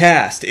best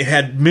cast. It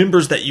had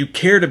members that you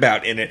cared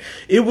about in it.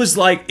 It was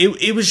like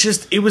it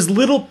was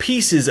little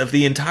pieces of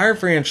the entire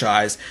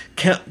franchise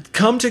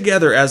come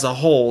together as a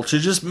whole to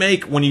just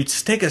make, when you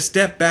take a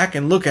step back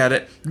and look at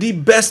it, the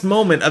best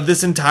moment of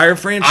this entire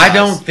franchise. I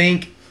don't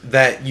think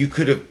that you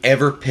could have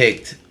ever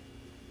picked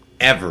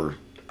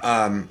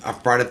a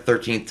Friday the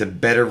 13th to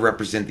better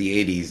represent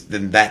the 80s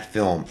than that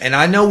film. And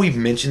I know we've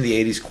mentioned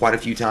the 80s quite a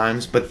few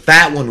times, but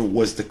that one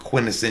was the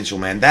quintessential,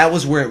 man. That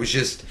was where it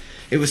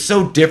was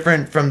so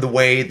different from the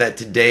way that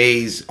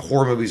today's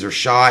horror movies are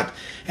shot.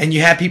 And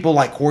you had people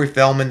like Corey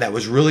Feldman that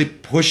was really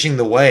pushing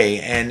the way,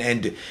 and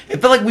it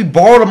felt like we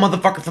borrowed a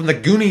motherfucker from the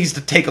Goonies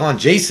to take on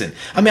Jason.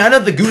 I mean, I know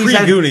the Goonies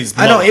Goonies.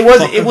 I know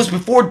it was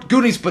before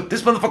Goonies, but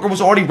this motherfucker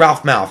was already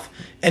Ralph Malph.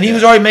 And he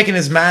was already making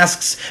his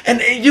masks, and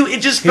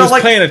it just felt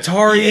like he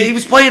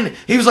was playing Atari.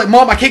 He was like,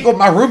 Mom, I can't go to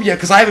my room yet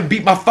because I haven't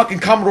beat my fucking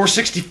Commodore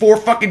 64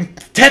 fucking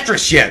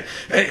Tetris yet.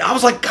 And I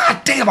was like,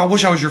 God damn, I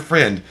wish I was your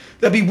friend.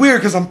 That'd be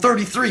weird because I'm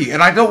 33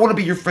 and I don't want to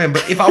be your friend.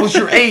 But if I was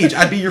your age,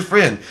 I'd be your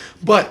friend.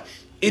 But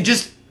it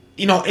just,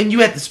 and you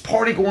had this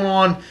party going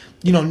on,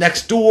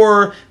 next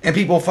door, and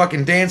people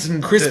fucking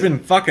dancing. Crispin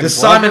fucking the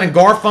Simon and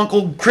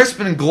Garfunkel.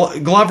 Crispin and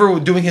Glover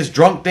doing his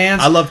drunk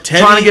dance. I love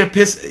Teddy. Trying to get a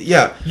piss.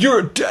 Yeah. You're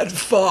a dead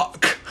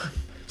fuck.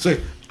 So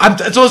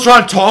that's what I was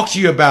trying to talk to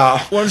you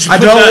about. I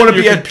don't want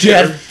to be a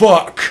dead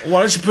fuck.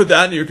 Why don't you put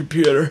that in your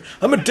computer?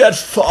 I'm a dead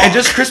fuck. And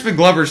just Crispin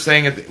Glover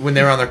saying it when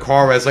they were on their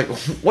car, I was like,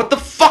 what the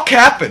fuck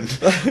happened?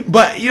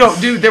 But,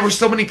 dude, there were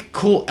so many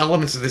cool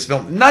elements of this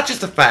film. Not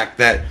just the fact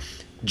that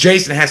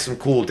Jason has some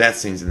cool death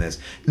scenes in this.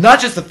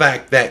 Not just the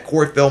fact that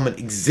Corey Feldman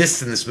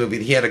exists in this movie,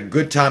 that he had a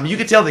good time. You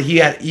could tell that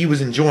he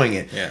was enjoying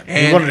it. Yeah,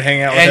 he wanted to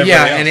hang out with everybody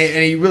else.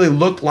 And he really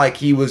looked like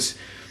he was,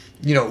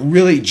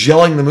 really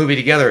gelling the movie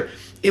together.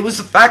 It was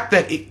the fact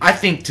that I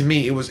think, to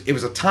me, it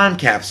was a time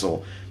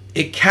capsule.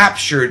 It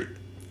captured,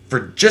 for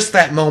just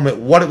that moment,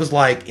 what it was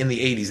like in the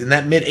 80s, in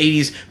that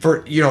mid-80s,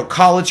 for,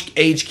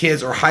 college-age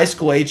kids or high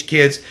school-age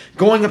kids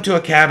going up to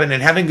a cabin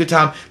and having a good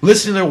time,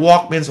 listening to their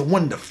Walkmans and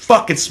wanting to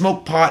fucking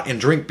smoke pot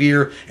and drink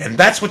beer, and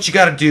that's what you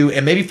got to do,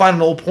 and maybe find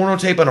an old porno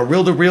tape on a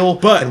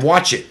reel-to-reel and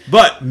watch it.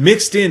 But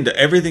mixed into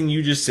everything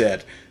you just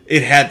said,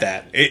 it had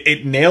that.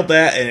 It nailed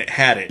that, and it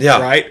had it. Yeah.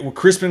 Right? With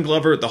Crispin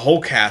Glover, the whole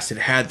cast, it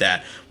had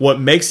that. What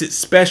makes it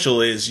special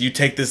is you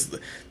take this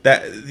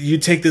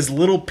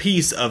little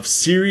piece of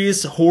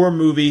serious horror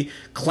movie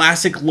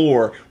classic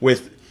lore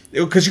with,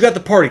 because you got the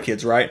party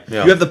kids, right?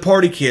 Yeah. You have the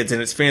party kids,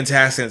 and it's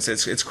fantastic.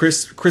 It's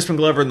Crispin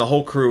Glover and the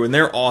whole crew, and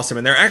they're awesome,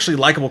 and they're actually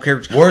likable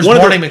characters. Where's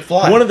Marty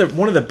McFly?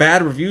 One of the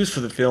bad reviews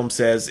for the film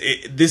says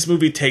this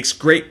movie takes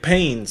great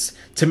pains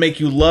to make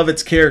you love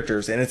its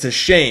characters, and it's a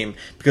shame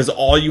because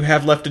all you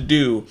have left to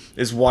do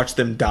is watch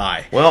them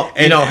die. Well,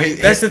 and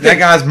that's the thing. That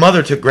guy's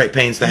mother took great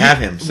pains to have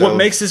him. So. What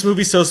makes this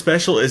movie so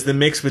special is the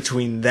mix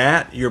between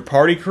that, your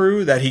party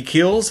crew that he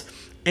kills,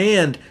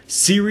 and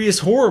serious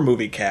horror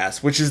movie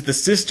cast, which is the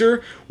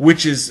sister,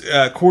 which is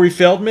Corey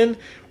Feldman,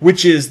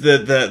 which is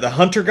the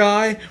hunter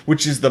guy,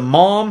 which is the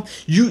mom.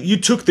 You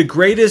took the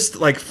greatest,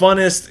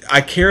 funnest, I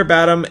care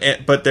about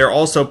them, but they're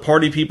also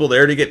party people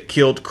there to get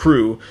killed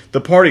crew, the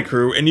party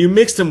crew, and you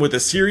mixed them with a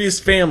serious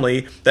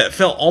family that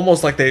felt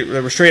almost like they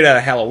were straight out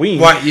of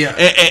Halloween. Right, yeah.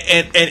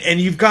 And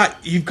you've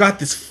got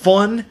this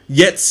fun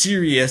yet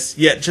serious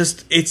yet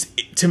just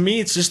to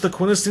me it's just the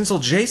quintessential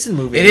Jason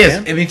movie. It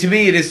is. I mean, to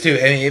me it is too.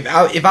 I mean,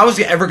 if I was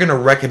ever going to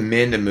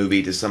recommend a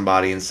movie to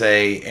somebody and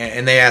say,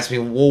 and they ask me,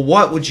 well,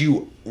 what would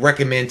you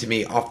recommend to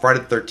me off Friday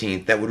the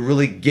 13th that would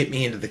really get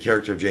me into the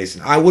character of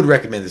Jason, I would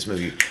recommend this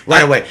movie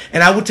right away.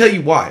 And I will tell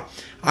you why.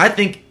 I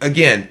think,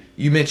 again,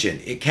 you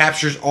mentioned, it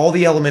captures all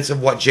the elements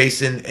of what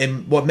Jason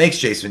and what makes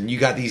Jason. You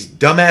got these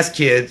dumbass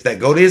kids that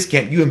go to his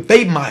camp. You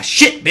invade my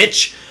shit,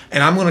 bitch,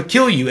 and I'm going to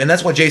kill you. And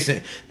that's what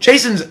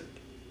Jason's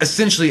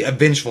essentially a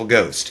vengeful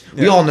ghost.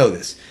 Yeah. We all know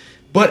this.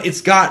 But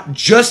it's got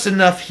just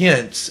enough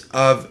hints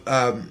of,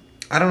 I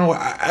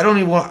don't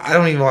even know what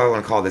I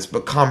want to call this,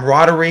 but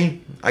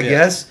camaraderie, I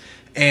guess,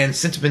 and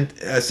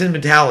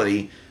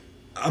sentimentality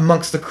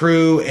amongst the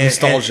crew, and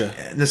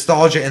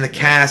nostalgia and the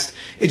cast.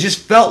 It just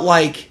felt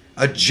like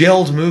a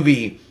gelled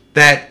movie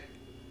that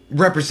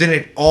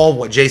represented all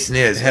what Jason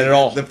is. It had it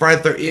all. The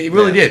Friday the 13th, it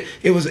really did.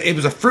 It was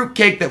a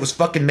fruitcake that was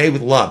fucking made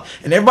with love.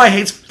 And everybody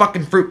hates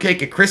fucking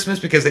fruitcake at Christmas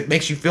because it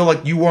makes you feel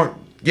like you weren't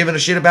giving a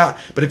shit about.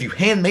 But if you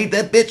handmade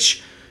that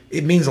bitch,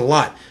 it means a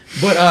lot.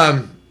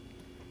 But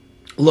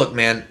look,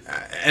 man,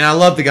 and I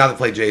love the guy that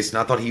played Jason.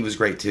 I thought he was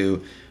great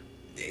too.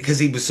 because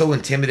he was so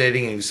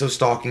intimidating and he was so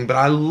stalking. But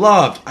I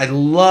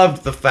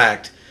loved the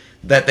fact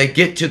that they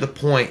get to the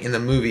point in the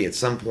movie at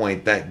some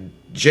point that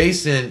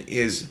Jason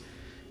is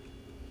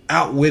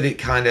outwitted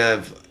kind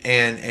of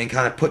and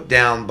kind of put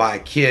down by a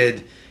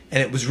kid,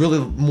 and it was really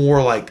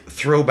more like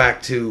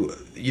throwback to,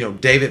 you know,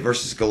 David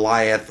versus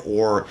Goliath,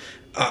 or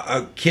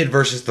a kid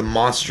versus the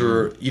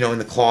monster, you know, in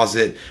the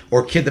closet,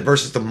 or a kid that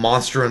versus the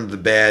monster under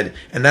the bed.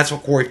 And that's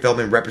what Corey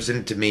Feldman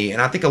represented to me. And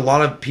I think a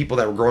lot of people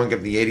that were growing up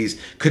in the 80s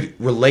could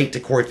relate to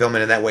Corey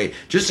Feldman in that way.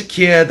 Just a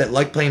kid that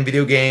liked playing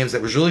video games,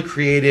 that was really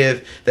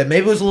creative, that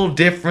maybe was a little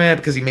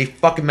different because he made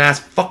fucking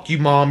masks. Fuck you,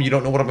 Mom. You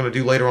don't know what I'm going to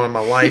do later on in my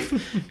life.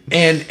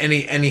 and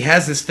he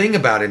has this thing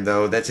about him,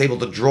 though, that's able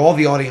to draw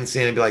the audience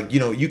in and be like,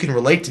 you know, you can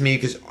relate to me,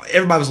 because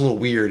everybody was a little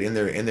weird in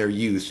their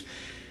youth.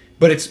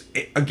 But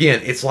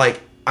it's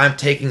like, I'm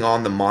taking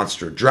on the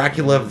monster.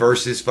 Dracula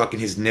versus fucking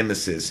his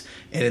nemesis.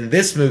 And in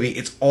this movie,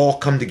 it's all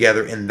come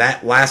together in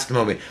that last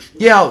moment.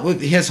 Yeah, with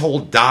his whole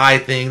die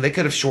thing, they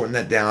could have shortened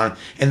that down.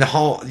 And the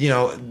whole, you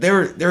know,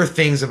 there are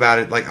things about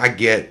it, like, I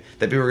get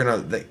that people are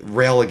going to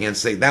rail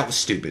against, say, that was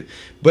stupid.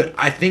 But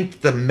I think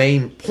the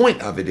main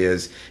point of it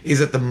is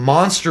that the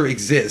monster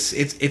exists.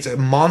 It's a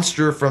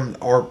monster from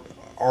our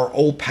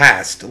old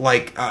past,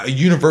 like a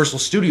Universal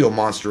Studio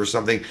monster or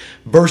something,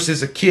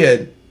 versus a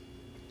kid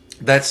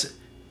that's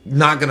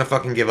not gonna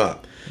fucking give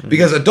up.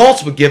 Because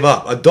adults would give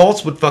up.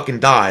 Adults would fucking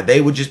die. They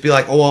would just be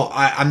like, oh, well,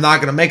 I'm not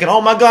gonna make it.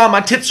 Oh my god,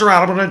 my tits are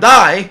out. I'm gonna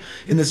die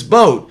in this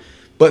boat.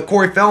 But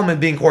Corey Feldman,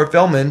 being Corey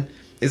Feldman,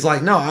 is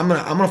like, no, I'm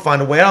gonna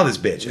find a way out of this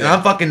bitch. And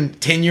I'm fucking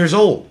 10 years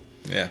old.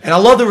 Yeah. And I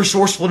love the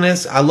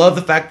resourcefulness. I love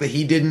the fact that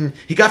he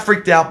got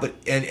freaked out, but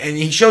and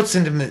he showed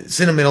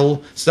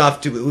sentimental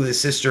stuff with his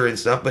sister and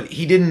stuff, but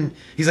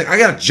he's like, I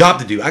got a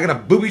job to do. I got to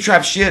booby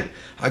trap shit.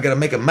 I got to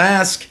make a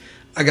mask.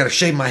 I got to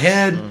shave my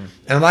head.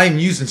 And I'm not even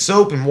using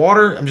soap and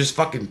water. I'm just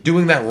fucking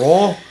doing that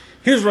raw.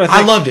 Here's what I think.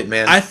 I loved it,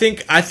 man. I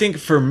think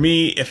for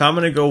me, if I'm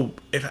gonna go,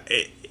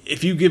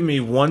 if you give me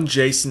one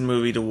Jason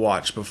movie to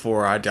watch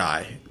before I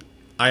die,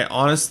 I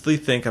honestly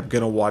think I'm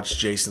gonna watch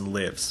Jason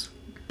Lives,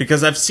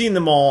 because I've seen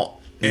them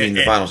all. You mean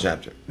the final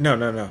chapter? No.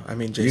 I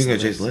mean Jason. You can go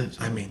Lives. Jason Lives.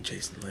 I mean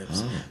Jason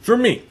Lives. For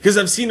me, because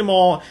I've seen them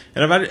all,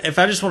 and if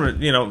I just want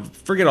to, you know,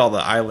 forget all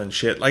the island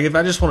shit. Like, if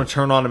I just want to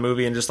turn on a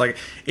movie and just like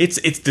it's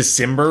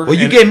December. Well,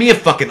 you gave me a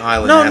fucking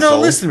island. No, asshole.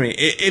 listen to me.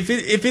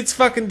 If it's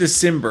fucking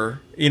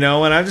December, you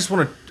know, and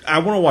I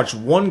want to watch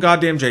one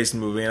goddamn Jason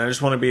movie, and I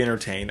just want to be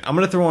entertained, I'm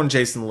gonna throw on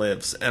Jason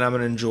Lives, and I'm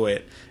gonna enjoy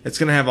it. It's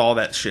gonna have all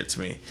that shit to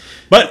me.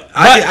 But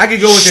I could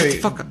go with shut it. the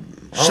fuck up.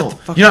 Oh, Shut the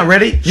fuck you're up. not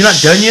ready? You're not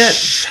done yet?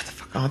 Shut the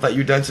fuck up. Oh, I thought you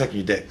were done sucking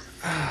your dick.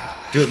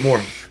 Do it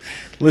more.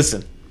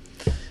 Listen,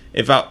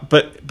 if I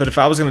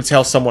was going to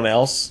tell someone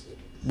else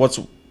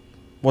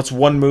what's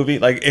one movie,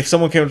 like if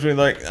someone came to me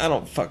like, I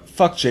don't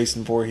fuck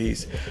Jason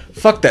Voorhees,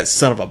 fuck that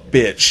son of a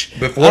bitch.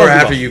 Before or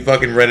after you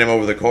fucking ran him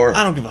over the car?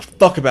 I don't give a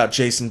fuck about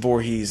Jason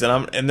Voorhees,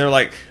 and they're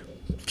like,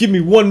 give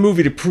me one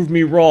movie to prove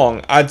me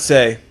wrong. I'd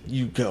say,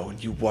 you go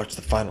and you watch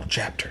the final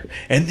chapter,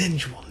 and then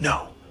you will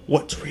know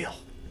what's real.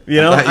 You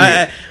know,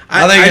 I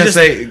thought you were going to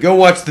say, go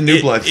watch the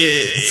New Blood.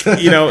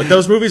 You know,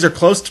 those movies are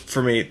close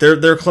for me.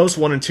 They're close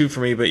 1 and 2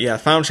 for me. But yeah,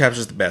 Final Chapter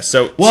is the best.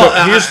 So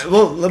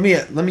let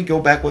me go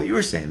back what you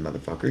were saying,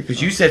 motherfucker,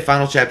 because you said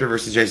Final Chapter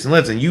versus Jason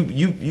Lives, and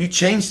you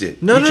changed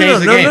it. No.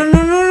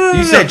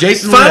 You said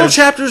Jason Final Lives.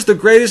 Chapter is the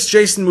greatest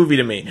Jason movie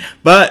to me,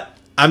 but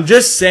I'm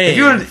just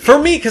saying, for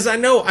me, because I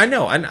know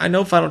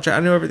Final Chapter. I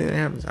know everything that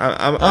happens.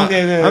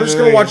 I'm just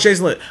gonna watch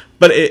Jason Lives.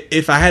 But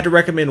if I had to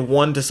recommend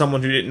one to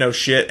someone who didn't know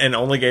shit and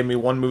only gave me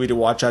one movie to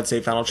watch, I'd say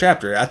Final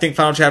Chapter. I think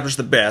Final Chapter is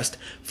the best.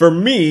 For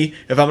me,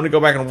 if I'm going to go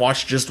back and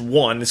watch just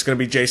one, it's going to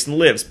be Jason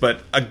Lives.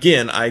 But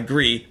again, I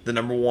agree. The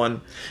number one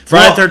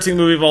Friday the 13th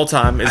movie of all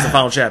time is the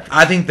Final Chapter.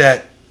 I think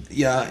that,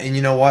 yeah, and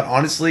you know what?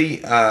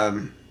 Honestly,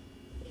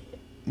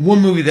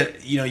 one movie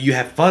that, you know, you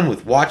have fun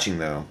with watching,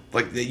 though,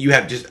 like that you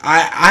have just,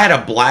 I had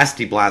a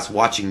blasty blast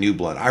watching New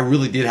Blood. I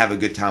really did have a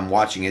good time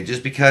watching it,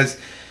 just because,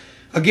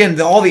 again,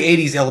 all the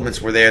 80s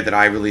elements were there that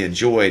I really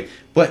enjoyed.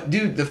 But,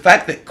 dude, the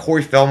fact that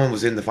Corey Feldman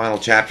was in the final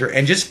chapter,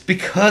 and just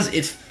because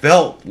it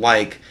felt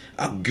like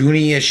a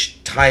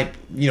Goonie-ish type,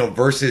 you know,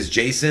 versus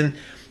Jason,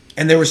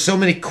 and there were so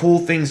many cool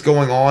things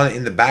going on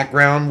in the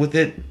background with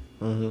it,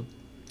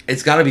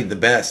 it's got to be the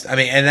best. I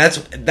mean, and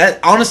that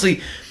honestly,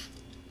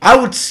 I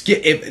would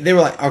skip if they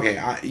were like,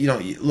 okay, you know,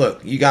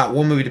 look, you got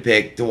one movie to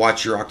pick to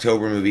watch your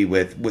October movie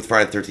with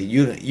Friday the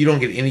 13th. You don't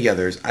get any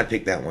others. I'd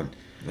pick that one.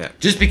 Yeah.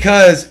 Just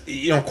because,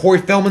 you know, Corey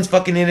Feldman's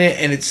fucking in it,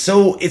 and it's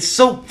so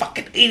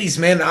fucking 80s,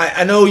 man.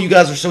 I know you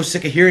guys are so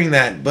sick of hearing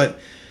that, but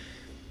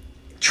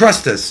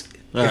trust us.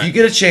 If you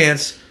get a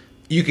chance,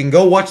 you can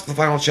go watch the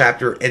final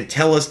chapter and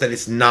tell us that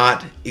it's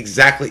not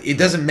exactly, it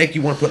doesn't make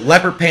you want to put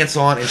leopard pants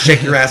on and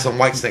shake your ass on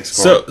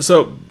Whitesnake's car.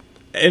 So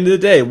end of the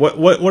day, what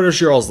are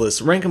your all's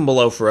lists? Rank them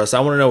below for us. I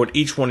want to know what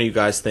each one of you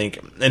guys think.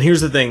 And here's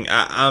the thing: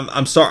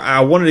 I'm sorry,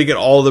 I wanted to get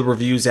all the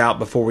reviews out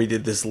before we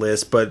did this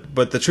list, but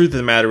the truth of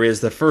the matter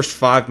is, the first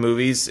 5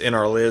 movies in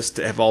our list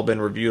have all been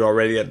reviewed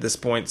already at this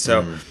point.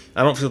 So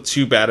I don't feel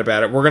too bad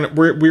about it. We're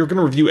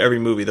gonna review every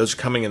movie. Those are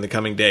coming in the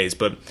coming days.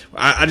 But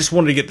I just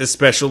wanted to get this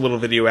special little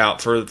video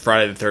out for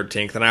Friday the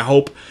 13th, and I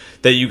hope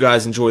that you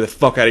guys enjoy the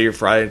fuck out of your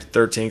Friday the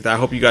 13th. I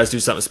hope you guys do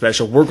something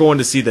special. We're going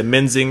to see the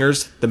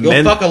Menzingers.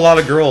 Go fuck a lot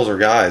of girls or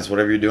guys,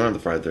 whatever you're doing on the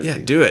Friday the 13th. Yeah,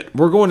 do it.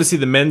 We're going to see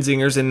the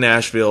Menzingers in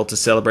Nashville to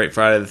celebrate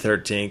Friday the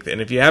 13th.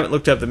 And if you haven't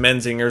looked up the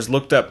Menzingers,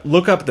 look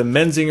up the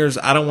Menzingers.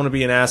 I Don't Want to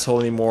Be an Asshole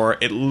Anymore.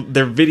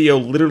 Their video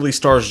literally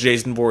stars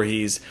Jason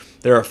Voorhees.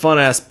 They're a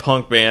fun-ass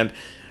punk band.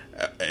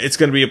 It's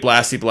going to be a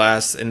blasty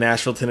blast in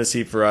Nashville,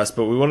 Tennessee for us,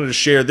 but we wanted to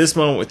share this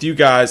moment with you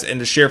guys and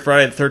to share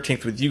Friday the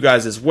 13th with you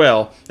guys as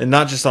well, and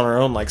not just on our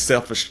own like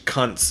selfish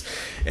cunts.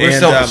 We're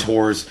selfish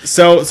whores.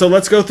 So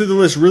let's go through the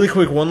list really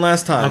quick one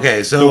last time.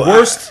 Okay, so the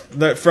worst,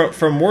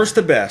 from worst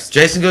to best.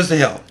 Jason Goes to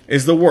Hell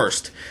is the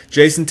worst.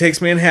 Jason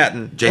Takes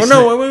Manhattan.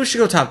 We should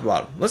go top to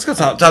bottom. Let's go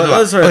top to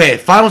bottom. Okay,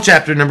 final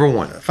chapter number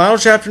 1. Final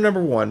chapter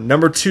number 1.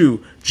 Number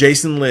 2,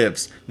 Jason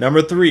Lives.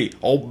 Number 3,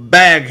 Old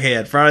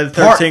Baghead, Friday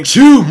the 13th. Part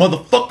 2,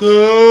 motherfucker.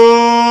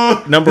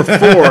 Number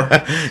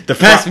 4,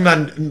 pass me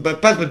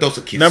my dose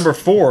of kiss. Number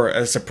 4,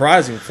 a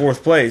surprising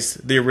 4th place,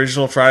 the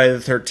original Friday the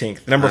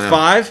 13th. Number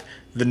 5,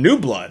 The New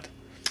Blood.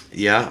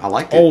 Yeah, I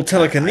like that. Old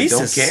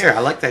Telekinesis. I don't care.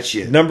 I like that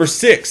shit. Number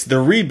 6, The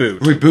Reboot.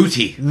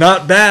 Rebooty.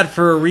 Not bad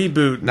for a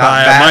reboot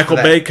by a Michael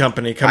Bay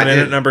company coming in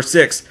at number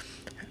 6.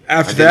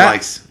 After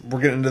that,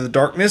 we're getting into the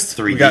darkness.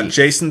 3D. We got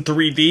Jason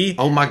 3D.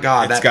 Oh my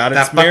god, it's got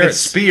its fucking merits.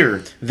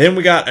 spear. Then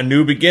we got A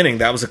New Beginning.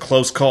 That was a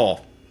close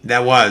call.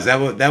 That was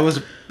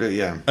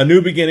yeah. A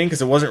New Beginning,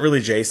 because it wasn't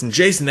really Jason.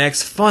 Jason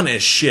X, fun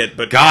as shit,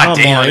 but god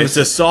damn, it's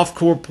a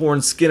softcore porn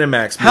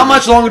Skinamax movie. How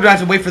much longer do I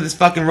have to wait for this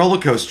fucking roller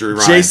coaster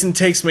ride? Jason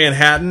Takes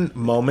Manhattan,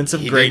 moments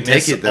of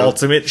greatness,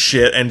 ultimate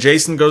shit, and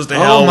Jason Goes to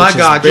Hell, oh my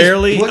god, is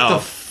barely put a the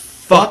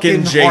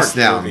fucking Jason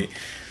down. movie.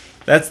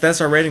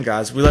 That's our rating,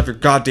 guys. We love your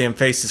goddamn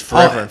faces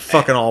forever and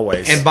fucking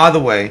always. And by the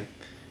way,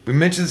 we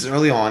mentioned this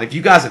early on. If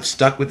you guys have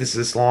stuck with us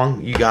this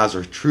long, you guys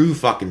are true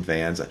fucking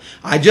fans.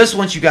 I just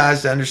want you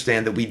guys to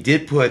understand that we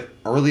did put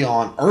early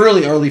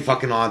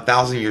fucking on,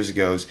 1,000 years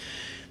ago,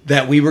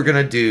 that we were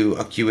going to do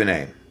a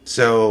Q&A.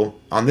 So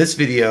on this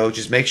video,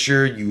 just make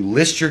sure you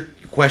list your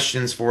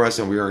questions for us,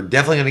 and we are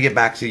definitely going to get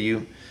back to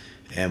you.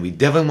 And we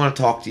definitely want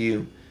to talk to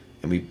you.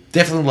 And we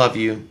definitely love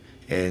you.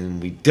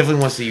 And we definitely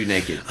want to see you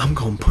naked. I'm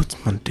going to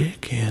put my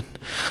dick in.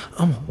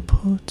 I'm going to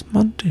put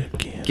my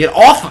dick in. Get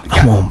off of me.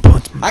 I'm going to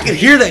put my I can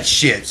hear that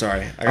shit.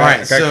 Sorry. I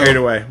got carried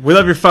away. We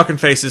love your fucking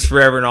faces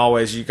forever and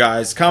always, you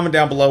guys. Comment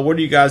down below. What are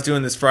you guys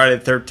doing this Friday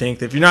the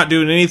 13th? If you're not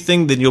doing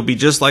anything, then you'll be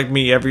just like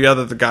me every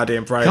other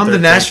goddamn Friday Come the 13th.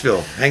 to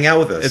Nashville. Hang out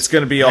with us. It's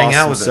going to be awesome. Hang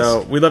out with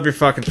us. We love your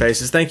fucking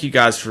faces. Thank you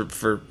guys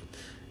for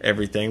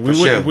everything.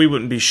 We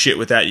wouldn't be shit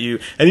without you.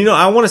 And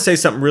I want to say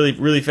something really,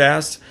 really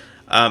fast.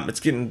 It's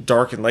getting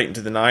dark and late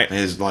into the night.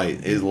 It's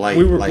light.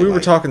 We were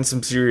talking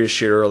some serious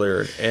shit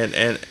earlier,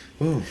 and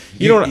ooh,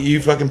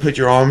 you fucking put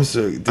your arms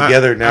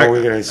together. Now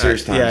we're gonna have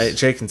serious times. Yeah,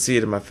 Jay can see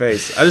it in my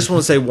face. I just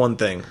want to say one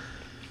thing.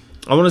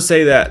 I want to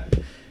say that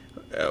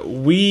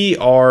we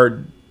are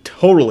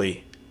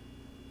totally,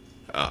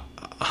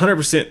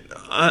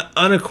 100%,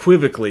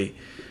 unequivocally,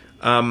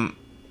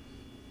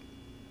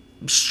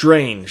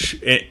 strange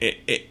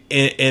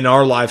in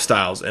our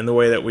lifestyles and the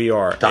way that we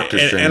are. Doctor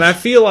Strange. And I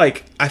feel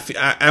like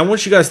I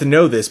want you guys to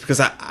know this,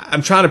 because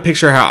I'm trying to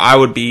picture how I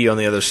would be on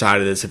the other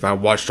side of this if I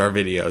watched our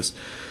videos.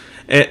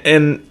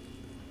 And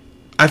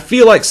I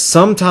feel like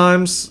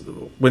sometimes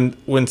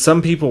when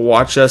some people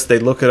watch us, they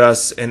look at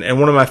us, and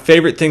one of my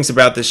favorite things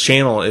about this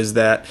channel is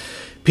that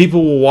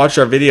people will watch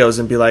our videos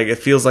and be like, it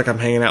feels like I'm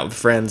hanging out with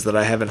friends that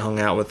I haven't hung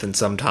out with in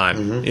some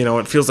time. Mm-hmm.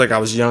 It feels like I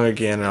was young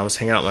again and I was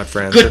hanging out with my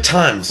friends. Good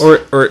times. Or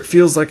it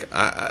feels like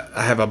I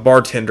have a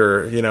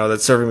bartender,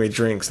 that's serving me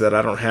drinks that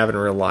I don't have in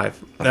real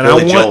life. And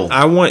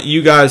I want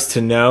you guys to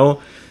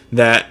know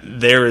that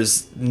there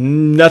is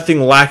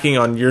nothing lacking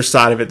on your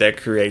side of it that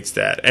creates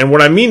that. And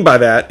what I mean by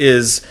that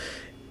is,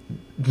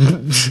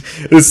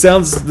 this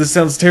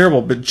sounds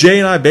terrible, but Jay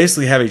and I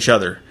basically have each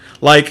other.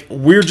 Like,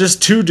 we're just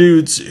two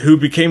dudes who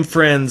became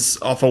friends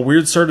off a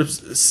weird set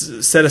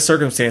of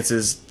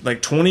circumstances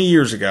like 20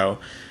 years ago.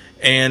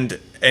 And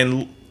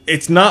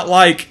it's not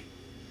like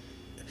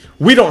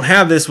we don't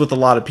have this with a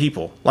lot of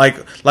people. Like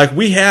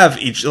we have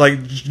each, like,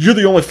 you're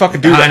the only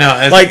fucking dude. I know.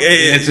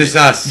 It's just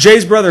us.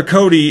 Jay's brother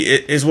Cody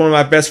is one of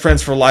my best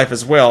friends for life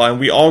as well. And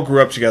we all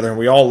grew up together and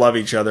we all love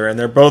each other. And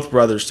they're both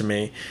brothers to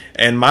me.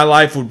 And my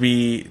life would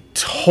be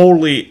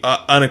totally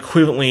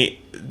unequivocally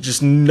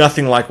just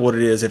nothing like what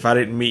it is if I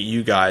didn't meet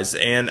you guys.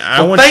 And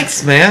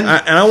thanks, man.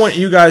 I want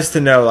you guys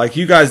to know, like,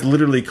 you guys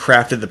literally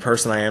crafted the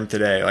person I am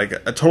today. Like,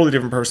 a totally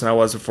different person I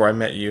was before I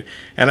met you.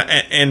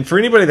 And for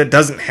anybody that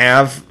doesn't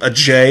have a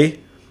Jay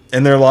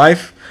in their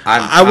life,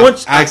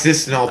 I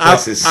exist in all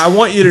places. I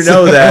want you to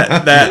know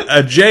that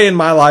a Jay in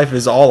my life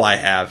is all I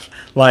have.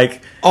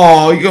 Like,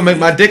 oh, you're gonna make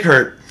my dick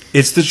hurt.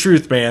 It's the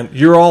truth, man.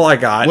 You're all I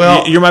got.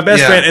 Well, you're my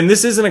best yeah. friend, and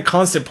this isn't a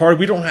constant party.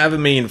 We don't have a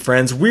million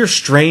friends. We're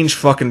strange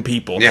fucking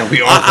people. Yeah,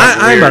 we are.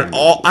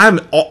 I'm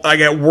like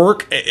at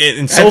work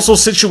in social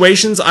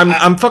situations.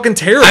 I'm fucking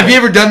terrible. Have you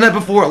ever done that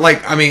before?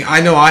 Like, I mean, I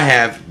know I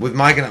have with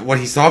Mike and what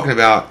he's talking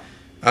about.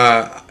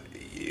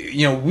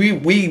 You know,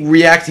 we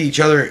react to each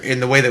other in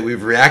the way that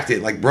we've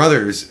reacted, like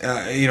brothers.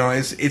 You know,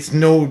 it's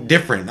no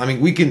different. I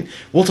mean,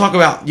 we'll talk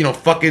about, you know,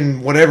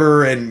 fucking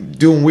whatever and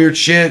doing weird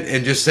shit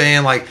and just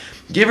saying like,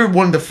 you ever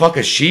wanted to fuck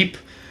a sheep?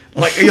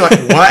 Like, you're like,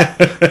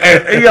 what?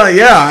 And you're like,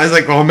 yeah. I was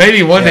like, well,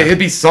 maybe one day it'd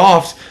be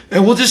soft,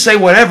 and we'll just say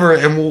whatever,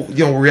 and we'll,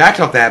 you know, react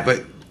off that.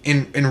 But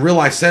in real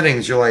life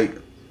settings, you're like,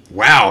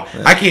 wow,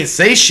 I can't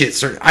say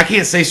shit. I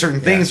can't say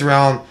certain things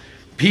around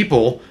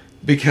people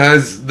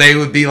because they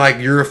would be like,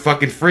 you're a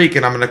fucking freak,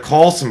 and I'm gonna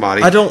call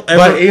somebody.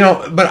 But you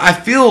know, but I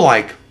feel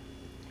like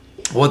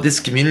what this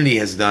community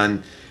has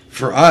done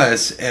for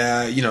us,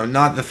 you know,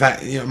 not the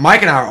fact, you know,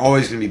 Mike and I are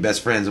always going to be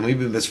best friends, and we've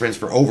been best friends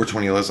for over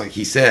 20 years, like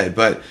he said,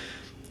 but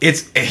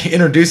it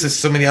introduces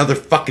so many other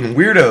fucking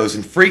weirdos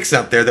and freaks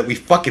out there that we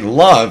fucking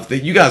love, that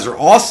you guys are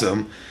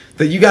awesome,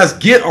 that you guys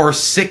get our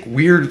sick,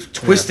 weird,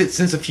 twisted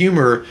sense of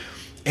humor,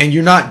 and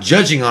you're not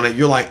judging on it.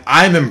 You're like,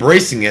 I'm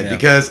embracing it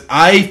because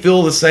I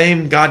feel the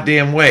same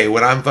goddamn way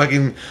when I'm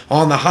fucking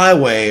on the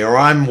highway, or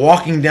I'm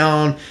walking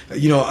down,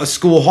 you know, a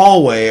school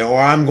hallway, or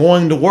I'm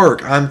going to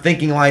work. I'm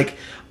thinking like,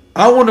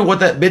 I wonder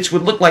what that bitch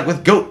would look like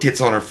with goat tits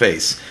on her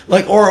face,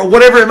 like, or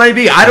whatever it may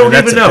be. I don't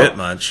even know. Bit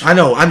much. I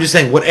know. I'm just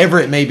saying, whatever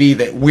it may be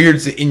that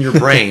weirds it in your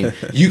brain,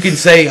 you can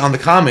say on the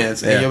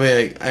comments, and you'll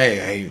be like,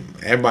 "Hey,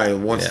 everybody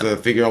wants to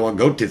figure out what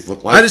goat tits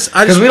look like."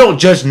 Because we don't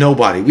judge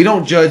nobody. We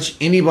don't judge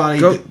anybody,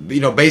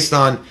 you know, based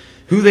on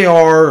who they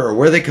are or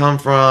where they come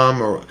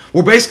from. Or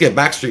we're basically a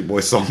Backstreet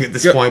Boys song at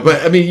this point.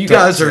 But I mean, you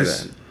guys are.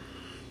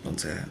 Don't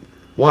say that.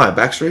 Why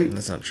Backstreet?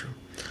 That's not true.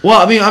 Well,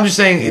 I mean, I'm just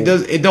saying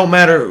it don't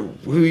matter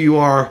who you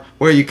are,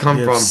 where you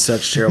come from.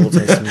 Such terrible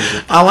taste in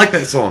music. I like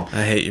that song.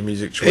 I hate your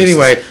music choices.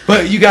 Anyway,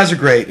 but you guys are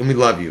great, and we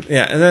love you.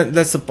 Yeah, and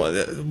that's the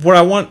what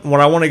I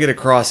want to get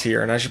across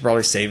here, and I should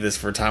probably save this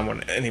for a time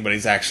when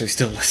anybody's actually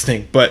still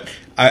listening. But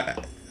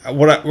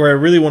what I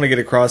really want to get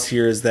across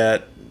here is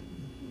that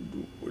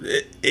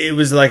it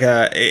was like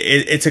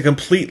it's a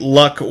complete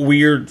luck,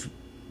 weird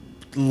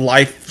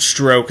life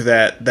stroke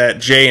that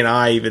Jay and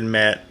I even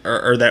met,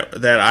 or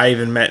that I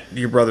even met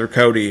your brother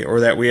Cody,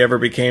 or that we ever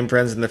became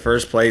friends in the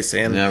first place.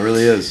 And yeah, it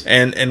really is.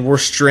 And we're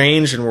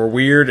strange and we're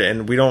weird,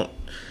 and we don't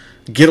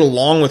get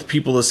along with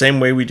people the same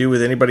way we do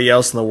with anybody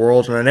else in the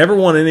world. And I never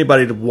want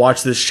anybody to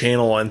watch this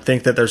channel and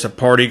think that there's a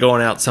party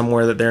going out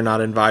somewhere that they're not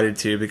invited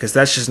to, because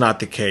that's just not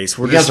the case.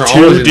 We're just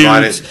two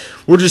dudes.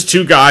 We're just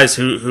two guys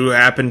who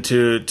happen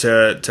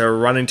to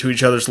run into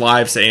each other's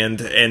lives,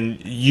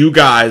 and you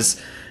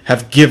guys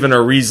have given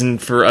a reason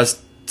for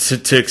us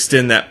to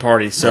extend that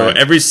party. So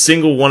every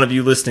single one of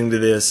you listening to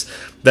this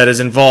that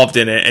is involved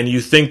in it, and you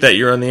think that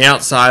you're on the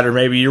outside, or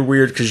maybe you're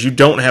weird because you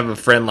don't have a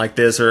friend like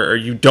this, or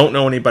you don't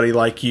know anybody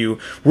like you,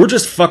 we're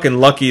just fucking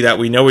lucky that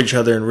we know each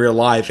other in real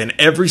life, and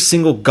every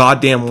single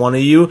goddamn one of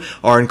you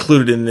are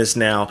included in this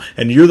now.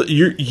 And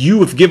you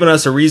have given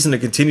us a reason to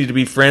continue to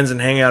be friends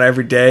and hang out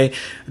every day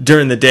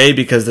during the day,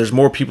 because there's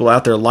more people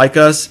out there like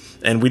us,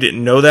 and we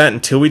didn't know that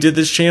until we did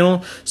this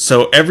channel.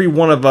 So every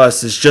one of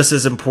us is just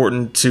as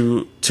important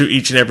to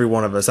each and every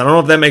one of us. I don't know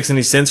if that makes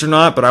any sense or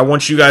not, but I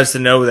want you guys to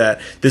know that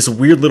this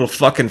weird little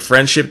fucking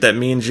friendship that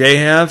me and Jay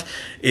have,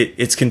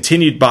 it's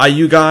continued by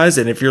you guys,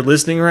 and if you're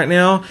listening right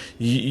now,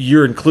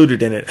 you're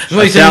included in it. So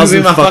you saying you'd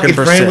be my fucking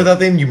friend without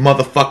them, you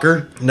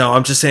motherfucker? No,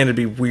 I'm just saying it'd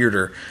be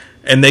weirder.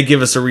 And they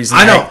give us a reason.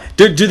 I know.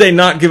 Do they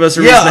not give us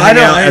a reason to hang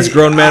out as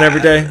grown men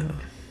every day?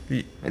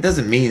 It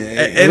doesn't mean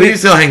it. And we can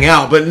still hang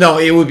out, but no,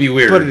 it would be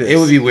weird. But it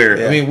would be weird.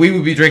 Yeah. I mean, we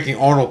would be drinking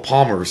Arnold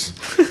Palmers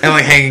and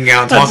like hanging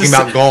out and talking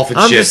about golf and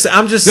shit.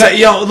 I'm just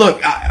saying, yo, look,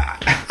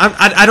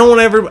 I don't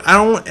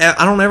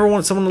ever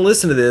want someone to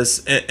listen to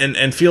this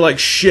and feel like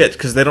shit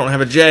because they don't have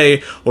a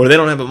Jay or they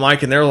don't have a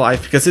Mike in their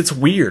life, because it's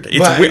weird.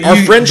 Our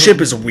friendship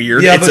is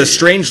weird. Yeah, it's a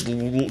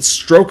strange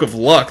stroke of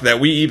luck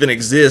that we even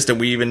exist and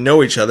we even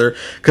know each other,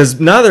 because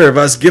neither of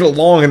us get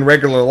along in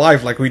regular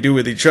life like we do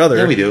with each other.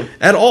 Yeah, we do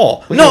at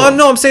all.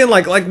 I'm saying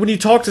like when you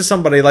talk to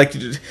somebody, like,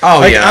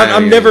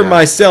 I'm never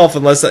myself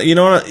unless you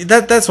know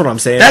that's what I'm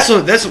saying.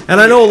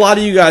 And I know a lot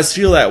of you guys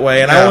feel that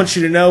way, and I want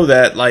you to know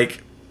that,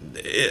 like,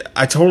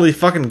 I totally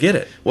fucking get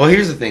it. Well,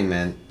 here's the thing,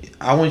 man.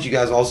 I want you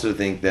guys also to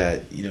think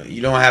that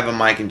you don't have a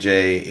Mike and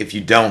Jay if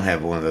you don't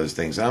have one of those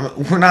things.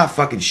 We're not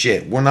fucking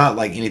shit. We're not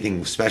like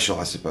anything special,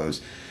 I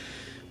suppose.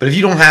 But if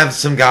you don't have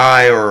some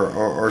guy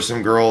or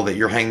some girl that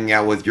you're hanging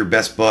out with, your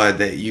best bud,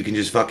 that you can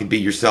just fucking be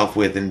yourself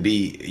with and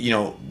be,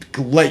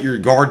 let your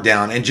guard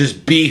down and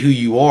just be who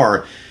you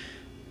are,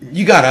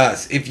 you got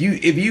us. If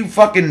you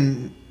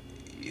fucking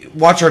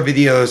watch our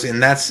videos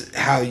and that's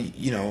how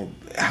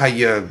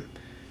you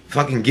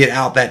fucking get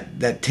out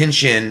that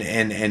tension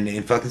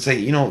and fucking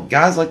say,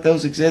 guys like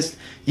those exist.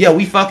 Yeah,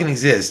 we fucking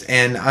exist.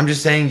 And I'm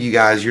just saying, you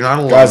guys, you're not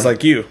alone. Guys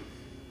like you.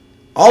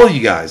 All of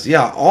you guys,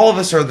 yeah, all of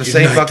us are the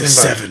same fucking.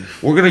 Seven.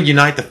 We're gonna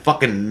unite the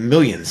fucking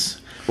millions.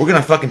 We're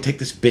gonna fucking take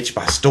this bitch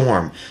by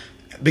storm.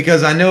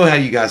 Because I know how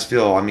you guys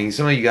feel. I mean,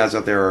 some of you guys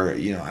out there are,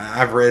 you know,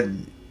 I've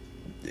read,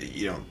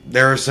 you know,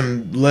 there are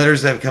some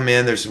letters that have come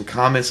in. There's some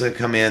comments that have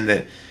come in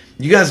that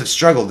you guys have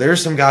struggled. There's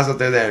some guys out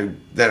there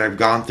that have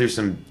gone through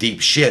some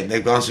deep shit.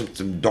 They've gone through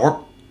some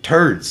dark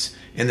turds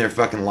in their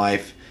fucking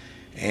life.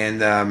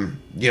 And,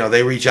 you know,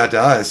 they reach out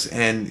to us.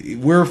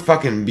 And we're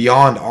fucking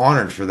beyond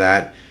honored for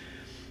that.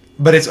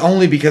 But it's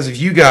only because of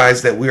you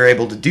guys that we're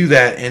able to do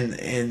that.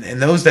 And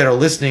those that are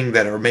listening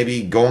that are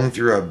maybe going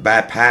through a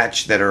bad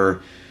patch, that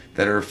are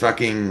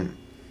fucking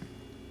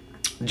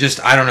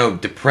just, I don't know,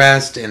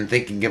 depressed and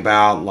thinking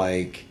about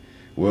like,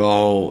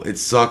 well, it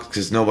sucks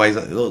because nobody's,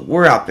 look,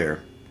 we're out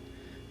there.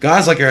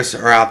 Guys like us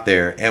are out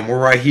there, and we're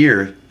right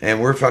here,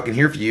 and we're fucking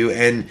here for you,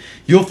 and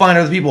you'll find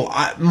other people.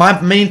 My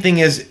main thing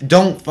is,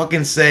 don't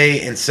fucking say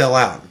and sell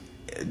out.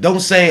 Don't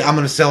say, I'm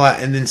going to sell out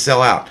and then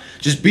sell out.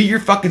 Just be your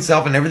fucking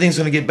self, and everything's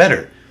going to get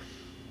better.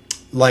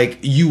 Like,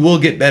 you will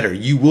get better.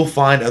 You will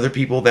find other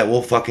people that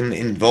will fucking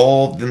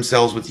involve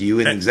themselves with you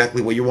in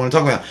exactly what you want to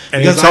talk about.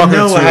 Because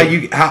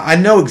I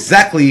know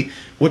exactly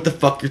what the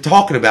fuck you're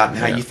talking about and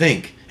how you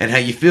think and how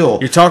you feel.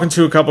 You're talking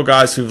to a couple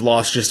guys who've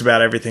lost just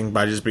about everything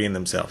by just being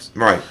themselves.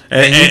 Right.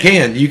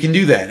 And you can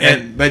do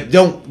that. But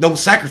don't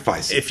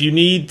sacrifice it. If you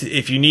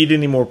need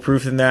any more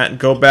proof than that,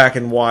 go back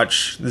and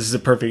watch. This is a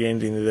perfect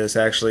ending to this,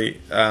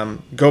 actually.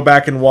 Go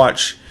back and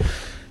watch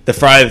the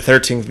Friday the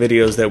 13th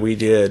videos that we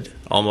did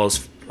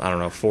almost, I don't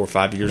know, 4 or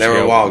 5 years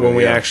ago when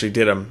we actually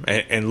did them,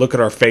 and look at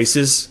our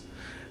faces,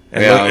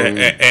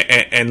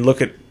 and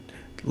look at,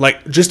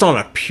 like, just on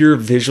a pure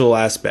visual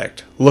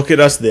aspect. Look at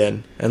us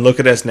then, and look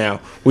at us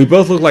now. We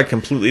both look like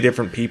completely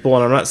different people,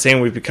 and I'm not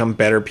saying we've become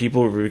better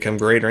people or we've become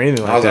great or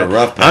anything like that. A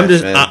rough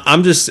patch,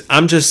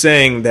 I'm just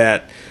saying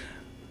that.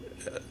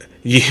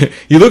 You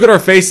look at our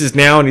faces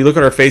now and you look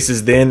at our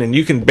faces then, and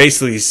you can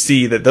basically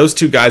see that those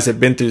two guys have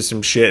been through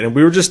some shit. And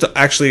we were just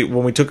actually,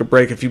 when we took a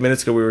break a few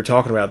minutes ago, we were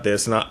talking about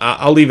this, and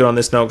I'll leave it on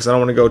this note because I don't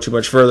want to go too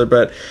much further.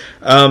 But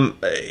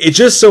it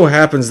just so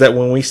happens that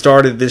when we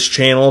started this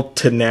channel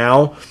to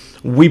now,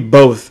 we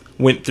both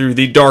went through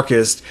the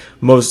darkest,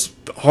 most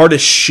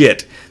hardest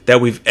shit that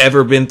we've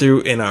ever been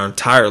through in our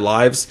entire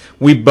lives.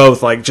 We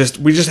both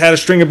we just had a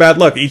string of bad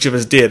luck. Each of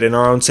us did in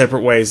our own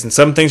separate ways, and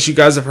some things you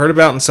guys have heard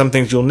about, and some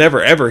things you'll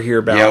never ever hear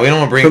about. Yeah, we don't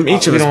want to bring from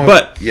each of us.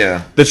 But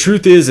the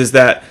truth is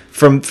that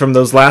from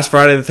those last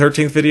Friday the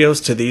 13th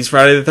videos to these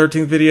Friday the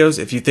 13th videos,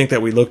 if you think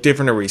that we look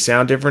different or we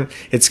sound different,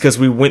 it's because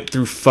we went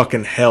through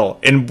fucking hell,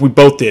 and we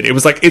both did. It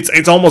was like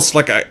it's almost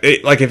like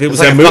if it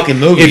was a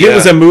movie. If it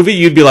was a movie,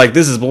 you'd be like,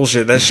 "This is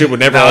bullshit. That shit would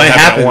never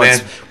happen at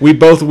once." Man. We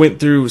both went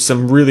through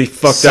some really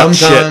fucked up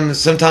shit.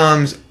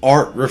 Sometimes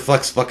art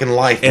reflects fucking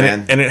life,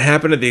 man. And it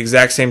happened at the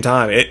exact same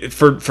time.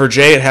 For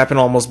Jay, it happened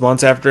almost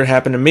months after it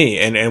happened to me,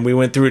 and we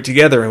went through it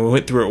together, and we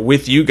went through it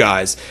with you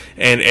guys.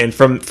 And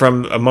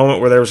from a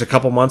moment where there was a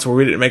couple months where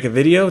we didn't make a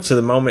video to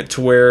the moment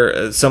to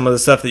where some of the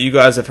stuff that you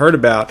guys have heard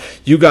about,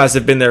 you guys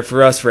have been there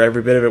for us for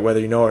every bit of it, whether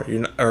you know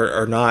it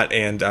or not.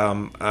 And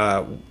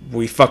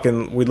we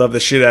love the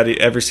shit out of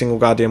every single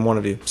goddamn one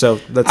of you. So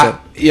that's it.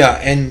 Yeah,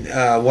 and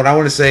what I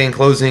want to say in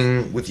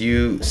closing with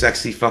you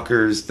sexy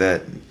fuckers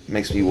that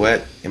makes me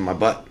wet in my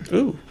butt.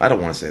 Ooh. I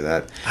don't want to say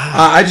that.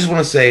 I just want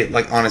to say,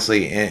 like,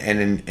 honestly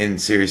and in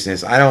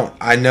seriousness,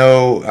 I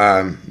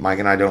know Mike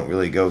and I don't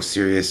really go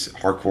serious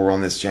hardcore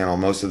on this channel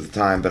most of the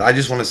time, but I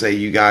just want to say,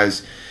 you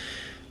guys,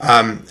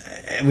 and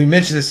we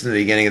mentioned this in the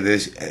beginning of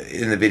this,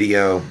 in the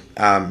video,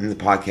 in the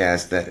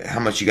podcast, that how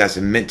much you guys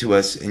have meant to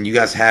us, and you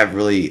guys have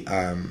really,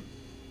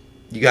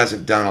 you guys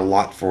have done a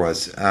lot for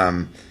us.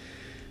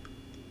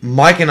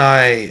 Mike and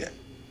I,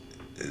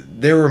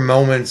 there were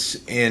moments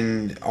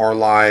in our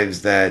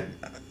lives that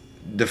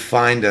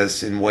defined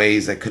us in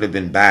ways that could have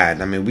been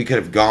bad. I mean, we could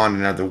have gone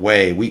another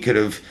way. We could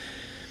have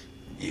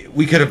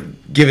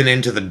given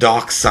into the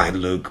dark side,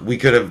 Luke. We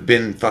could have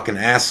been fucking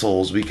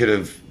assholes. We could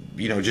have,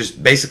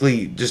 just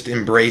basically just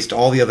embraced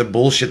all the other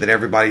bullshit that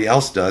everybody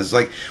else does.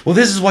 Like, well,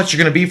 this is what you're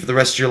going to be for the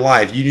rest of your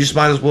life. You just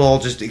might as well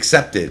just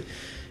accept it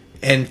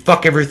and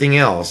fuck everything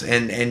else,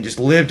 and just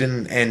lived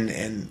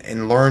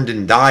and learned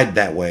and died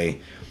that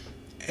way.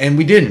 And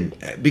we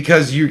didn't,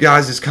 because your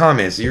guys'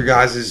 comments, your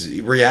guys'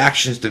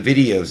 reactions to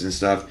videos and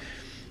stuff.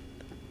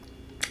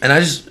 And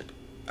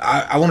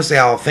I want to say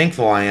how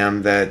thankful I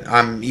am that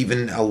I'm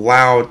even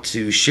allowed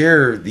to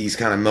share these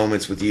kind of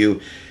moments with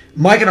you.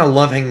 Mike and I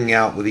love hanging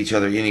out with each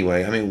other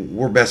anyway. I mean,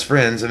 we're best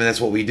friends. I mean,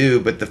 that's what we do.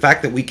 But the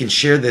fact that we can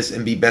share this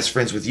and be best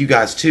friends with you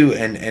guys too,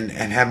 and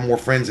have more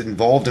friends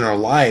involved in our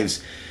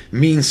lives,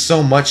 means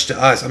so much to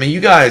us. I mean, you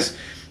guys...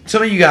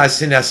 Some of you guys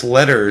send us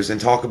letters and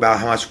talk about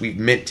how much we've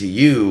meant to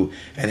you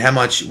and how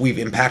much we've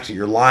impacted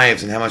your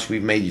lives and how much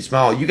we've made you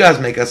smile. You guys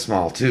make us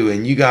smile too,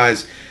 and you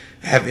guys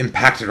have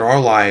impacted our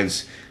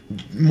lives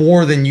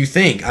more than you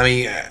think. I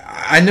mean,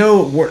 I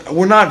know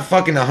we're not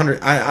fucking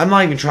 100. I'm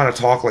not even trying to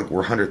talk like we're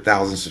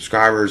 100,000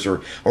 subscribers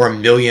or a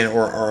million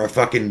or a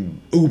fucking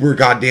uber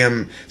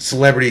goddamn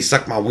celebrity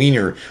suck my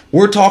wiener.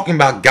 We're talking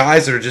about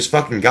guys that are just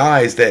fucking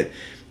guys that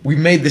we've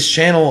made this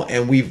channel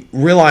and we've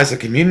realized a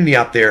community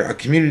out there, a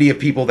community of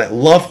people that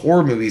love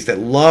horror movies, that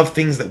love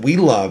things that we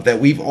love, that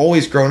we've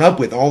always grown up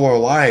with all our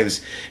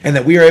lives, and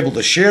that we are able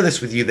to share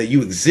this with you, that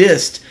you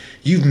exist.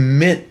 You've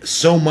meant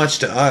so much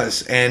to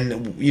us,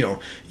 and you know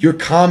your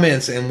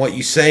comments and what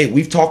you say.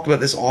 We've talked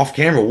about this off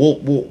camera.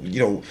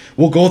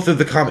 We'll go through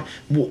the comment.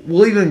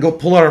 We'll even go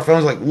pull out our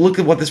phones, like look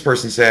at what this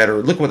person said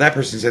or look what that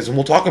person says, and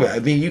we'll talk about it. I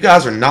mean, you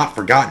guys are not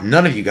forgotten.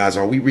 None of you guys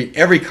are. We read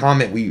every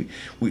comment.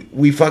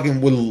 We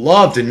fucking would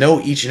love to know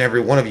each and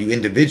every one of you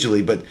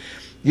individually, but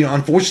you know,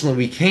 unfortunately,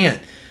 we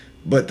can't.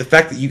 But the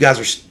fact that you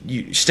guys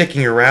are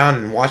sticking around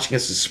and watching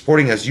us and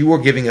supporting us, you are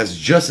giving us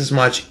just as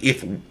much,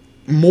 if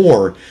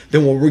more,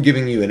 than what we're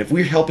giving you. And if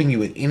we're helping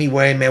you in any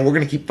way, man, we're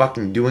going to keep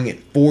fucking doing it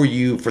for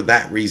you for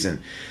that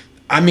reason.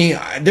 I mean,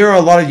 there are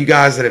a lot of you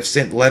guys that have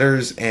sent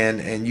letters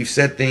and you've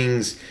said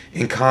things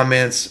in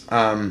comments.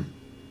 I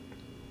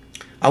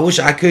wish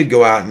I could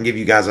go out and give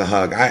you guys a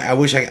hug. I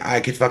wish I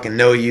could fucking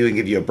know you and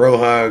give you a bro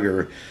hug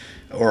or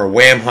a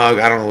wham hug.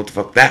 I don't know what the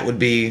fuck that would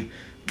be.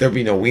 There'd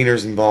be no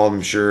wieners involved,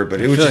 I'm sure, but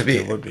it would just be.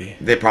 It would be.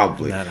 They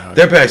probably. There'd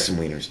probably some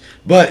wieners,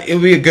 but it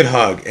would be a good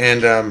hug.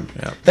 And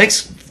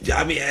thanks.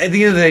 I mean, at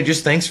the end of the day,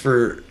 just thanks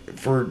for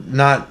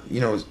not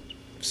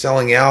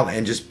selling out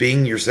and just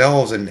being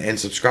yourselves and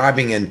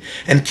subscribing and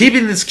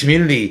keeping this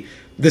community,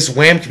 this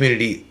Wham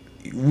community,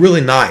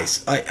 really nice.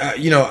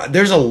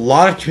 There's a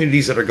lot of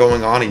communities that are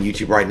going on in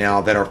YouTube right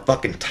now that are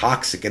fucking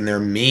toxic and they're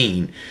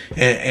mean,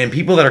 and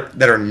people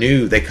that are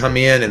new, they come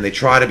in and they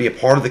try to be a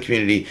part of the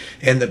community,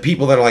 and the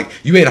people that are like,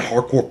 you ain't a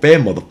hardcore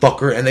fan,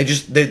 motherfucker, and they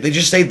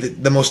just say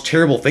the most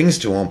terrible things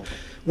to them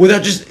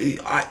without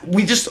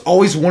we just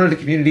always wanted a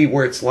community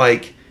where it's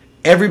like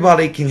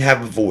everybody can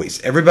have a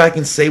voice, everybody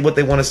can say what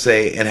they want to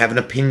say and have an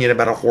opinion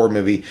about a horror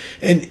movie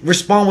and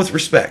respond with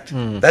respect.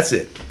 That's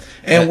it.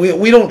 And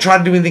we don't try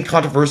to do anything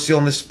controversial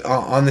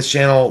on this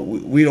channel.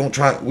 We don't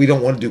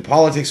want to do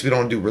politics. We don't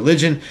want to do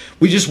religion.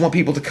 We just want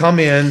people to come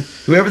in,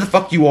 whoever the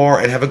fuck you are,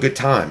 and have a good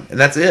time. And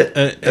that's it.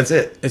 That's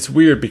it. It's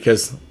weird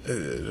because,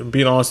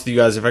 being honest with you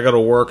guys, if I go to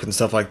work and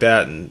stuff like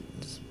that, and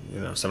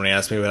somebody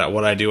asks me about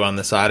what I do on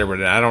the side or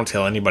whatever, I don't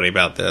tell anybody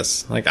about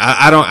this. Like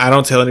I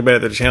don't tell anybody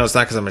at the channel. It's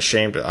not because I'm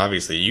ashamed of,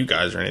 obviously, you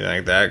guys or anything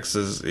like that.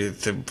 Because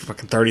it's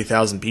fucking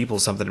 30,000 people,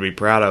 something to be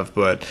proud of.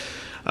 But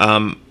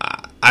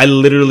I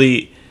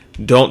literally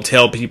don't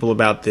tell people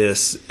about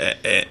this,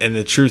 and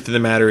the truth of the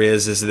matter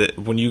is that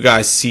when you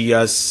guys see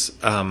us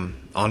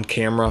on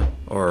camera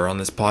or on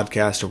this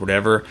podcast or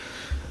whatever,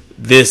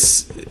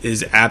 this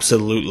is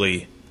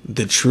absolutely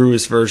the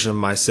truest version of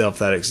myself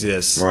that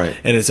exists. Right.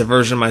 And it's a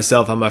version of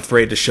myself I'm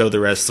afraid to show the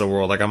rest of the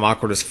world. Like, I'm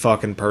awkward as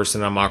fuck in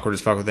person. I'm awkward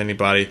as fuck with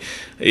anybody.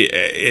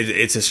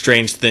 It's a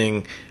strange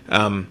thing.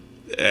 I'm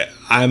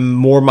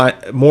more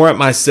at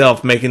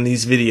myself making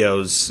these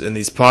videos and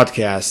these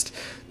podcasts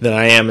than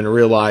I am in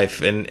real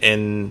life, and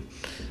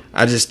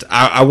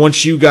I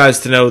want you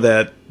guys to know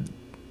that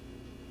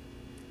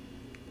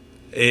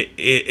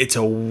it's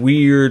a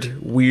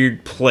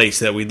weird place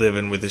that we live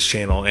in with this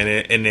channel, and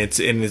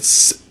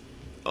it's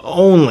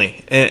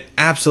only and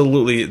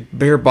absolutely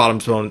bare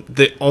bottoms bone,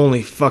 the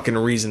only fucking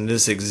reason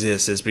this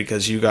exists is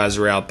because you guys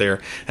are out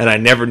there, and I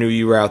never knew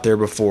you were out there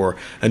before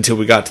until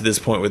we got to this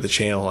point with the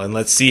channel. And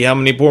let's see how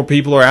many more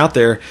people are out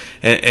there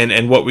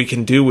and what we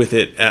can do with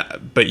it.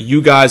 But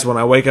you guys, when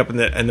I wake up in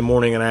the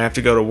morning and I have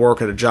to go to work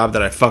at a job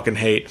that I fucking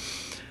hate,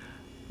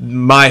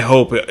 my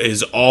hope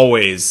is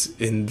always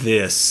in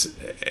this,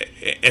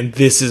 and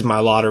this is my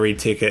lottery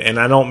ticket. And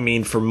I don't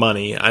mean for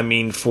money, I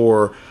mean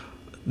for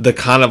the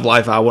kind of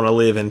life I want to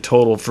live in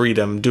total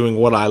freedom, doing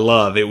what I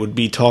love. It would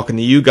be talking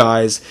to you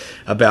guys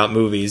about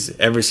movies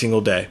every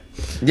single day.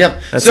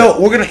 Yep.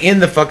 We're going to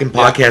end the fucking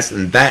podcast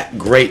in that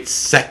great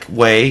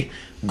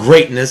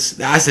greatness.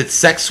 I said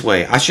sex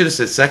way. I should have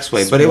said sex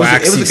way, but it was a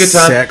good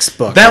time.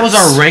 That was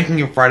our ranking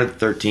of Friday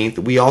the 13th.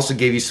 We also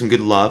gave you some good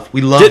love.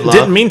 We love love.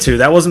 Didn't mean to.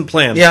 That wasn't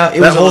planned. Yeah,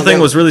 that whole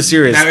thing was really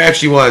serious. That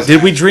actually was.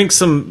 Did we drink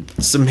some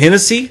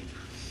Hennessy?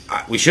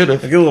 We should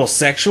have. Like a little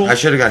sexual? I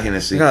should have got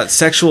Hennessy. I got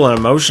sexual and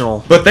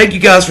emotional. But thank you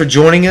guys for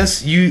joining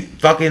us. I'm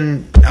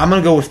going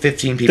to go with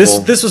 15 people.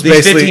 This was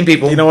basically 15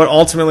 people. You know what?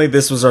 Ultimately,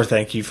 this was our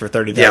thank you for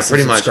 30,000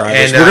 pretty much.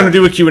 subscribers. And, we're going to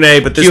do a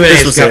Q&A, but this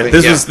was it.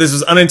 This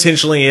was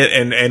unintentionally it,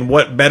 and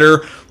what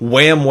better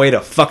wham way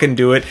to fucking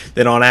do it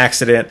than on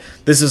accident.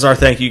 This is our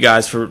thank you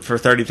guys for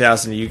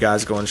 30,000 of you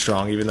guys going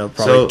strong, even though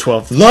probably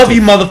 12. Love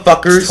you,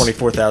 motherfuckers.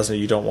 24,000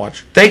 of you don't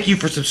watch. Thank you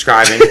for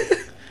subscribing.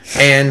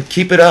 And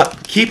keep it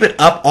up. Keep it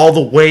up all the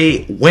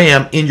way,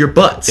 wham, in your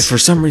butts. If for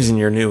some reason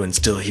you're new and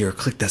still here,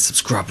 click that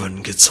subscribe button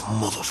and get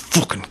some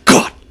motherfucking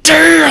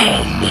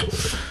goddamn.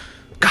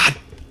 God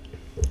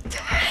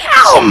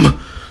damn.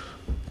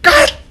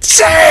 God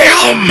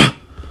damn.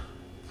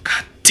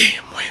 God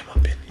damn, wham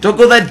up in. Don't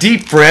go that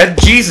deep, Fred.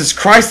 Jesus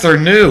Christ, they're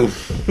new.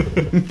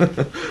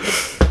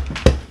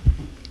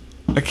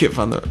 I can't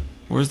find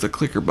where's the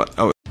clicker button?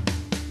 Oh.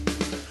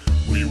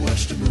 We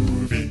watched a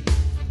movie.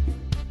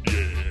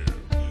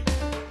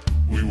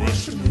 We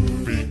watched a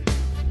movie.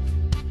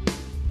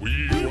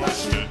 We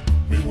watched it.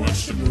 We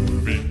watched a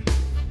movie.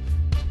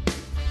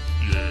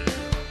 Yeah.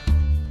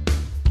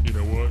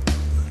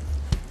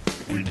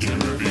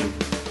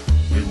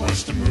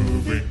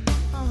 movie.